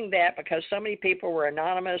doing that because so many people were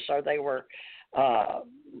anonymous, or they were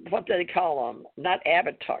what do they call them? Not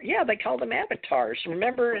avatar. Yeah, they call them avatars.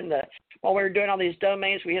 Remember while we were doing all these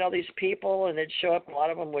domains, we had all these people, and they'd show up. A lot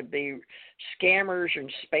of them would be scammers and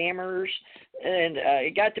spammers. And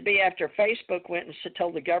it got to be after Facebook went and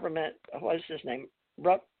told the government, what's his name?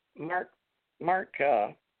 Mark,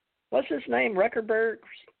 what's his name? Zuckerberg?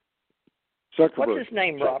 What's his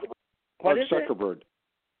name, Rob? What is Zuckerberg. It?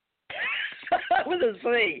 With a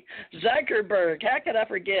Z. Zuckerberg. How could I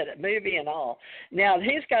forget it? Movie and all. Now,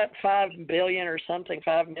 he's got $5 billion or something,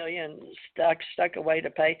 $5 million stuck away to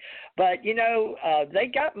pay. But,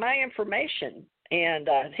 they got my information. And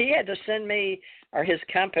he had to send me, or his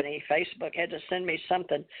company, Facebook, had to send me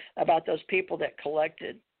something about those people that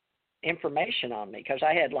collected information on me. Because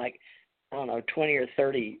I had 20 or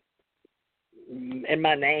 30 in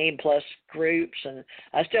my name plus groups, and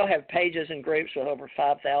I still have pages and groups with over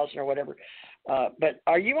 5,000 or whatever. But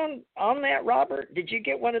are you on that, Robert? Did you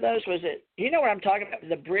get one of those? Was it, you know what I'm talking about?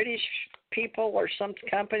 The British people or some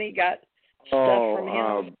company got stuff from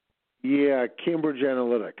him? Yeah, Cambridge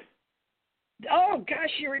Analytic. Oh,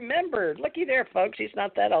 gosh, you remembered. Looky there, folks. He's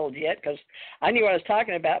not that old yet because I knew what I was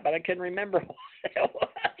talking about, but I couldn't remember what it was.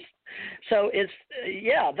 So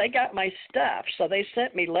they got my stuff. So they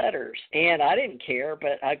sent me letters, and I didn't care,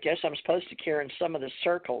 but I guess I'm supposed to care in some of the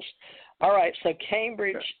circles. All right, so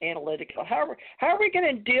Cambridge Analytica. How are we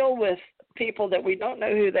going to deal with people that we don't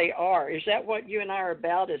know who they are. Is that what you and I are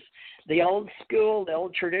about, is the old school, the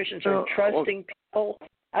old traditions, or trusting people?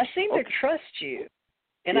 I seem to trust you,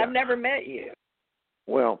 and I've never met you.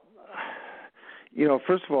 Well,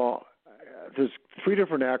 first of all, there's 3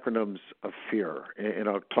 different acronyms of fear, and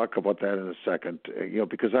I'll talk about that in a second,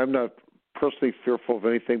 because I'm not personally fearful of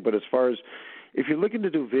anything, but as far as if you're looking to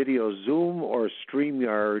do video, Zoom or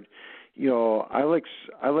StreamYard, I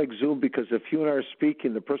like Zoom because if you and I are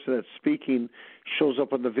speaking, the person that's speaking shows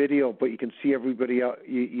up on the video, but you can see everybody else.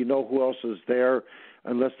 You know who else is there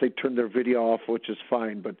unless they turn their video off, which is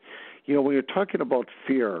fine. But, when you're talking about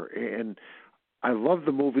fear, and I love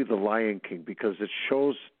the movie The Lion King because it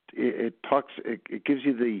shows, it gives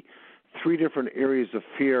you the 3 different areas of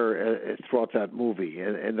fear throughout that movie.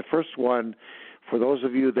 And the first one, for those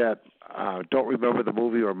of you that don't remember the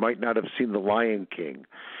movie or might not have seen The Lion King,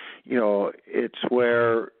 it's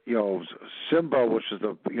where, Simba, which is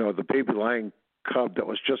the baby lion cub that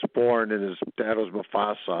was just born, and his dad was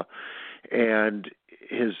Mufasa, and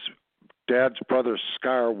his dad's brother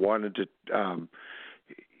Scar wanted to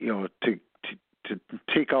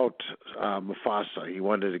take out Mufasa. He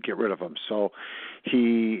wanted to get rid of him. So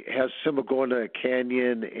he has Simba go into a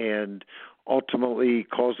canyon and ultimately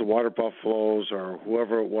calls the water buffaloes or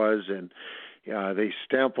whoever it was, and they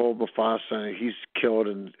stamp on Mufasa, and he's killed,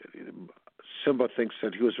 and Simba thinks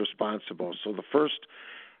that he was responsible. So the first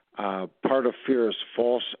part of fear is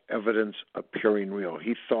false evidence appearing real.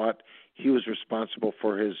 He thought he was responsible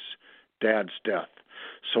for his dad's death.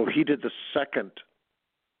 So he did the second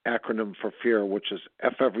acronym for fear, which is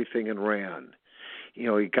F everything and ran. He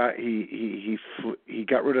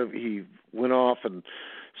went off and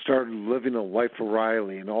started living a life of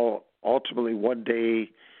Riley, and ultimately one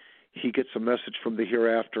day he gets a message from the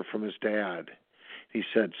hereafter from his dad. He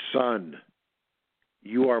said, "Son,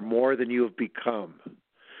 you are more than you have become."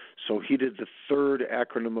 So he did the third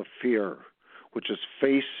acronym of fear, which is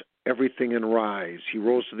face everything and rise. He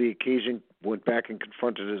rose to the occasion, went back and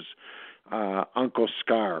confronted his Uncle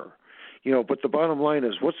Scar. But the bottom line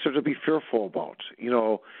is, what's there to be fearful about?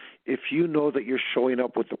 If you know that you're showing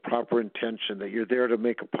up with the proper intention, that you're there to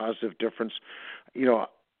make a positive difference,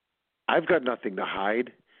 I've got nothing to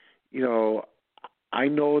hide. I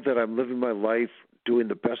know that I'm living my life doing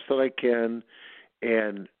the best that I can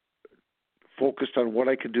and focused on what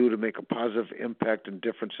I can do to make a positive impact and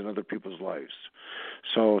difference in other people's lives.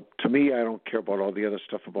 So to me, I don't care about all the other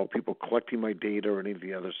stuff about people collecting my data or any of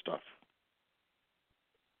the other stuff.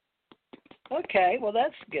 Okay, well,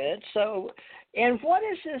 that's good. So, and what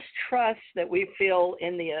is this trust that we feel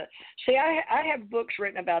in the I have books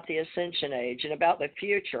written about the Ascension Age and about the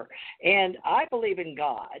future, and I believe in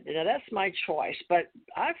God. Now, that's my choice, but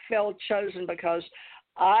I felt chosen because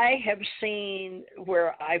I have seen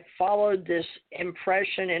where I followed this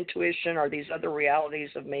impression, intuition, or these other realities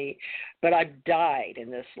of me, but I've died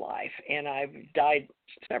in this life, and I've died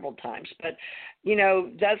several times. But,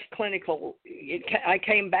 that's clinical. I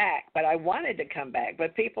came back, but I wanted to come back.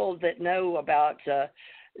 But people that know about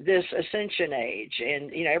this Ascension Age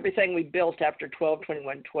and, everything we built after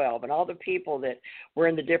 12/21/12 and all the people that were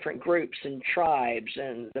in the different groups and tribes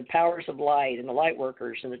and the powers of light and the light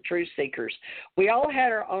workers and the truth seekers, we all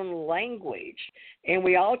had our own language, and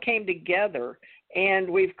we all came together, and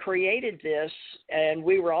we've created this, and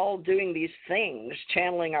we were all doing these things,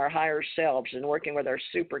 channeling our higher selves and working with our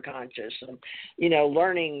superconscious and,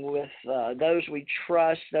 learning with those we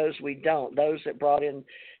trust, those we don't, those that brought in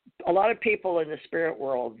a lot of people in the spirit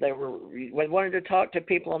world. They wanted to talk to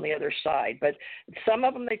people on the other side, but some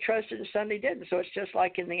of them they trusted and some they didn't. So it's just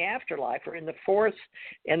like in the afterlife, or in the fourth,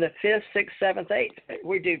 and the fifth, sixth, seventh, eighth.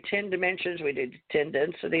 We do 10 dimensions. We do 10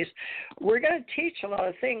 densities. We're going to teach a lot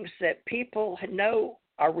of things that people know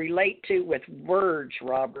or relate to with words,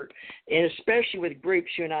 Robert, and especially with groups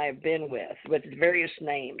you and I have been with various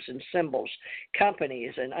names and symbols,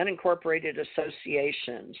 companies and unincorporated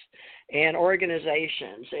associations and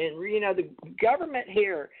organizations. And, the government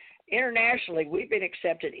here, internationally, we've been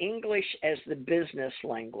accepted English as the business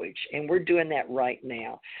language, and we're doing that right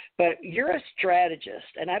now. But you're a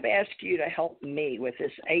strategist, and I've asked you to help me with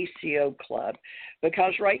this ACO Club,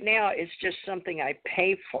 because right now it's just something I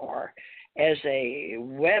pay for as a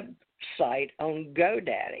website on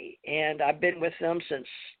GoDaddy. And I've been with them since,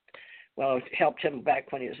 helped him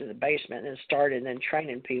back when he was in the basement and started and then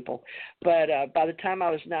training people. But by the time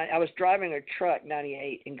I was driving a truck,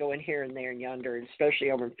 98, and going here and there and yonder, and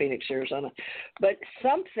especially over in Phoenix, Arizona. But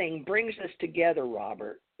something brings us together,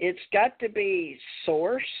 Robert. It's got to be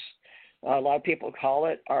source, a lot of people call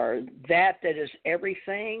it, or that is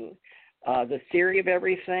everything. The theory of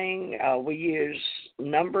everything. We use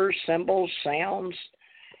numbers, symbols, sounds,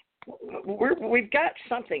 we've got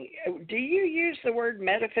something. Do you use the word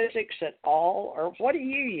metaphysics at all, or what do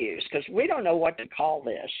you use? Because we don't know what to call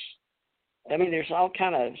this. I mean, there's all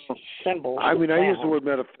kind of symbols. I mean, I use the word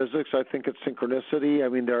metaphysics. I think it's synchronicity. I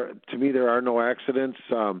mean, to me, there are no accidents.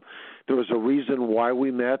 There was a reason why we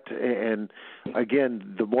met, and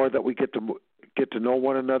again, the more that we get to know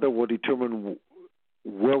one another, will determine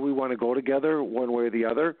where we want to go together, one way or the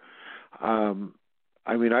other.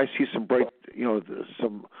 I mean, I see some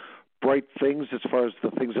bright things as far as the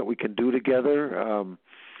things that we can do together. I'm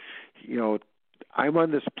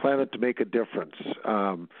on this planet to make a difference.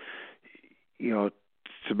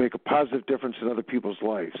 To make a positive difference in other people's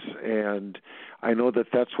lives. And I know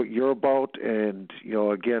that that's what you're about. And,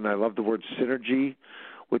 again, I love the word synergy,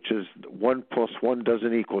 which is 1 + 1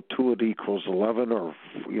 doesn't equal 2, it equals 11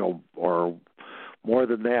 or more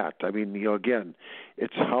than that. I mean, again,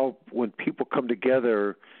 it's how when people come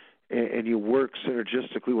together and you work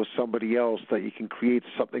synergistically with somebody else that you can create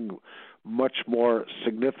something much more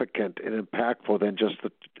significant and impactful than just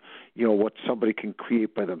what somebody can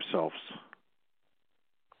create by themselves.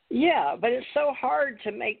 Yeah, but it's so hard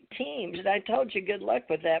to make teams, and I told you good luck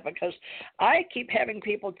with that because I keep having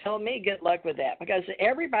people tell me good luck with that because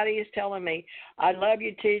everybody is telling me, I love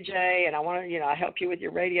you, TJ, and I want to, I help you with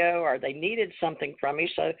your radio, or they needed something from me.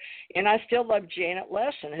 So, and I still love Janet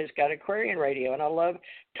Lesson, who's got Aquarian Radio, and I love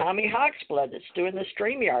Tommy Hawksblood that's doing the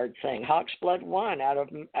StreamYard thing, Hawksblood 1 out of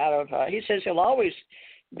he says he'll always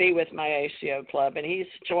be with my ACO Club, and he's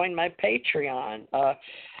joined my Patreon.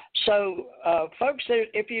 So, folks,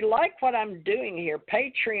 if you like what I'm doing here,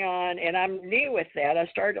 Patreon, and I'm new with that. I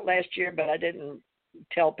started last year, but I didn't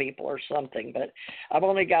tell people or something. But I've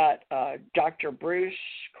only got Dr. Bruce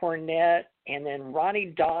Cornett and then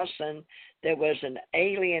Ronnie Dawson that was an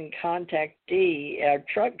alien contactee,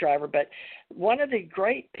 truck driver. But one of the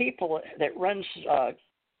great people that runs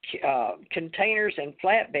containers and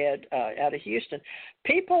flatbed out of Houston,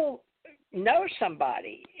 people know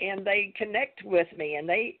somebody and they connect with me and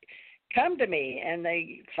they come to me and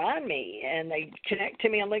they find me and they connect to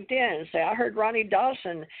me on LinkedIn and say, I heard Ronnie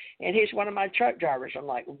Dawson and he's one of my truck drivers. I'm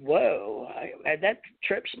like, whoa, that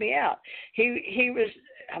trips me out.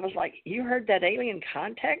 I was like, you heard that alien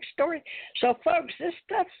contact story? So folks, this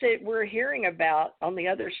stuff that we're hearing about on the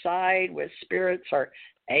other side with spirits or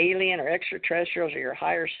alien or extraterrestrials or your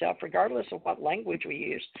higher self, regardless of what language we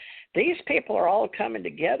use, these people are all coming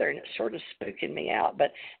together, and it's sort of spooking me out.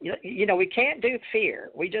 But, we can't do fear.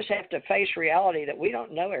 We just have to face reality that we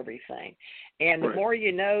don't know everything. And the more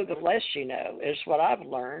you know, the less you know is what I've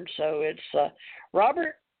learned. So it's,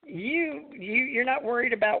 Robert, you're not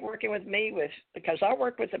worried about working with me because I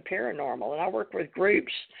work with the paranormal, and I work with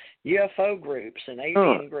groups, UFO groups and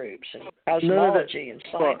alien groups and cosmology and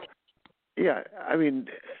science. Yeah, I mean,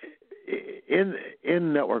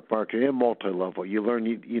 in network marketing, in multi-level, you learn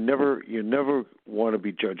you never want to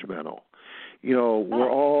be judgmental. We're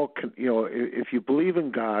all, if you believe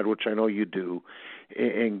in God, which I know you do,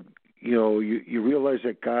 and you realize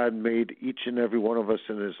that God made each and every one of us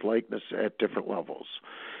in His likeness at different levels,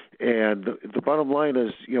 and the bottom line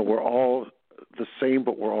is, we're all the same,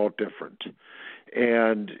 but we're all different,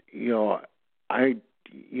 and you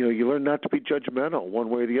learn not to be judgmental one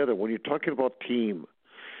way or the other. When you're talking about team,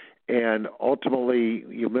 and ultimately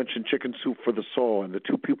you mentioned Chicken Soup for the Soul, and the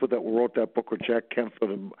two people that wrote that book were Jack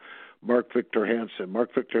Canfield and Mark Victor Hansen.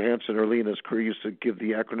 Mark Victor Hansen early in his career used to give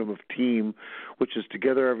the acronym of TEAM, which is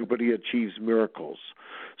Together Everybody Achieves Miracles.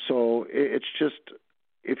 So it's just,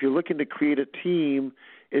 if you're looking to create a team,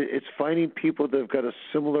 it's finding people that have got a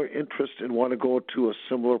similar interest and want to go to a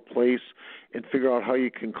similar place and figure out how you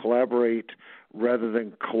can collaborate rather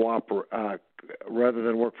than rather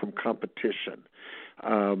than work from competition.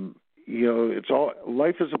 It's all,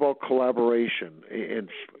 life is about collaboration and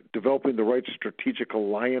developing the right strategic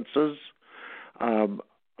alliances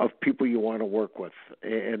of people you want to work with,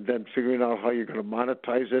 and then figuring out how you're going to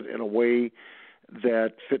monetize it in a way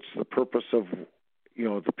that fits the purpose of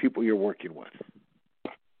the people you're working with.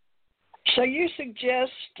 So you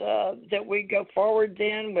suggest that we go forward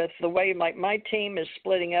then with the way my team is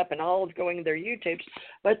splitting up and all going to their YouTubes,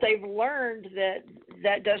 but they've learned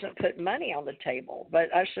that doesn't put money on the table.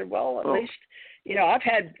 But I said, well, at least, I've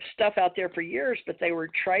had stuff out there for years, but they were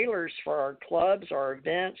trailers for our clubs or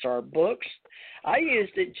events or books. I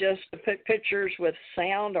used it just to put pictures with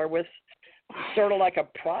sound or with sort of like a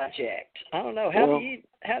project. I don't know. How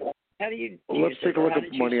do you let's take a look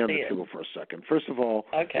at money on the table for a second. First of all,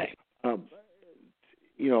 okay.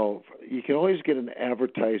 You can always get an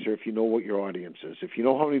advertiser if you know what your audience is. If you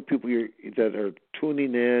know how many people that are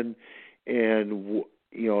tuning in, and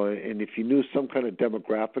and if you knew some kind of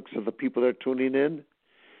demographics of the people that are tuning in,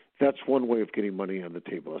 That's one way of getting money on the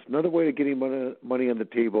table. That's another way of getting money on the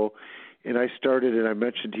table. And I started, and I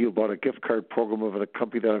mentioned to you about a gift card program of a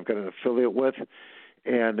company that I've got an affiliate with.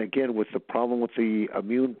 And again, with the problem with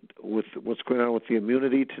with what's going on with the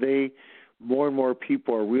immunity today, more and more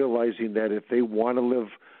people are realizing that if they want to live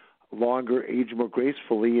longer, age more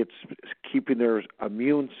gracefully, it's keeping their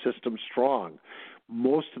immune system strong.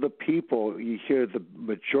 Most of the people, you hear the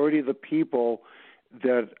majority of the people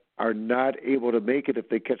that are not able to make it if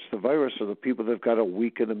they catch the virus are the people that have got a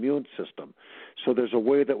weakened immune system. So there's a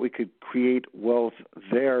way that we could create wealth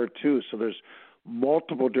there too. So there's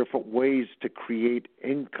multiple different ways to create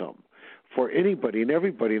income for anybody and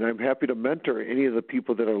everybody. And I'm happy to mentor any of the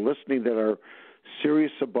people that are listening that are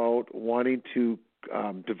serious about wanting to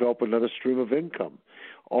develop another stream of income.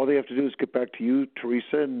 All they have to do is get back to you,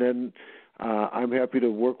 Teresa, and then I'm happy to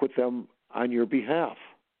work with them on your behalf.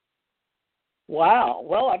 Wow.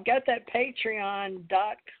 Well, I've got that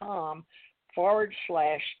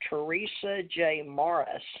patreon.com/Teresa J.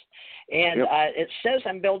 Morris. And yep. It says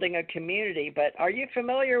I'm building a community, but are you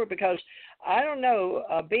familiar? Because I don't know,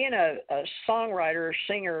 being a songwriter,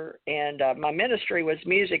 singer, and my ministry was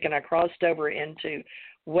music, and I crossed over into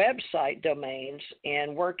website domains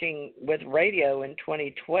and working with radio in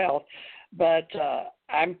 2012. But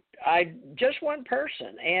I'm just one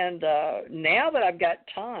person, and now that I've got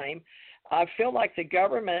time, I feel like the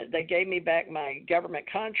government, they gave me back my government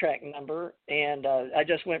contract number, and I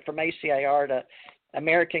just went from ACIR to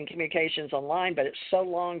American Communications Online, but it's so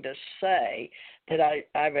long to say that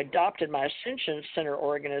I've adopted my Ascension Center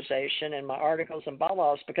organization and my articles and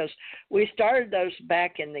bylaws, because we started those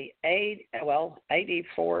back in the 83,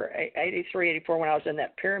 84 when I was in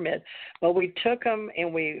that pyramid. But we took them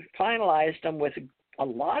and we finalized them with a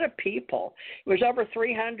lot of people. It was over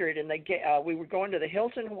 300, and we were going to the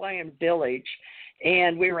Hilton Hawaiian Village,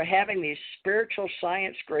 and we were having these spiritual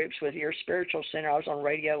science groups with your spiritual center. I was on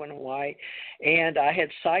radio in Hawaii, and I had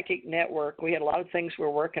Psychic Network. We had a lot of things we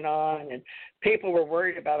were working on, and people were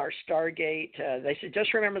worried about our Stargate. They said,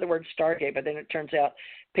 just remember the word Stargate, but then it turns out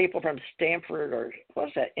people from Stanford, or what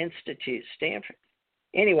was that institute, Stanford?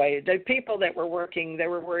 Anyway, the people that were working, they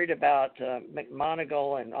were worried about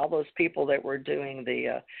McMoneagle and all those people that were doing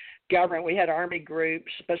the government. We had Army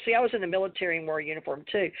groups. But see, I was in the military and wore a uniform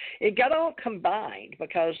too. It got all combined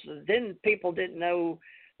because then people didn't know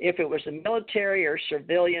if it was the military or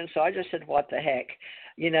civilian. So I just said, what the heck?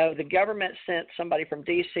 You know, the government sent somebody from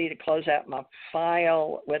D.C. to close out my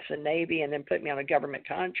file with the Navy and then put me on a government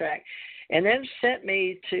contract, and then sent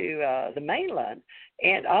me to the mainland.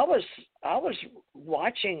 And I was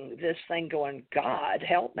watching this thing going, God,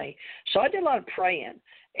 help me. So I did a lot of praying.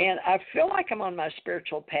 And I feel like I'm on my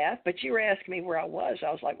spiritual path, but you were asking me where I was.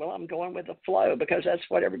 I was like, well, I'm going with the flow, because that's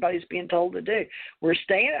what everybody's being told to do. We're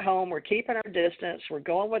staying at home. We're keeping our distance. We're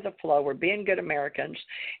going with the flow. We're being good Americans.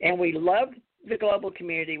 And we love the global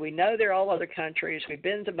community. We know they're all other countries. We've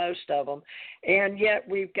been to most of them. And yet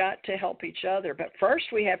we've got to help each other. But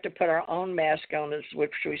first we have to put our own mask on,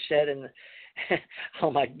 which we said in the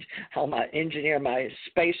all my engineer, my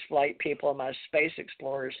space flight people, my space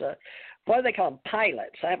explorers, what do they call them?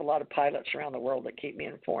 Pilots. I have a lot of pilots around the world that keep me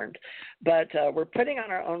informed. But we're putting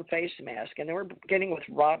on our own face mask, and then we're getting with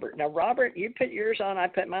Robert. Now, Robert, you put yours on, I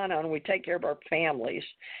put mine on, and we take care of our families.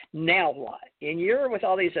 Now what? And you're with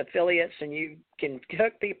all these affiliates, and you can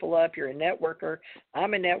hook people up. You're a networker.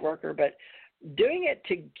 I'm a networker. But doing it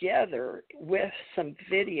together with some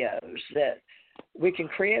videos that we can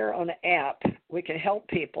create our own app, we can help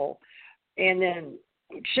people, and then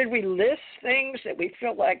should we list things that we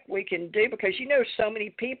feel like we can do? Because, you know, so many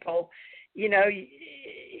people, you know,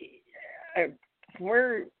 I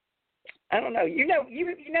don't know, you know,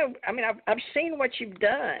 I mean, I've seen what you've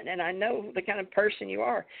done, and I know the kind of person you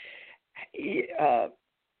are.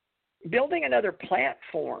 Building another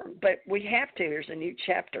platform, but we have to. There's a new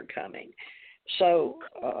chapter coming. So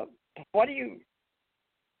what do you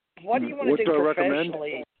want to do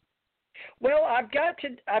professionally? Well, I've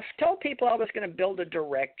told people I was going to build a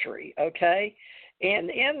directory, okay? And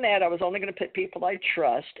in that, I was only going to put people I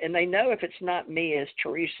trust, and they know if it's not me as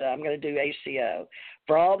Teresa, I'm going to do ACO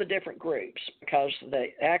for all the different groups because of the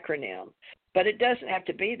acronym. But it doesn't have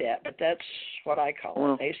to be that, but that's what I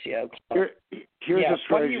call it, ACO Club. Here's a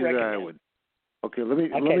strategy that I would. Okay, let me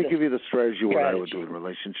give you the strategy what I would do in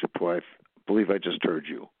relationship to what I believe I just heard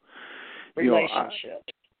you. Relationship.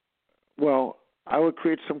 Well, I would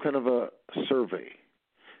create some kind of a survey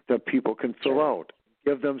that people can fill out.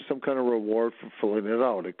 Give them some kind of reward for filling it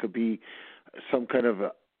out. It could be some kind of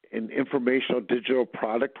an informational digital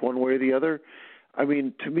product one way or the other. I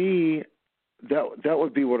mean, to me, that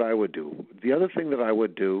would be what I would do. The other thing that I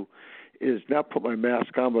would do is not put my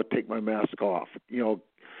mask on, but take my mask off.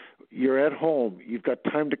 You're at home. You've got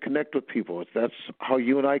time to connect with people. That's how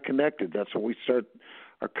you and I connected. That's what we start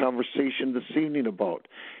our conversation this evening about.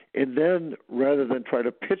 And then rather than try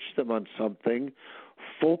to pitch them on something,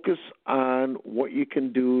 focus on what you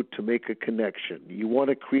can do to make a connection. You want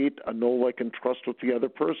to create a know, like, and trust with the other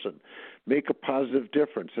person. Make a positive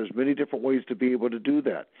difference. There's many different ways to be able to do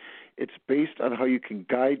that. It's based on how you can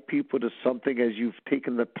guide people to something as you've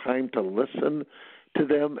taken the time to listen to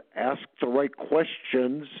them, ask the right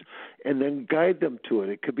questions, and then guide them to it.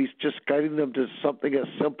 It could be just guiding them to something as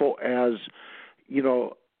simple as,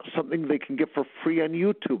 something they can get for free on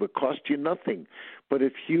YouTube. It costs you nothing. But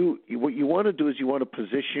what you want to do is you want to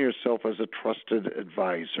position yourself as a trusted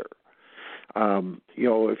advisor.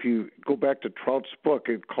 If you go back to Trout's book,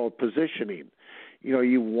 it's called Positioning.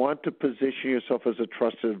 You want to position yourself as a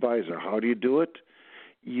trusted advisor. How do you do it?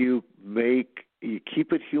 You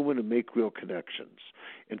keep it human and make real connections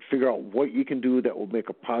and figure out what you can do that will make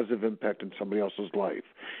a positive impact in somebody else's life.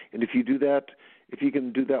 And if you do that, if you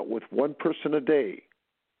can do that with one person a day,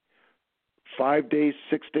 5 days,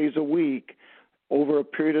 6 days a week, over a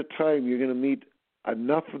period of time, you're going to meet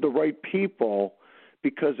enough of the right people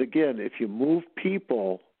because, again, if you move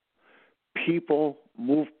people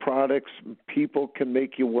move products, people can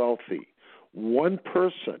make you wealthy. One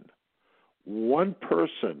person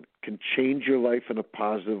can change your life in a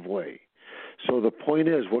positive way. So the point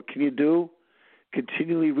is, what can you do?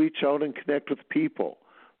 Continually reach out and connect with people.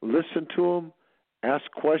 Listen to them, ask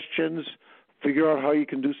questions, figure out how you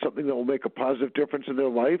can do something that will make a positive difference in their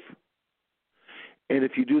life. And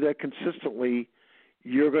if you do that consistently,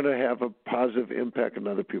 you're going to have a positive impact in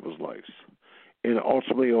other people's lives. And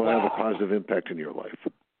ultimately, you'll have a positive impact in your life.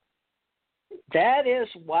 That is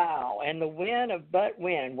wow. And the win of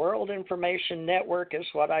Butwin, World Information Network, is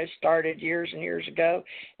what I started years and years ago.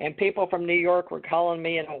 And people from New York were calling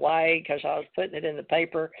me in Hawaii because I was putting it in the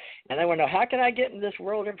paper. And they want to know, how can I get in this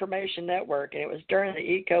World Information Network? And it was during the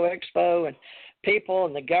ECO Expo, and people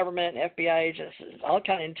and the government, FBI agents, all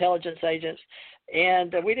kind of intelligence agents.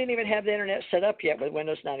 And we didn't even have the internet set up yet with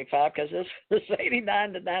Windows 95 because this was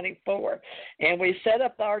 89 to 94. And we set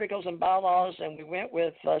up the articles and bylaws, and we went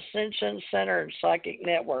with Ascension Center and Psychic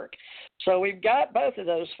Network. So we've got both of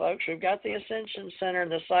those, folks. We've got the Ascension Center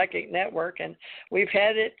and the Psychic Network, and we've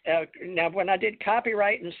had it. Now, when I did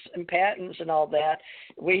copyright and patents and all that,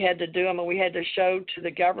 we had to do them, and we had to show to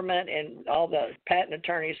the government and all the patent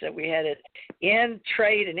attorneys that we had it in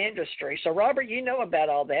trade and industry. So, Robert, you know about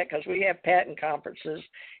all that because we have patent conferences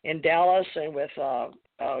in Dallas and with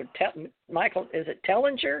Michael, is it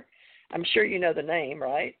Tellinger? I'm sure you know the name,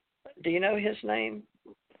 right? Do you know his name?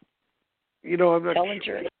 I'm not Tellinger.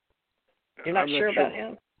 Sure. You're not sure about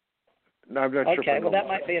him? No, I'm not sure. Okay, well, that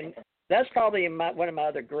might be that's probably in one of my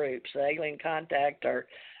other groups, the Alien Contact or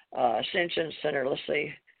Ascension Center. Let's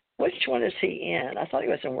see. Which one is he in? I thought he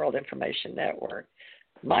was in World Information Network.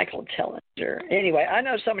 Michael Tellinger. Anyway, I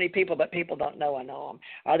know so many people, but people don't know I know them.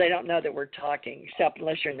 Or they don't know that we're talking, except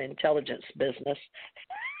unless you're in the intelligence business.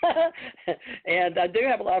 And I do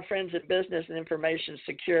have a lot of friends in business and information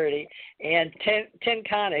security. And Ten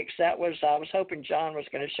Conics, I was hoping John was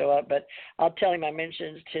going to show up, but I'll tell him I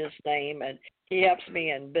mentioned his name, and he helps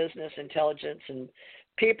me in business intelligence and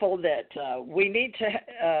people that we need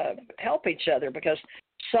to help each other because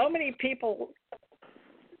so many people,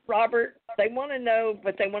 Robert, they want to know,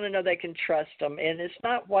 but they want to know they can trust them. And it's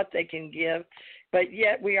not what they can give, but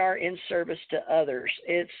yet we are in service to others.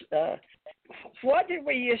 It's what did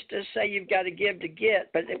we used to say you've got to give to get,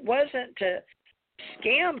 but it wasn't to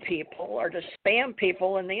scam people or to spam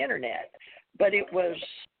people in the internet, but it was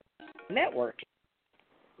networking.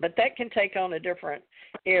 But that can take on a different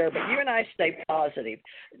air. But you and I stay positive.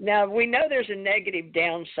 Now, we know there's a negative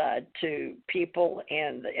downside to people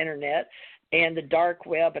and the internet and the dark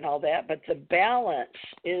web and all that, but the balance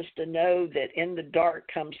is to know that in the dark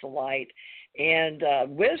comes the light, and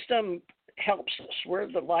wisdom helps us.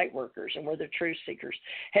 We're the light workers, and we're the truth seekers.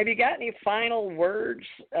 Have you got any final words?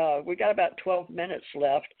 We got about 12 minutes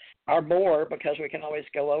left, or more, because we can always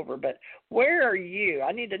go over, but where are you?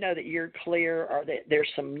 I need to know that you're clear, or that there's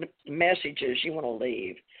some messages you want to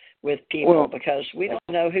leave with people, because we don't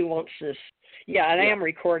know who wants this. Yeah, and I am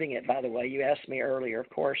recording it, by the way. You asked me earlier, of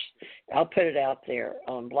course. I'll put it out there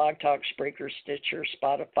on Blog Talk, Spreaker, Stitcher,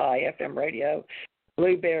 Spotify, FM radio,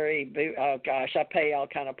 Blueberry. Oh, gosh, I pay all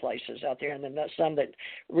kind of places out there. And then some that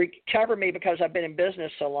cover me because I've been in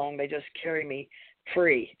business so long, they just carry me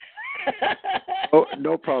free. Oh,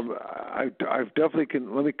 no problem. I've definitely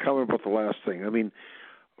can. Let me comment about the last thing. I mean,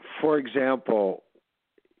 for example,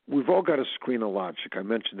 we've all got a screen of logic. I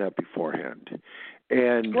mentioned that beforehand.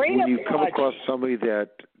 And Screen when you of come logic. across somebody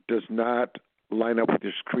that does not line up with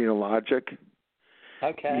your screen of logic,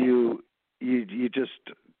 Okay. you just,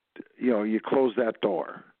 you close that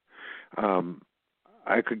door.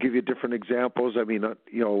 I could give you different examples. I mean,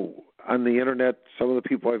 on the internet, some of the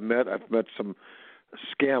people I've met some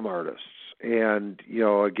scam artists. And,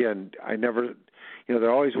 again, I never, they're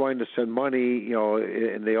always wanting to send money,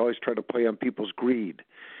 and they always try to play on people's greed.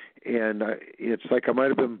 And it's like I might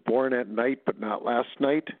have been born at night, but not last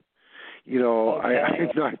night.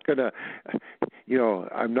 I'm not gonna,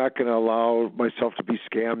 I'm not gonna allow myself to be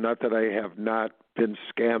scammed. Not that I have not been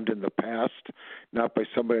scammed in the past, not by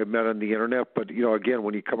somebody I met on the internet, but again,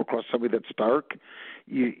 when you come across somebody that's dark,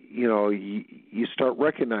 you start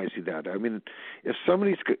recognizing that. I mean, if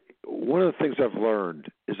somebody's, one of the things I've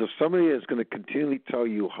learned is if somebody is going to continually tell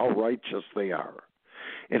you how righteous they are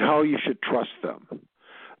and how you should trust them,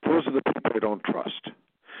 those are the people I don't trust.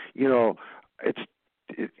 You don't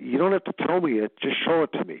have to tell me it; just show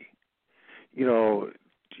it to me.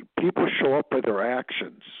 People show up by their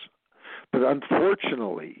actions. But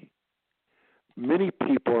unfortunately, many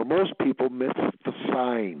people, or most people, miss the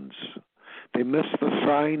signs. They miss the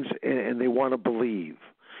signs, and they want to believe.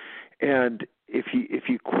 And if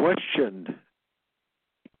you question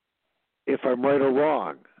if I'm right or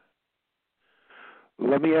wrong,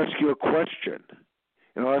 let me ask you a question,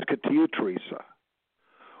 and I'll ask it to you, Teresa.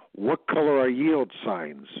 What color are yield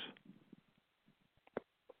signs?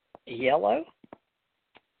 Yellow?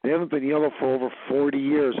 They haven't been yellow for over 40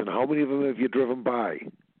 years, and how many of them have you driven by?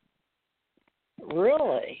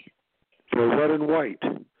 Really? They're red and white.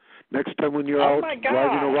 Next time when you're out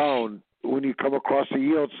driving around, when you come across a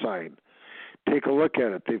yield sign, take a look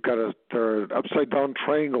at it. They're an upside-down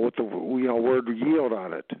triangle with the word yield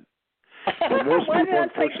on it. But most people,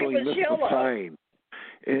 unfortunately, miss the sign.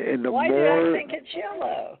 And Why did I think it's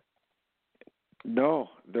yellow? No,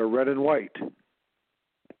 they're red and white.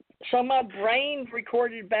 So my brain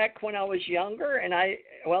recorded back when I was younger, and I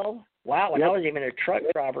was even a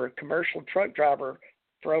commercial truck driver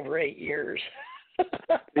for over 8 years.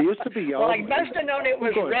 It used to be yellow. Well, I must have known it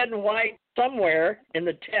was red and white somewhere in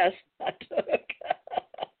the test I took.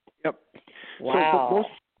 Yep. Wow.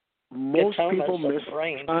 So most people miss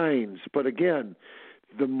signs, but again,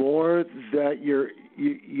 the more that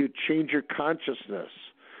you change your consciousness,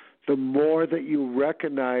 the more that you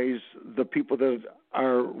recognize the people that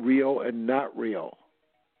are real and not real.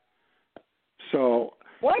 So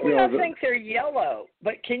why would I think they're yellow?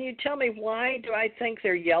 But can you tell me why do I think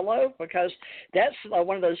they're yellow? Because that's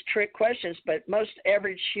one of those trick questions, but most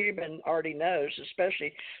average human already knows,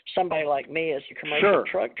 especially somebody like me as a commercial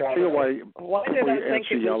truck driver. Why did I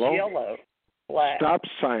think it was yellow? Black. Stop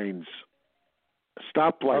signs,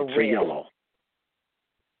 stoplights are yellow.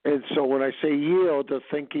 And so when I say yield, they're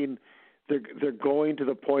thinking they're going to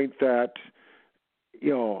the point that,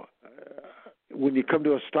 when you come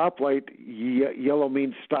to a stoplight, yellow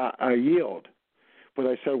means yield. But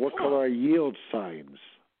I said, what color are yield signs?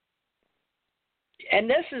 And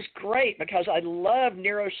this is great because I love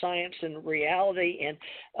neuroscience and reality and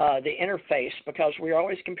the interface, because we're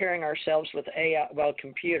always comparing ourselves with AI,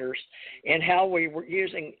 computers, and how we were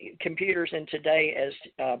using computers in today as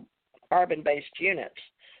carbon-based units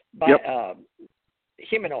by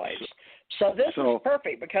humanoids. So this is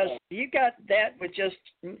perfect because you got that with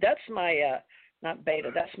that's my, not beta,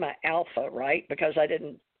 that's my alpha, right? Because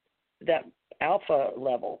that alpha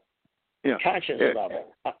level, conscious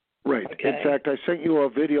level. Right. Okay. In fact, I sent you a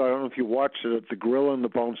video, I don't know if you watched it, the gorilla and the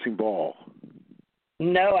bouncing ball.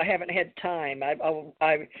 No, I haven't had time.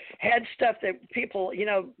 I've had stuff that people,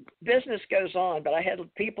 business goes on, but I had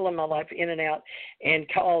people in my life in and out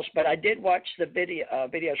and calls. But I did watch the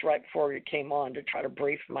videos right before you came on to try to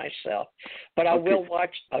brief myself. But I will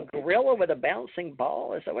watch a gorilla with a bouncing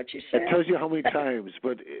ball. Is that what you said? It tells you how many times.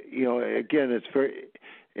 But, again, it's very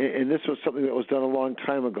 – and this was something that was done a long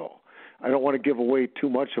time ago. I don't want to give away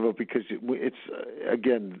too much of it because it's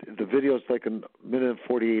again, the video is like a minute and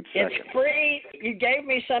 48 seconds. It's free. You gave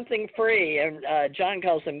me something free, and John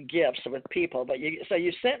calls them gifts with people. But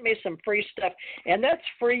you sent me some free stuff, and that's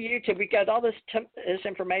free YouTube. We got all this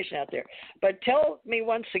information out there. But tell me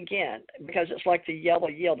once again, because it's like the yellow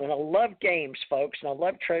yield, and I love games, folks, and I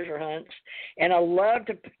love treasure hunts, and I love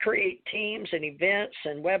to create teams and events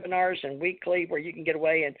and webinars and weekly where you can get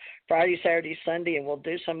away and Friday, Saturday, Sunday, and we'll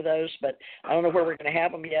do some of those. But I don't know where we're going to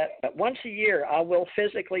have them yet. But once a year, I will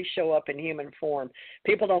physically show up in human form.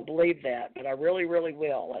 People don't believe that, but I really, really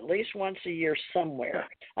will. At least once a year somewhere.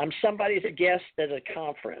 I'm somebody's guest at a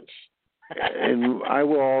conference. And I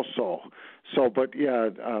will also. So, but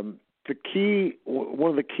one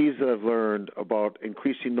of the keys that I've learned about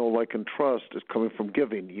increasing know, like, and trust is coming from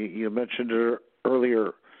giving. You mentioned it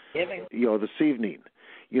earlier, Giving. this evening.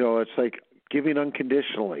 It's like giving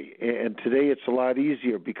unconditionally. And today it's a lot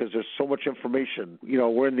easier because there's so much information.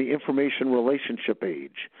 We're in the information relationship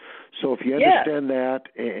age. So if you understand that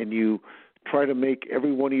and you try to make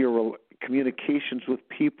every one of your communications with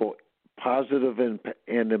people positive and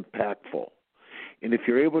impactful, and if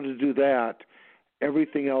you're able to do that,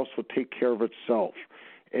 everything else will take care of itself.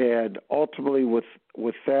 And ultimately with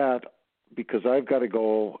that, because I've got to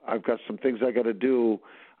go, I've got some things I got to do,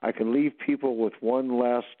 I can leave people with one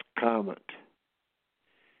last comment,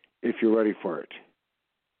 if you're ready for it.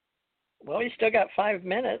 Well, you still got 5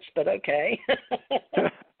 minutes, but okay.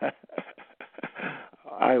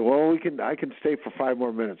 I can stay for 5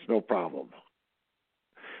 more minutes, no problem.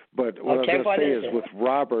 But what I was going to say is with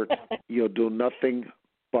Robert, you'll do nothing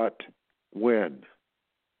but win.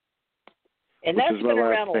 And that's been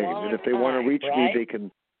around a long time. And if they want to reach me,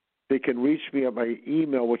 they can reach me at my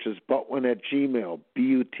email, which is butwin@gmail,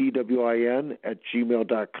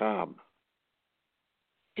 BUTWIN@gmail.com.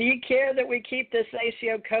 Do you care that we keep this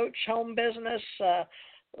ACO Coach Home Business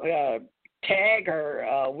tag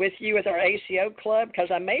or with you with our ACO Club?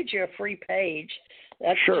 Because I made you a free page.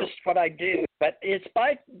 That's just what I do. But it's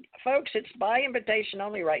by invitation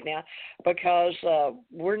only right now because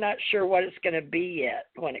we're not sure what it's going to be yet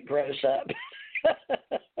when it grows up.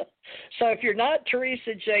 So if you're not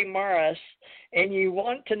Teresa J. Morris and you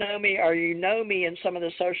want to know me or you know me in some of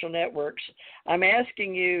the social networks, I'm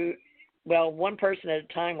asking you, well, one person at a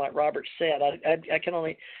time, like Robert said. I can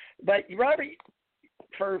only, but Robert,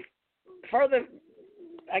 for the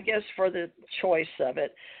choice of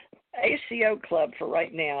it, ACO Club for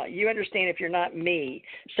right now, you understand if you're not me,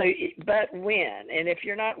 so Butwin, and if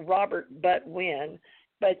you're not Robert Butwin,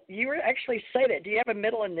 but you actually say that. Do you have a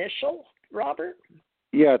middle initial, Robert?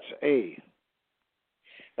 Yeah, it's A.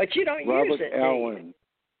 But you don't Robert use it. Allen.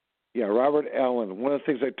 Yeah, Robert Allen. One of the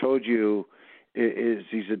things I told you is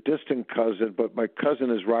he's a distant cousin, but my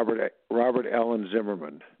cousin is Robert Allen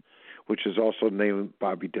Zimmerman, which is also named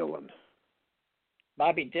Bobby Dylan.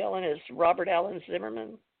 Bobby Dylan is Robert Allen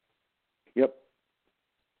Zimmerman? Yep.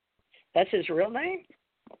 That's his real name?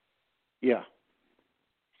 Yeah.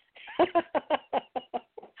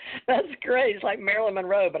 That's great. It's like Marilyn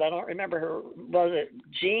Monroe, but I don't remember her. Was it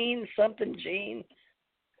Jean something Jean?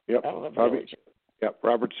 Yep. I don't know if Bobby. Yep.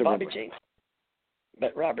 Robert Zimmerman. Bobby Jean.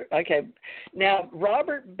 But Robert, okay. Now,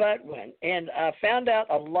 Robert Butwin, and I found out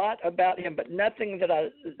a lot about him, but nothing that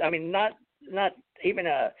not even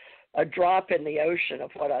a drop in the ocean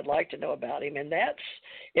of what I'd like to know about him. And that's,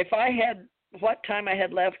 if I had what time I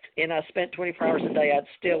had left and I spent 24 hours a day, I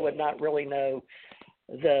still would not really know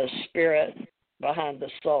the spirit behind the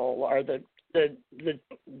soul or the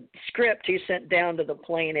script he sent down to the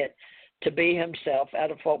planet to be himself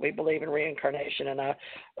out of what we believe in reincarnation and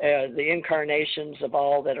the incarnations of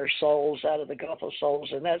all that are souls out of the Gulf of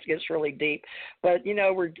Souls, and that gets really deep. But,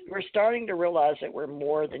 we're starting to realize that we're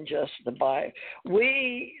more than just the body.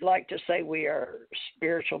 We like to say we are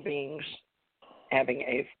spiritual beings having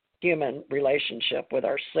a human relationship with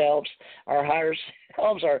ourselves, our higher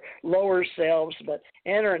selves, our lower selves, but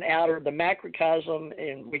inner and outer, the macrocosm,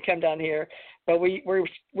 and we come down here. But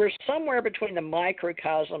we're somewhere between the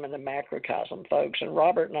microcosm and the macrocosm, folks. And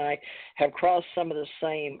Robert and I have crossed some of the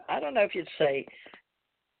same. I don't know if you'd say.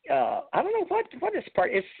 I don't know what is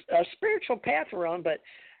part. It's a spiritual path we're on. But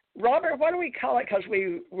Robert, what do we call it? Because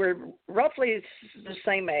we're roughly the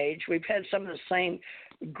same age. We've had some of the same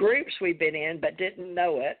groups we've been in, but didn't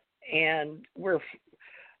know it. And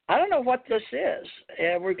I don't know what this is.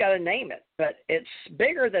 We've got to name it, but it's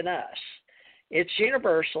bigger than us. It's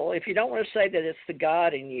universal. If you don't want to say that it's the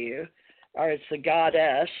God in you, or it's the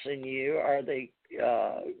goddess in you, or the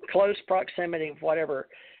close proximity of whatever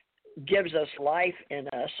gives us life in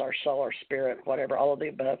us, our soul, our spirit, whatever, all of the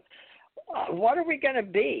above, what are we going to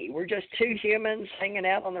be? We're just two humans hanging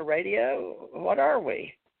out on the radio? What are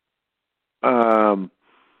we?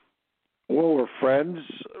 Well, we're friends.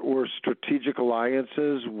 We're strategic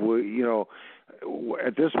alliances.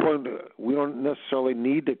 At this point, we don't necessarily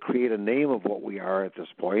need to create a name of what we are at this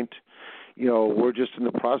point. We're just in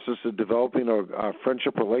the process of developing a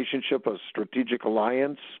friendship relationship, a strategic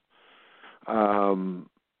alliance. The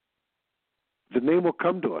name will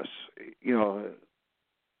come to us,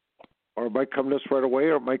 or it might come to us right away,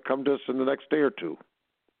 or it might come to us in the next day or two.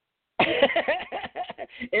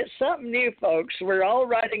 It's something new, folks. We're all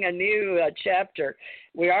writing a new chapter.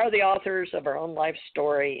 We are the authors of our own life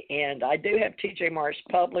story, and I do have TJ Morris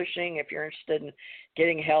Publishing. If you're interested in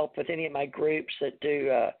getting help with any of my groups that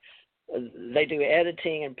do they do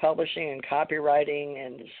editing and publishing and copywriting,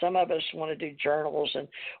 and some of us want to do journals. And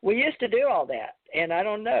we used to do all that. And I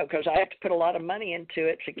don't know, because I have to put a lot of money into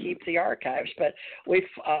it to keep the archives. But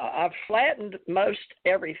I've flattened most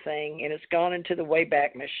everything, and it's gone into the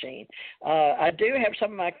Wayback Machine. I do have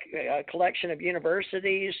some of my collection of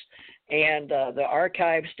universities and the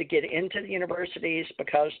archives to get into the universities,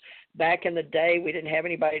 because back in the day we didn't have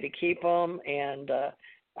anybody to keep them, and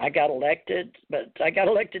I got elected, but I got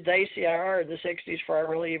elected to ACIR in the 60s before I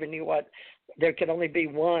really even knew what. There could only be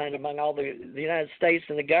one among all the United States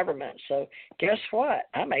and the government. So guess what?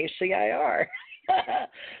 I'm ACIR.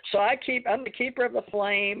 So I'm the keeper of the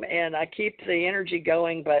flame, and I keep the energy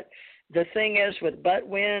going. But the thing is, with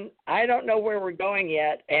Butwin, I don't know where we're going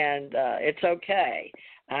yet, and it's okay.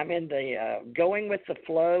 I'm in the going with the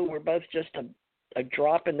flow. We're both just a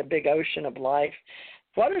drop in the big ocean of life.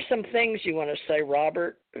 What are some things you want to say,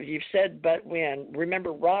 Robert? You've said Butwin.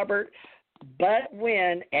 Remember, Robert,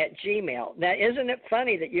 Butwin@gmail. Now, isn't it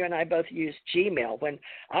funny that you and I both use Gmail when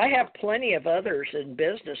I have plenty of others in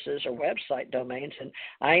businesses or website domains, and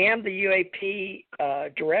I am the UAP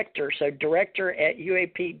director, so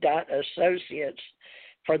director@uap.associates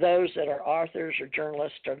for those that are authors or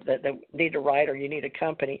journalists or that need to write, or you need a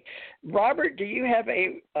company. Robert, do you have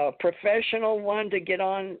a professional one to get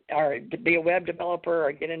on, or to be a web developer,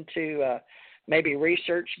 or get into maybe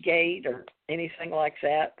ResearchGate or anything like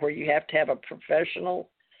that, where you have to have a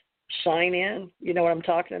professional sign in? You know what I'm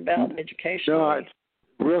talking about, educationally? No, it's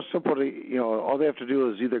real simple. All they have to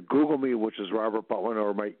do is either Google me, which is Robert Butwin,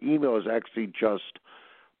 or my email is actually just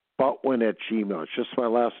Butwin@gmail. It's just my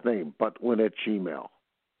last name, Butwin@gmail.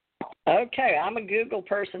 Okay, I'm a Google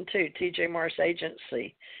person too, TJ Morris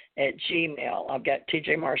Agency @gmail. I've got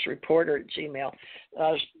TJ Morris Reporter @gmail.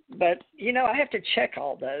 But, I have to check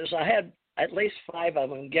all those. I had at least 5 of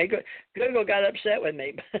them. Google got upset with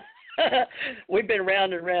me. We've been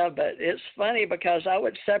round and round, but it's funny because I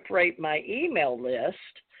would separate my email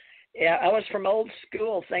list. Yeah, I was from old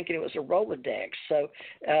school thinking it was a Rolodex,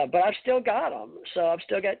 but I've still got them. So I've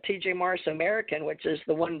still got TJ Morris American, which is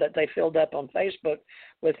the one that they filled up on Facebook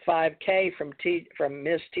with 5K from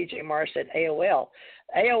Miss TJ Morris at AOL.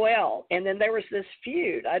 And then there was this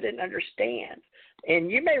feud I didn't understand. And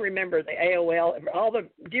you may remember the AOL.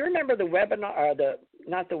 Do you remember the webinar, or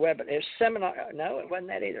not the webinar, it was seminar? No, it wasn't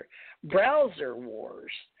that either. Browser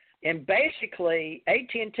wars. And basically,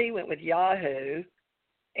 AT&T went with Yahoo,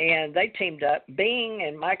 and they teamed up. Bing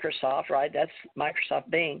and Microsoft, right? That's Microsoft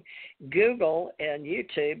Bing. Google and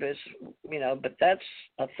YouTube is, but that's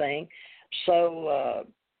a thing. So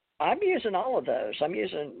I'm using all of those. I'm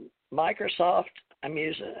using Microsoft.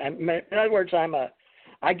 In other words,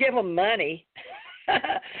 I give them money,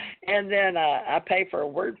 and then I pay for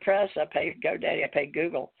WordPress. I pay GoDaddy. I pay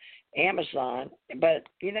Google, Amazon. But,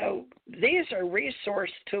 these are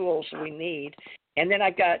resource tools we need. And then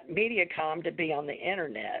I got MediaCom to be on the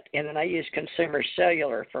internet, and then I use Consumer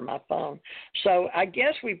Cellular for my phone. So I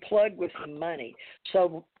guess we plug with the money.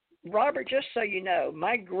 So, Robert, just so you know,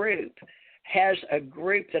 my group has a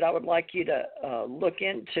group that I would like you to look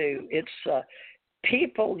into. It's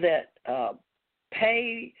people that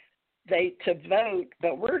pay to vote,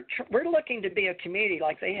 but we're looking to be a community.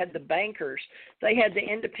 Like they had the bankers, they had the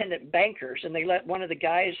independent bankers, and they let one of the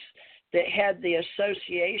guys that had the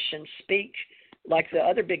association speak like the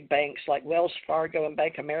other big banks like Wells Fargo and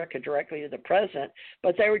Bank of America directly to the president,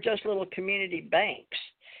 but they were just little community banks.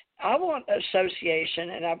 I want association,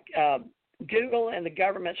 and Google and the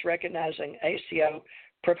government's recognizing ACO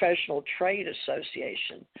Professional Trade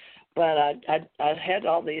Association, but I had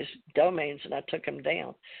all these domains and I took them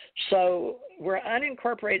down. So we're an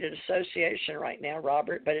unincorporated association right now,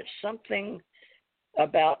 Robert, but it's something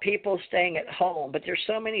about people staying at home, but there's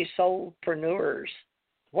so many solopreneurs.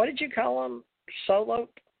 What did you call them?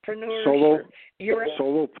 Solopreneurs?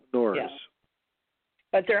 Solopreneurs. Yeah.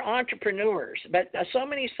 But they're entrepreneurs. But so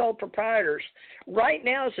many sole proprietors. Right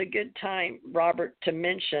now is a good time, Robert, to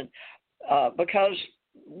mention because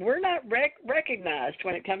we're not recognized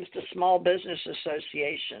when it comes to small business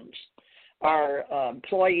associations or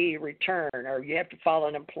employee return, or you have to file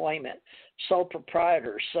an employment, sole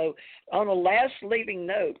proprietors. So on a last leaving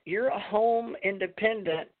note, you're a home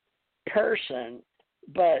independent person,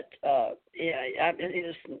 but I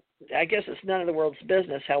guess it's none of the world's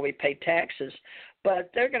business how we pay taxes, but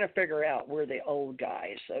they're going to figure out we're the old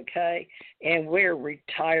guys, okay? And we're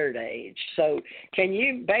retired age. So can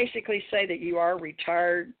you basically say that you are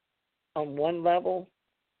retired on one level?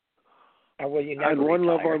 Or will you never On one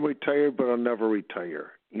retire? level, I'm retired, but I'll never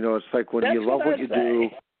retire. It's like when you love what you do,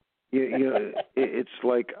 it's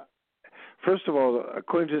like, First of all,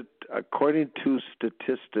 according to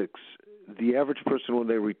statistics, the average person when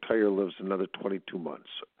they retire lives another 22 months.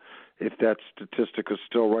 If that statistic is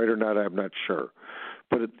still right or not, I'm not sure.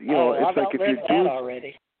 But it's like if you're doing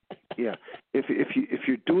already. Yeah, if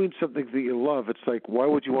you're doing something that you love, it's like, why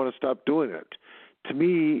would you want to stop doing it? To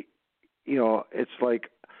me, it's like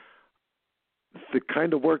the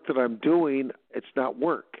kind of work that I'm doing, it's not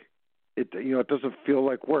work. It doesn't feel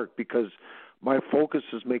like work because my focus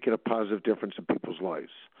is making a positive difference in people's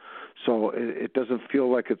lives. So it doesn't feel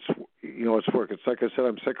like it's work. It's like I said,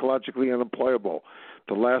 I'm psychologically unemployable.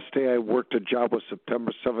 The last day I worked a job was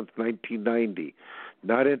September 7th, 1990.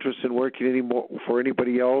 Not interested in working anymore for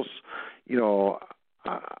anybody else.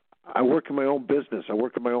 I work in my own business. I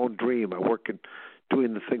work in my own dream. I work in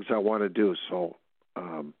doing the things I want to do. So,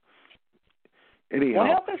 anyhow. Well,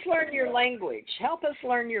 help us learn your language. Help us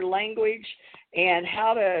learn your language and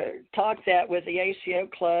how to talk that with the ACO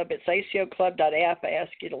Club. It's acoclub.app I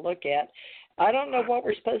ask you to look at. I don't know what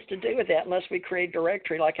we're supposed to do with that unless we create a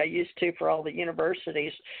directory like I used to for all the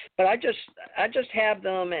universities. But I just have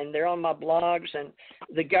them, and they're on my blogs, and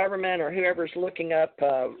the government or whoever's looking up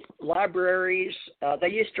libraries, they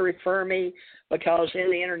used to refer me because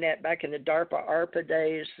in the Internet back in the ARPA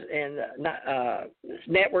days and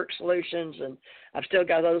network solutions, and I've still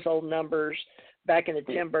got those old numbers back in the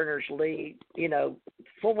Tim Berners-Lee,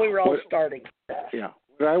 when we were all starting stuff. Yeah.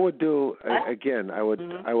 What I would do, I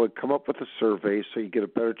would come up with a survey so you get a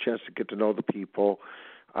better chance to get to know the people.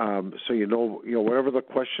 So whatever the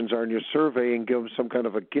questions are in your survey, and give them some kind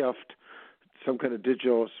of a gift, some kind of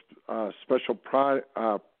digital special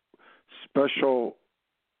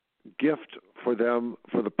gift for them,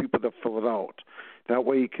 for the people that fill it out. That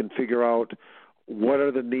way you can figure out what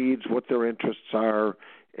are the needs, what their interests are,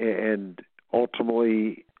 and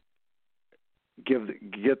ultimately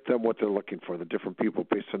get them what they're looking for, the different people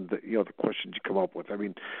based on the questions you come up with. I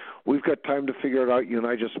mean, we've got time to figure it out. You and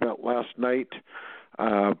I just met last night,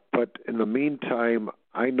 but in the meantime,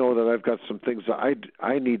 I know that I've got some things that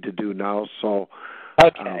I need to do now. So,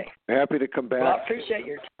 okay, happy to come back. Well, I appreciate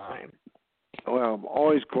your time. Well, I'm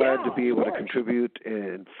always glad to be able to contribute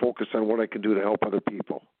and focus on what I can do to help other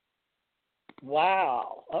people.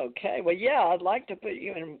 Wow. Okay. Well, yeah, I'd like to put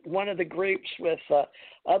you in one of the groups with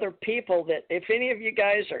other people that if any of you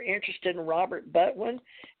guys are interested in Robert Butwin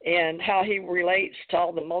and how he relates to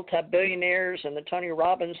all the multi-billionaires and the Tony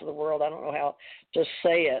Robbins of the world, I don't know how to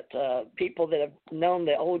say it, people that have known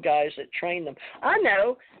the old guys that train them. I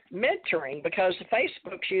know mentoring because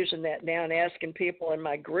Facebook's using that now and asking people in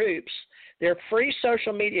my groups. They're free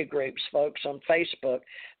social media groups, folks, on Facebook.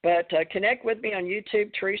 But connect with me on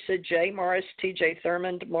YouTube, Teresa J. Morris, TJ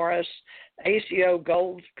Thurmond Morris, ACO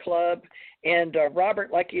Gold Club. And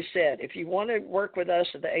Robert, like you said, if you want to work with us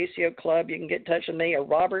at the ACO Club, you can get in touch with me or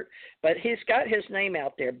Robert. But he's got his name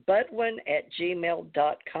out there,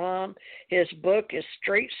 butwin@gmail.com. His book is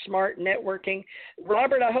Street Smart Networking.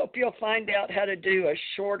 Robert, I hope you'll find out how to do a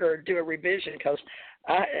revision because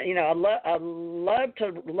I love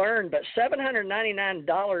to learn, but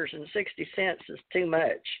 $799.60 is too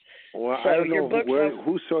much. Well, so I don't know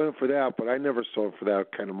who's sold for that, but I never sold for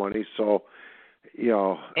that kind of money. So,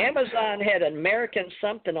 Amazon had an American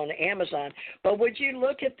something on Amazon, but would you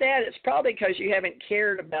look at that? It's probably because you haven't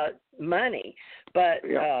cared about money. But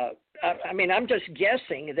I'm just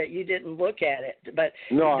guessing that you didn't look at it. But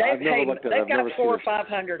no, I've never looked at it. They've got $400 or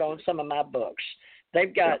 $500 on some of my books.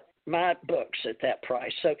 They've got my books at that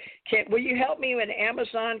price. So will you help me with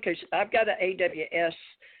Amazon? Because I've got an AWS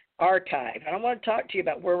archive. And I want to talk to you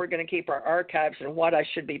about where we're going to keep our archives and what I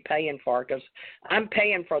should be paying for because I'm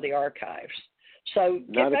paying for the archives. So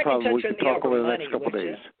get back in touch with me talk over the money, next couple of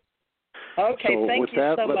days. Okay, so thank with you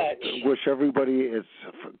that, so let's much. Wish everybody it's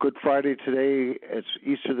Good Friday today. It's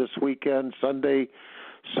Easter this weekend, Sunday.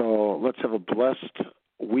 So let's have a blessed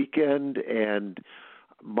weekend. And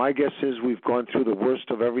my guess is we've gone through the worst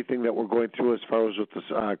of everything that we're going through as far as with this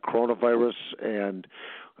coronavirus. And,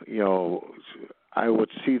 I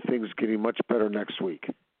would see things getting much better next week.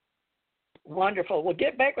 Wonderful. Well,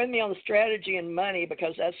 get back with me on strategy and money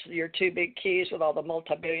because that's your two big keys with all the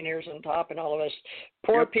multi-billionaires on top and all of us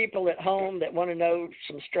poor people at home that want to know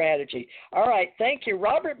some strategy. All right. Thank you.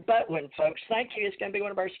 Robert Butwin, folks. Thank you. It's going to be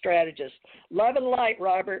one of our strategists. Love and light,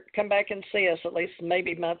 Robert. Come back and see us at least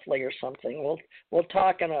maybe monthly or something. We'll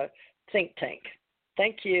talk in a think tank.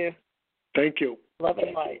 Thank you. Thank you. Love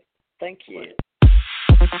and light. Thank you.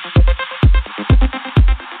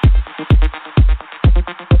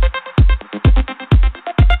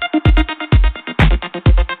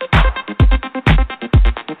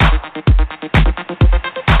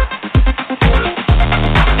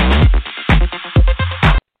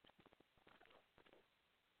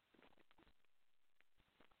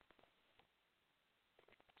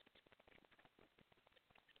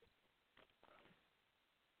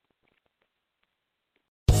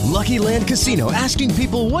 Lucky Land Casino, asking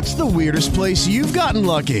people, what's the weirdest place you've gotten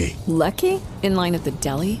lucky? Lucky? In line at the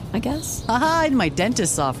deli, I guess? Aha, in my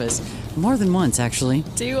dentist's office. More than once, actually.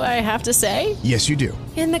 Do I have to say? Yes, you do.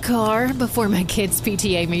 In the car before my kids'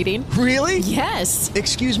 PTA meeting. Really? Yes.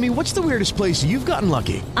 Excuse me, what's the weirdest place you've gotten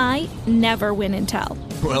lucky? I never win and tell.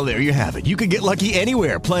 Well, there you have it. You can get lucky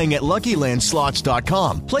anywhere, playing at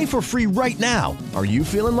LuckyLandSlots.com. Play for free right now. Are you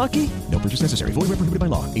feeling lucky? No purchase necessary. Void where prohibited by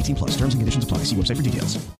law. 18+. Terms and conditions apply. See website for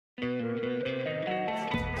details.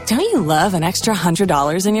 Don't you love an extra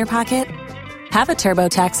 $100 in your pocket? Have a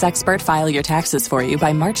TurboTax expert file your taxes for you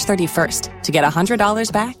by March 31st to get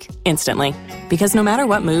 $100 back instantly. Because no matter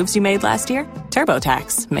what moves you made last year,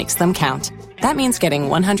 TurboTax makes them count. That means getting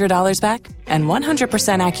 $100 back and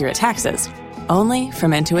 100% accurate taxes, only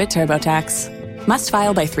from Intuit TurboTax. Must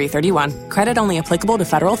file by 3/31. Credit only applicable to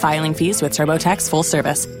federal filing fees with TurboTax full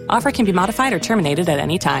service. Offer can be modified or terminated at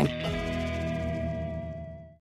any time.